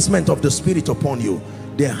the investment of the spirit upon you?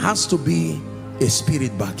 There has to be a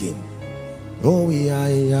spirit backing. Oh yeah,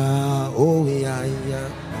 yeah, oh yeah, yeah,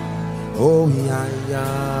 oh yeah,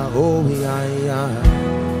 yeah, oh yeah,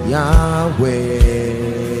 yeah,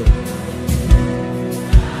 Yahweh.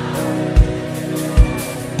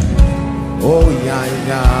 Oh yeah,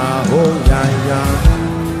 yeah, oh yeah, yeah.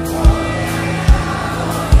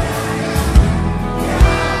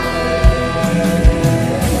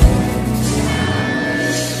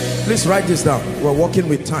 Please write this down. We're working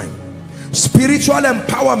with time. Spiritual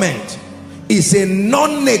empowerment is a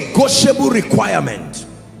non-negotiable requirement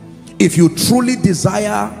if you truly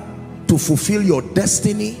desire to fulfill your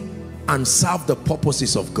destiny and serve the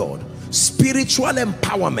purposes of God. Spiritual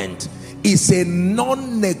empowerment is a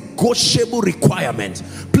non-negotiable requirement.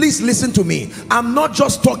 Please listen to me. I'm not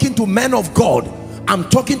just talking to men of God. I'm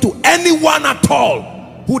talking to anyone at all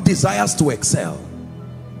who desires to excel.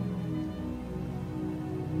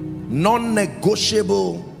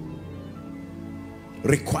 Non-negotiable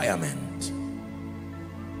requirement.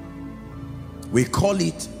 We call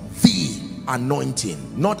it the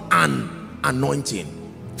anointing, not an anointing.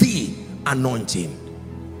 The anointing.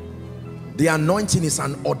 The anointing is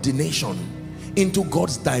an ordination into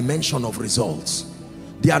God's dimension of results.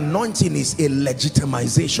 The anointing is a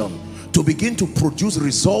legitimization to begin to produce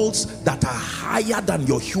results that are higher than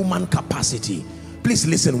your human capacity. Please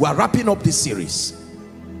listen, we're wrapping up this series.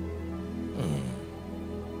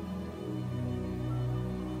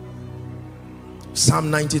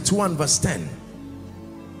 Psalm 92 and verse 10.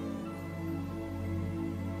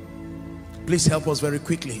 Please help us very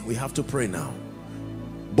quickly. We have to pray now.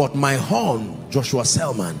 But my horn, Joshua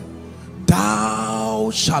Selman,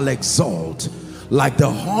 thou shalt exalt like the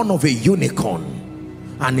horn of a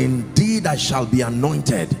unicorn, and indeed I shall be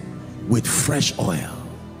anointed with fresh oil.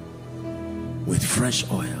 With fresh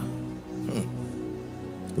oil.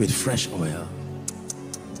 With fresh oil.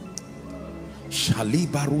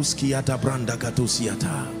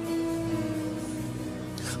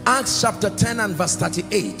 Acts chapter 10 and verse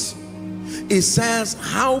 38, it says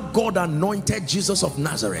how God anointed Jesus of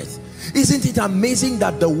Nazareth. Isn't it amazing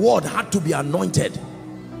that the word had to be anointed?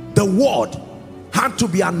 The word had to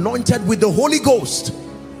be anointed with the Holy Ghost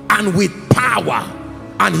and with power,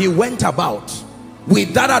 and he went about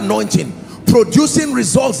with that anointing, producing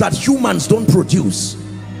results that humans don't produce.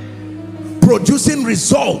 Producing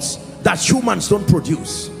results that humans don't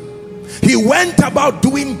produce. He went about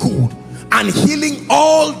doing good and healing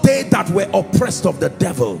all they that were oppressed of the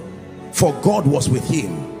devil, for God was with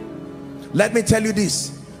him. Let me tell you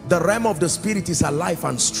this, the realm of the spirit is alive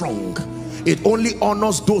and strong. It only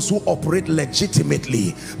honors those who operate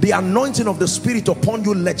legitimately. The anointing of the spirit upon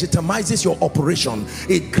you legitimizes your operation.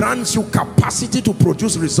 It grants you capacity to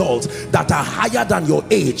produce results that are higher than your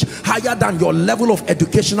age, higher than your level of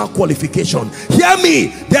educational qualification. Hear me,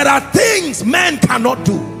 there are things men cannot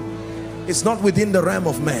do. It's not within the realm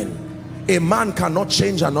of men. A man cannot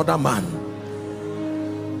change another man.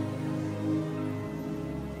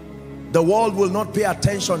 The world will not pay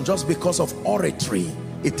attention just because of oratory.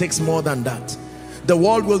 It takes more than that. The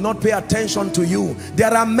world will not pay attention to you.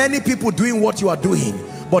 There are many people doing what you are doing,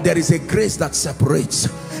 but there is a grace that separates.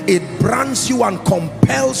 It brands you and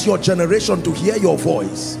compels your generation to hear your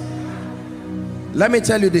voice. Let me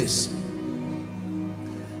tell you this.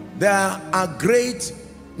 There are great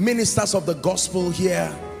ministers of the gospel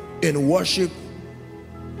here in worship.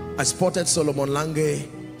 I spotted Solomon Lange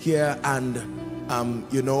here, and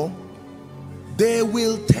you know, they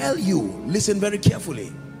will tell you, listen very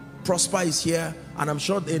carefully. Prosper is here, and I'm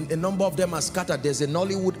sure a number of them are scattered. There's a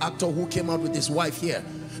Nollywood actor who came out with his wife here.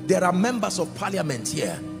 There are members of parliament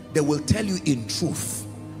here. They will tell you in truth.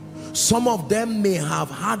 Some of them may have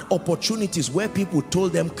had opportunities where people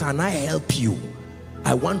told them, can I help you?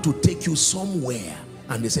 I want to take you somewhere.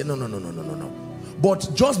 And they say, no, no, no, no, no, no, no. But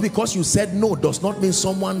just because you said no does not mean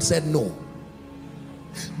someone said no.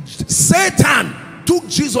 Satan took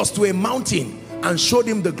Jesus to a mountain and showed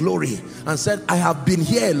him the glory and said, I have been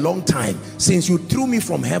here a long time since you threw me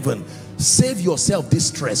from heaven. Save yourself this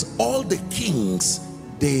stress. All the kings,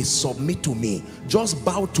 they submit to me. Just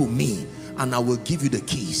bow to me and I will give you the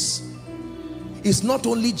keys. It's not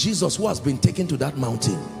only Jesus who has been taken to that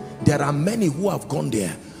mountain. There are many who have gone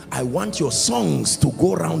there. I want your songs to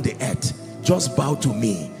go around the earth. Just bow to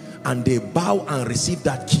me. And they bow and receive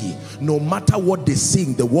that key. No matter what they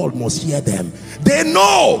sing, the world must hear them. They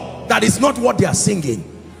know that it's not what they are singing.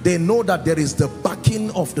 They know that there is the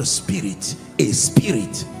backing of the Spirit, a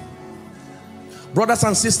spirit. Brothers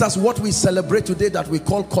and sisters, what we celebrate today that we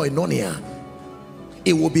call koinonia,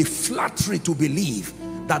 it will be flattery to believe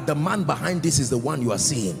that the man behind this is the one you are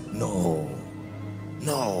seeing. No,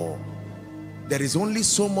 no. There is only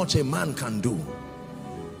so much a man can do.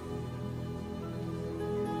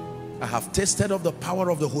 I have tasted of the power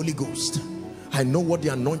of the Holy Ghost. I know what the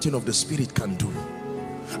anointing of the Spirit can do.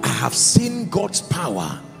 I have seen God's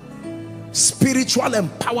power. Spiritual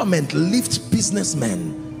empowerment lift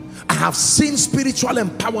businessmen. I have seen spiritual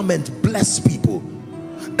empowerment bless people.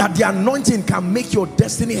 That the anointing can make your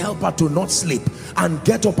destiny helper to not sleep and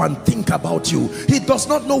get up and think about you. He does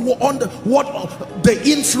not know what the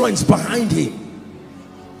influence behind him.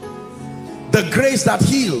 The grace that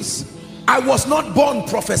heals. I was not born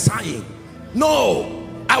prophesying. No,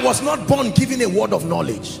 I was not born giving a word of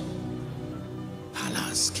knowledge.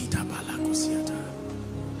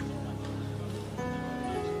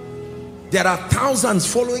 There are thousands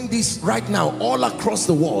following this right now all across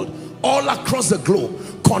the world, all across the globe,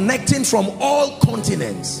 connecting from all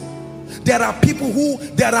continents. There are people who,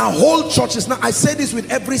 there are whole churches. Now I say this with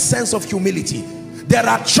every sense of humility. There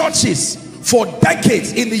are churches for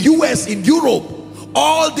decades in the US, in Europe,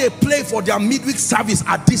 all they play for their midweek service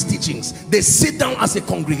are these teachings. They sit down as a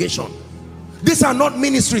congregation. These are not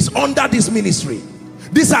ministries under this ministry.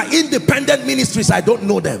 These are independent ministries. I don't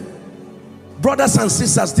know them. Brothers and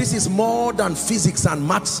sisters, this is more than physics and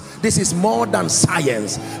maths. This is more than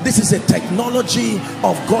science. This is a technology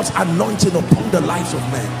of God's anointing upon the lives of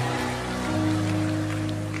men.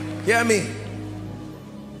 Hear me.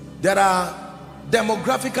 There are,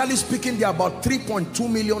 demographically speaking, there are about 3.2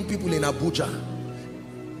 million people in Abuja.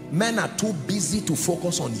 Men are too busy to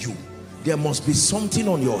focus on you. There must be something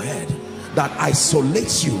on your head that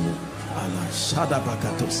isolates you.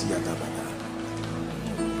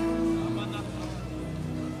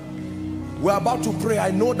 We're about to pray.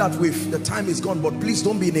 I know that the time is gone, but please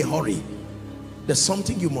don't be in a hurry. There's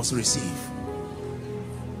something you must receive.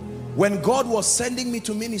 When God was sending me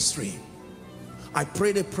to ministry, I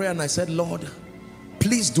prayed a prayer and I said, Lord,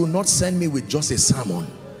 please do not send me with just a sermon.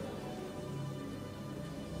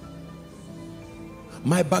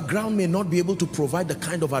 My background may not be able to provide the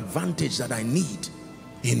kind of advantage that I need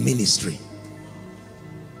in ministry.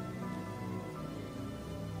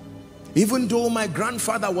 Even though my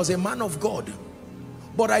grandfather was a man of God,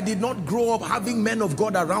 but I did not grow up having men of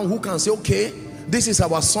God around who can say, okay, this is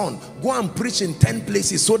our son, go and preach in 10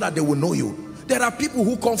 places so that they will know you. There are people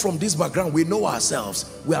who come from this background. We know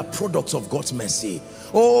ourselves. We are products of God's mercy.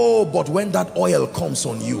 Oh, but when that oil comes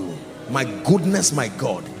on you, my goodness, my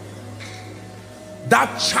God,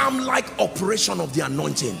 that charm-like operation of the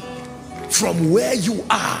anointing, from where you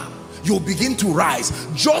are, you'll begin to rise.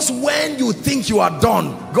 Just when you think you are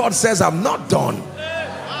done, God says, I'm not done.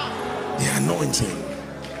 The anointing.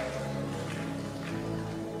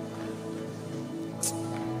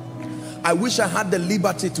 I wish I had the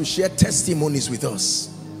liberty to share testimonies with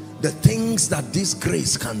us. The things that this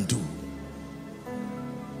grace can do.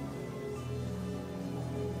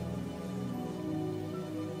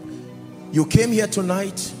 You came here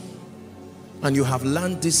tonight and you have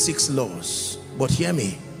learned these 6 laws. But hear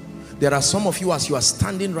me. There are some of you, as you are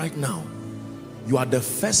standing right now, you are the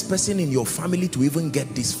first person in your family to even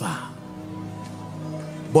get this far.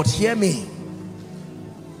 But hear me,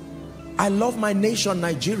 I love my nation,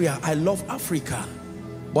 Nigeria. I love Africa.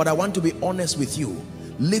 But I want to be honest with you,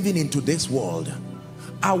 living in today's world,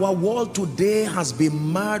 our world today has been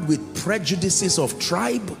marred with prejudices of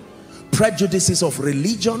tribe, prejudices of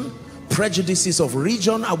religion, prejudices of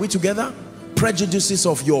region. Are we together? Prejudices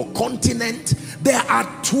of your continent. There are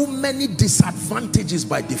too many disadvantages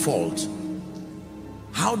by default.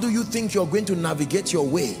 How do you think you're going to navigate your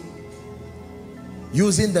way?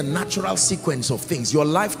 Using the natural sequence of things. Your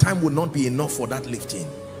lifetime will not be enough for that lifting.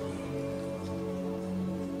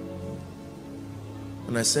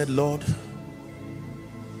 And I said, Lord,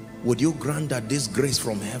 would you grant that this grace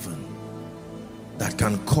from heaven that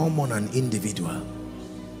can come on an individual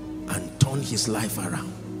and turn his life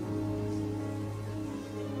around?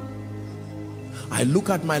 I look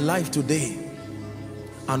at my life today,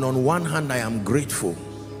 and on one hand I am grateful,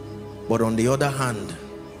 but on the other hand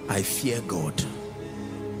I fear God.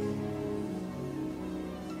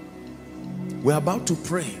 We're about to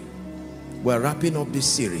pray. We're wrapping up this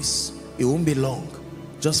series. It won't be long,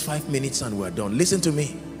 just 5 minutes and we're done. Listen to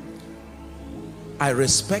me. I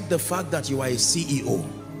respect the fact that you are a CEO,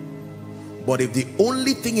 but if the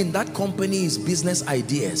only thing in that company is business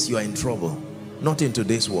ideas, you are in trouble. Not in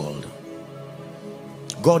today's world.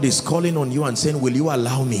 God is calling on you and saying, will you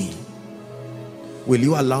allow me? Will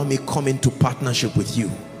you allow me come into partnership with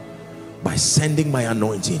you by sending my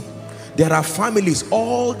anointing? There are families,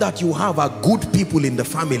 all that you have are good people in the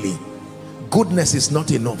family. Goodness is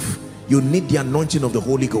not enough. You need the anointing of the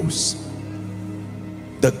Holy Ghost,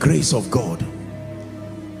 the grace of God.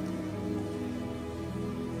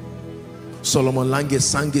 Solomon Lange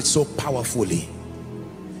sang it so powerfully.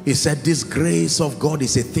 He said, this grace of God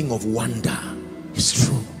is a thing of wonder. It's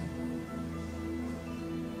true.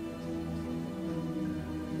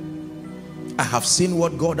 I have seen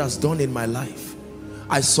what God has done in my life.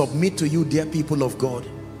 I submit to you, dear people of God.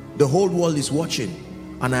 The whole world is watching,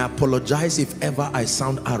 and I apologize if ever I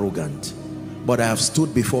sound arrogant, but I have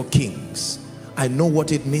stood before kings. I know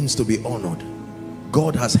what it means to be honored.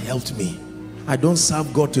 God has helped me. I don't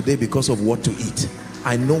serve God today because of what to eat.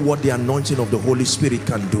 I know what the anointing of the Holy Spirit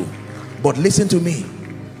can do. But listen to me.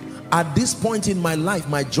 At this point in my life,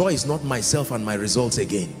 my joy is not myself and my results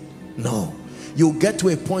again. No. You get to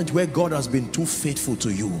a point where God has been too faithful to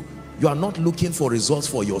you. You are not looking for results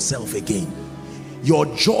for yourself again. Your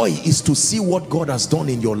joy is to see what God has done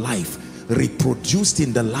in your life reproduced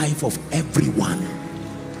in the life of everyone.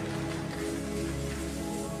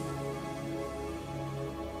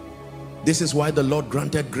 This is why the Lord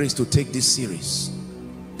granted grace to take this series.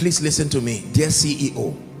 Please listen to me, dear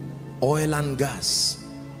CEO, oil and gas,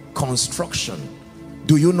 construction.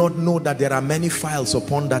 Do you not know that there are many files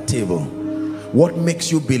upon that table? What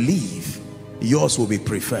makes you believe yours will be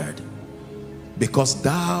preferred? Because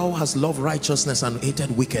thou hast loved righteousness and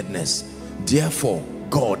hated wickedness, therefore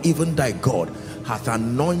God, even thy God, hath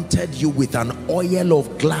anointed you with an oil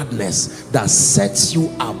of gladness that sets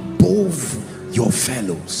you above your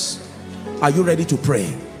fellows. Are you ready to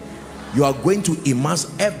pray? You are going to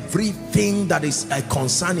immerse everything that is a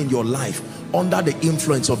concern in your life under the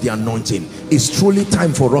influence of the anointing. It's truly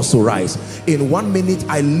time for us to rise. In 1 minute,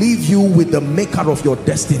 I leave you with the maker of your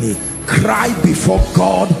destiny. Cry before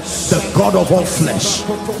God, the God of all flesh.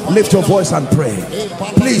 Lift your voice and pray.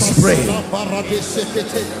 Please pray.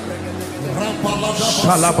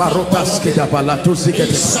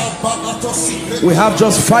 We have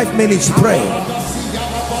just 5 minutes. Pray.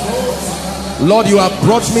 Lord, you have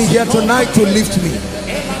brought me here tonight to lift me.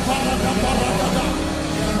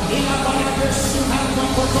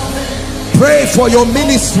 Pray for your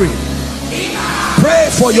ministry. Pray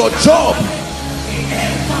for your job.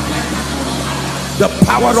 The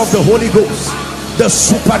power of the Holy Ghost, the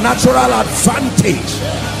supernatural advantage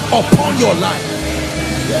upon your life.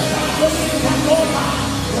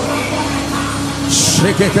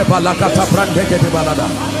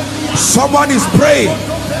 Someone is praying.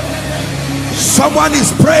 Someone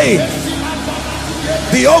is praying.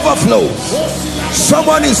 The overflow.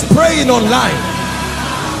 Someone is praying online.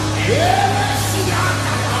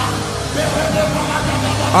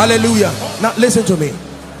 Hallelujah. Now listen to me.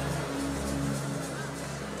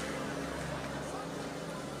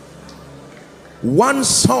 One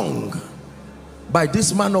song by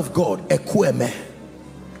this man of God, Ekweme.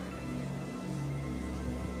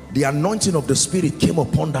 The anointing of the Spirit came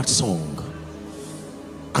upon that song,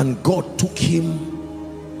 and God took him,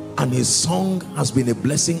 and his song has been a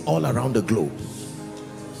blessing all around the globe.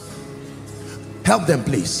 Help them,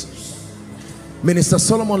 please. Minister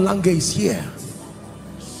Solomon Lange is here.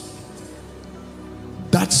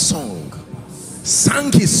 That song,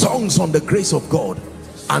 sang his songs on the grace of God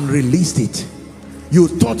and released it. You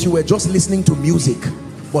thought you were just listening to music,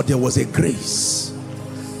 but there was a grace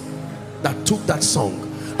that took that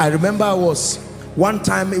song. I remember one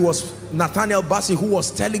time it was Nathaniel Bassi who was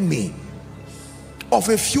telling me of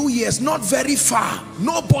a few years, not very far,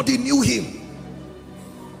 nobody knew him.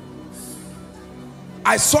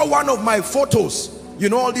 I saw one of my photos. You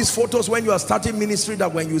know all these photos when you are starting ministry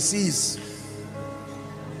that when you see is,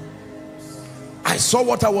 I saw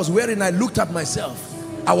what I was wearing. I looked at myself.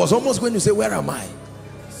 I was almost going to say, where am I?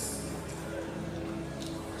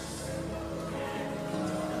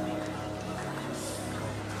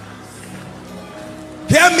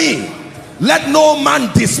 Hear me. Let no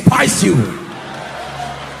man despise you.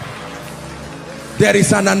 There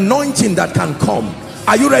is an anointing that can come.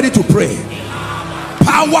 Are you ready to pray?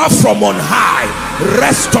 Power from on high,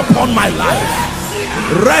 rest upon my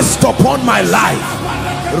life. Rest upon my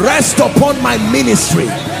life. Rest upon my ministry.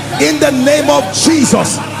 In the name of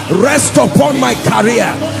Jesus, rest upon my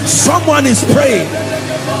career. Someone is praying.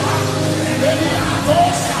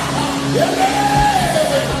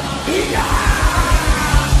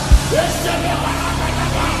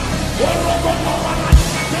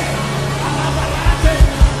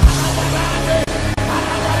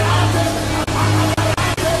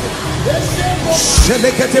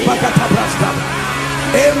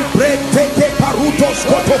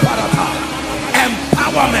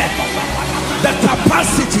 Empowerment, the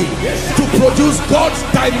capacity to produce God's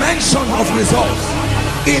dimension of results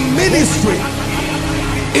in ministry,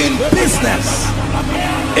 in business,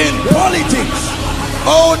 in politics.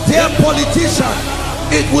 Oh dear politician,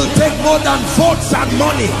 it will take more than votes and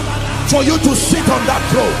money for you to sit on that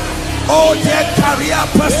throne. Oh dear career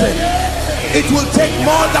person, it will take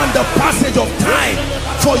more than the passage of time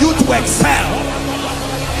for you to excel.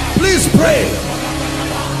 Please pray.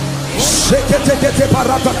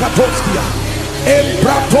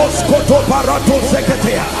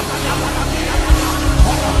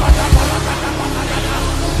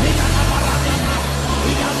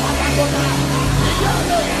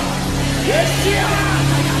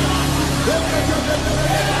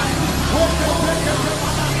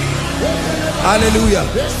 Hallelujah.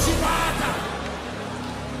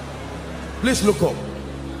 Please look up.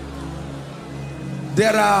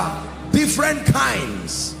 There are different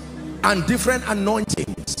kinds and different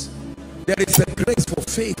anointings. There is a grace for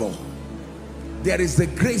favor. There is the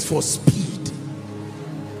grace for speed.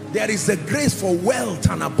 There is the grace for wealth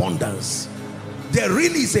and abundance. There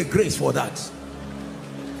really is a grace for that.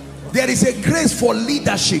 There is a grace for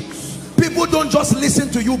leadership. People don't just listen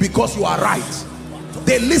to you because you are right.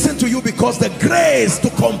 They listen to you because the grace to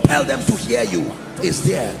compel them to hear you is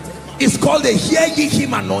there. It's called the hear ye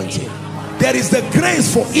him anointing. There is the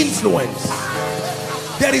grace for influence.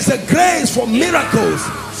 There is a grace for miracles,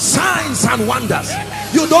 signs and wonders.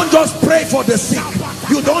 You don't just pray for the sick.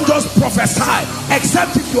 You don't just prophesy,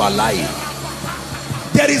 except if you are lying.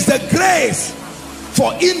 There is the grace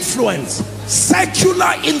for influence,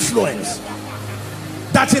 secular influence,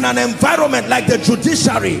 that in an environment like the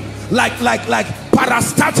judiciary, like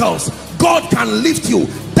parastatals, God can lift you.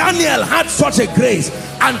 Daniel had such a grace,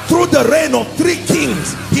 and through the reign of 3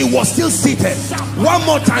 kings he was still seated. One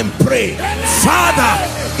more time, pray. Father,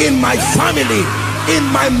 in my family, in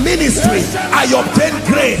my ministry, I obtain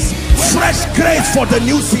grace, fresh grace for the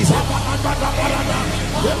new season.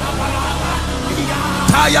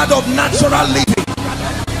 Tired of natural living,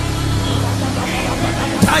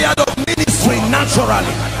 tired of ministry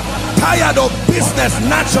naturally, tired of business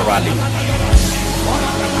naturally.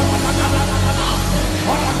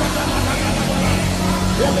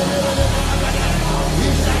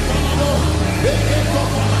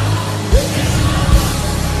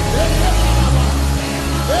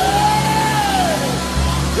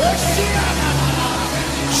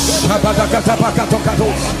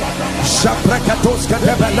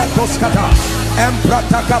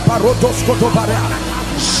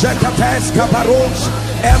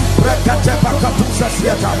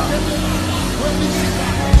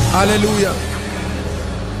 Hallelujah.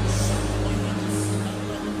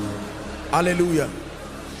 Hallelujah.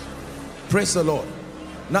 Praise the Lord.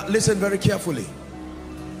 Now listen very carefully.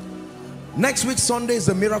 Next week Sunday is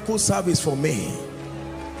the miracle service for me.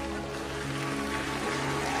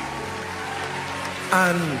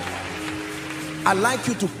 And I'd like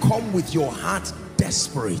you to come with your heart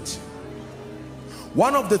desperate.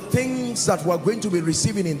 One of the things that we're going to be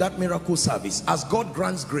receiving in that miracle service, as God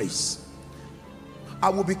grants grace, I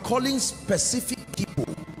will be calling specific people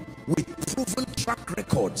with proven track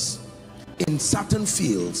records in certain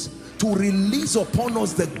fields to release upon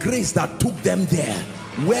us the grace that took them there,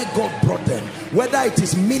 where God brought them, whether it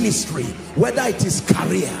is ministry, whether it is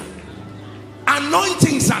career.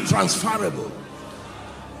 Anointings are transferable.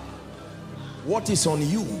 What is on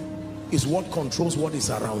you is what controls what is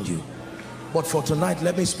around you. But for tonight,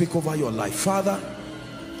 let me speak over your life. Father,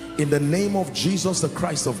 in the name of Jesus the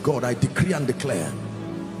Christ of God, I decree and declare,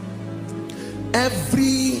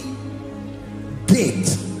 every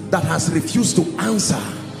gate that has refused to answer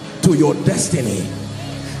to your destiny,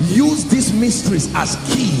 use these mysteries as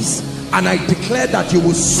keys, and I declare that you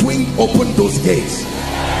will swing open those gates.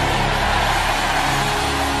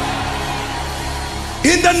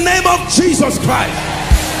 In the name of Jesus Christ,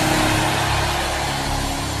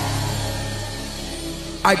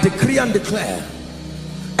 I decree and declare,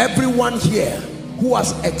 everyone here who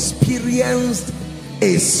has experienced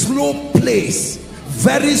a slow place,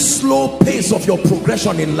 very slow pace of your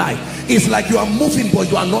progression in life, it's like you are moving but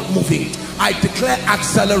you are not moving. I declare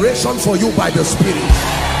acceleration for you by the Spirit.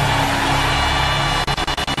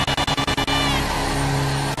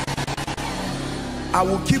 I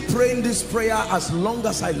will keep praying this prayer as long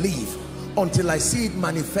as I live, until I see it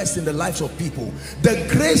manifest in the lives of people. The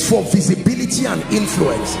grace for visibility and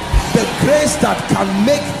influence, the grace that can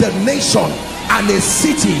make the nation and a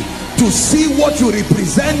city to see what you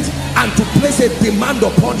represent and to place a demand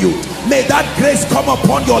upon you. May that grace come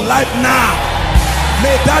upon your life now.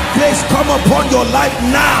 May that grace come upon your life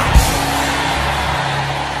now.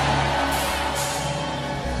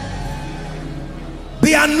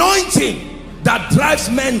 The anointing that drives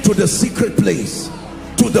men to the secret place,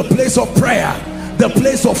 to the place of prayer, the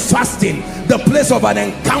place of fasting, the place of an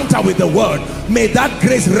encounter with the word, may that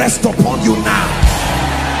grace rest upon you now.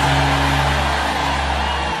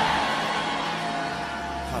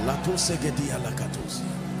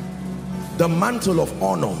 The mantle of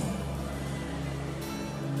honor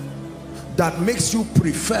that makes you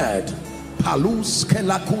preferred,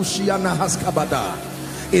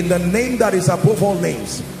 in the name that is above all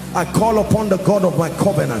names, I call upon the God of my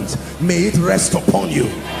covenant, may it rest upon you.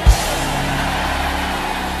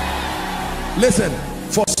 Listen,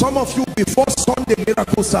 for some of you, before Sunday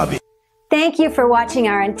miracle service, thank you for watching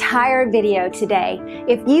our entire video today.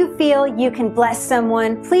 If you feel you can bless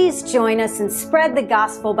someone, please join us and spread the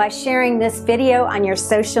gospel by sharing this video on your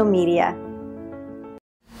social media.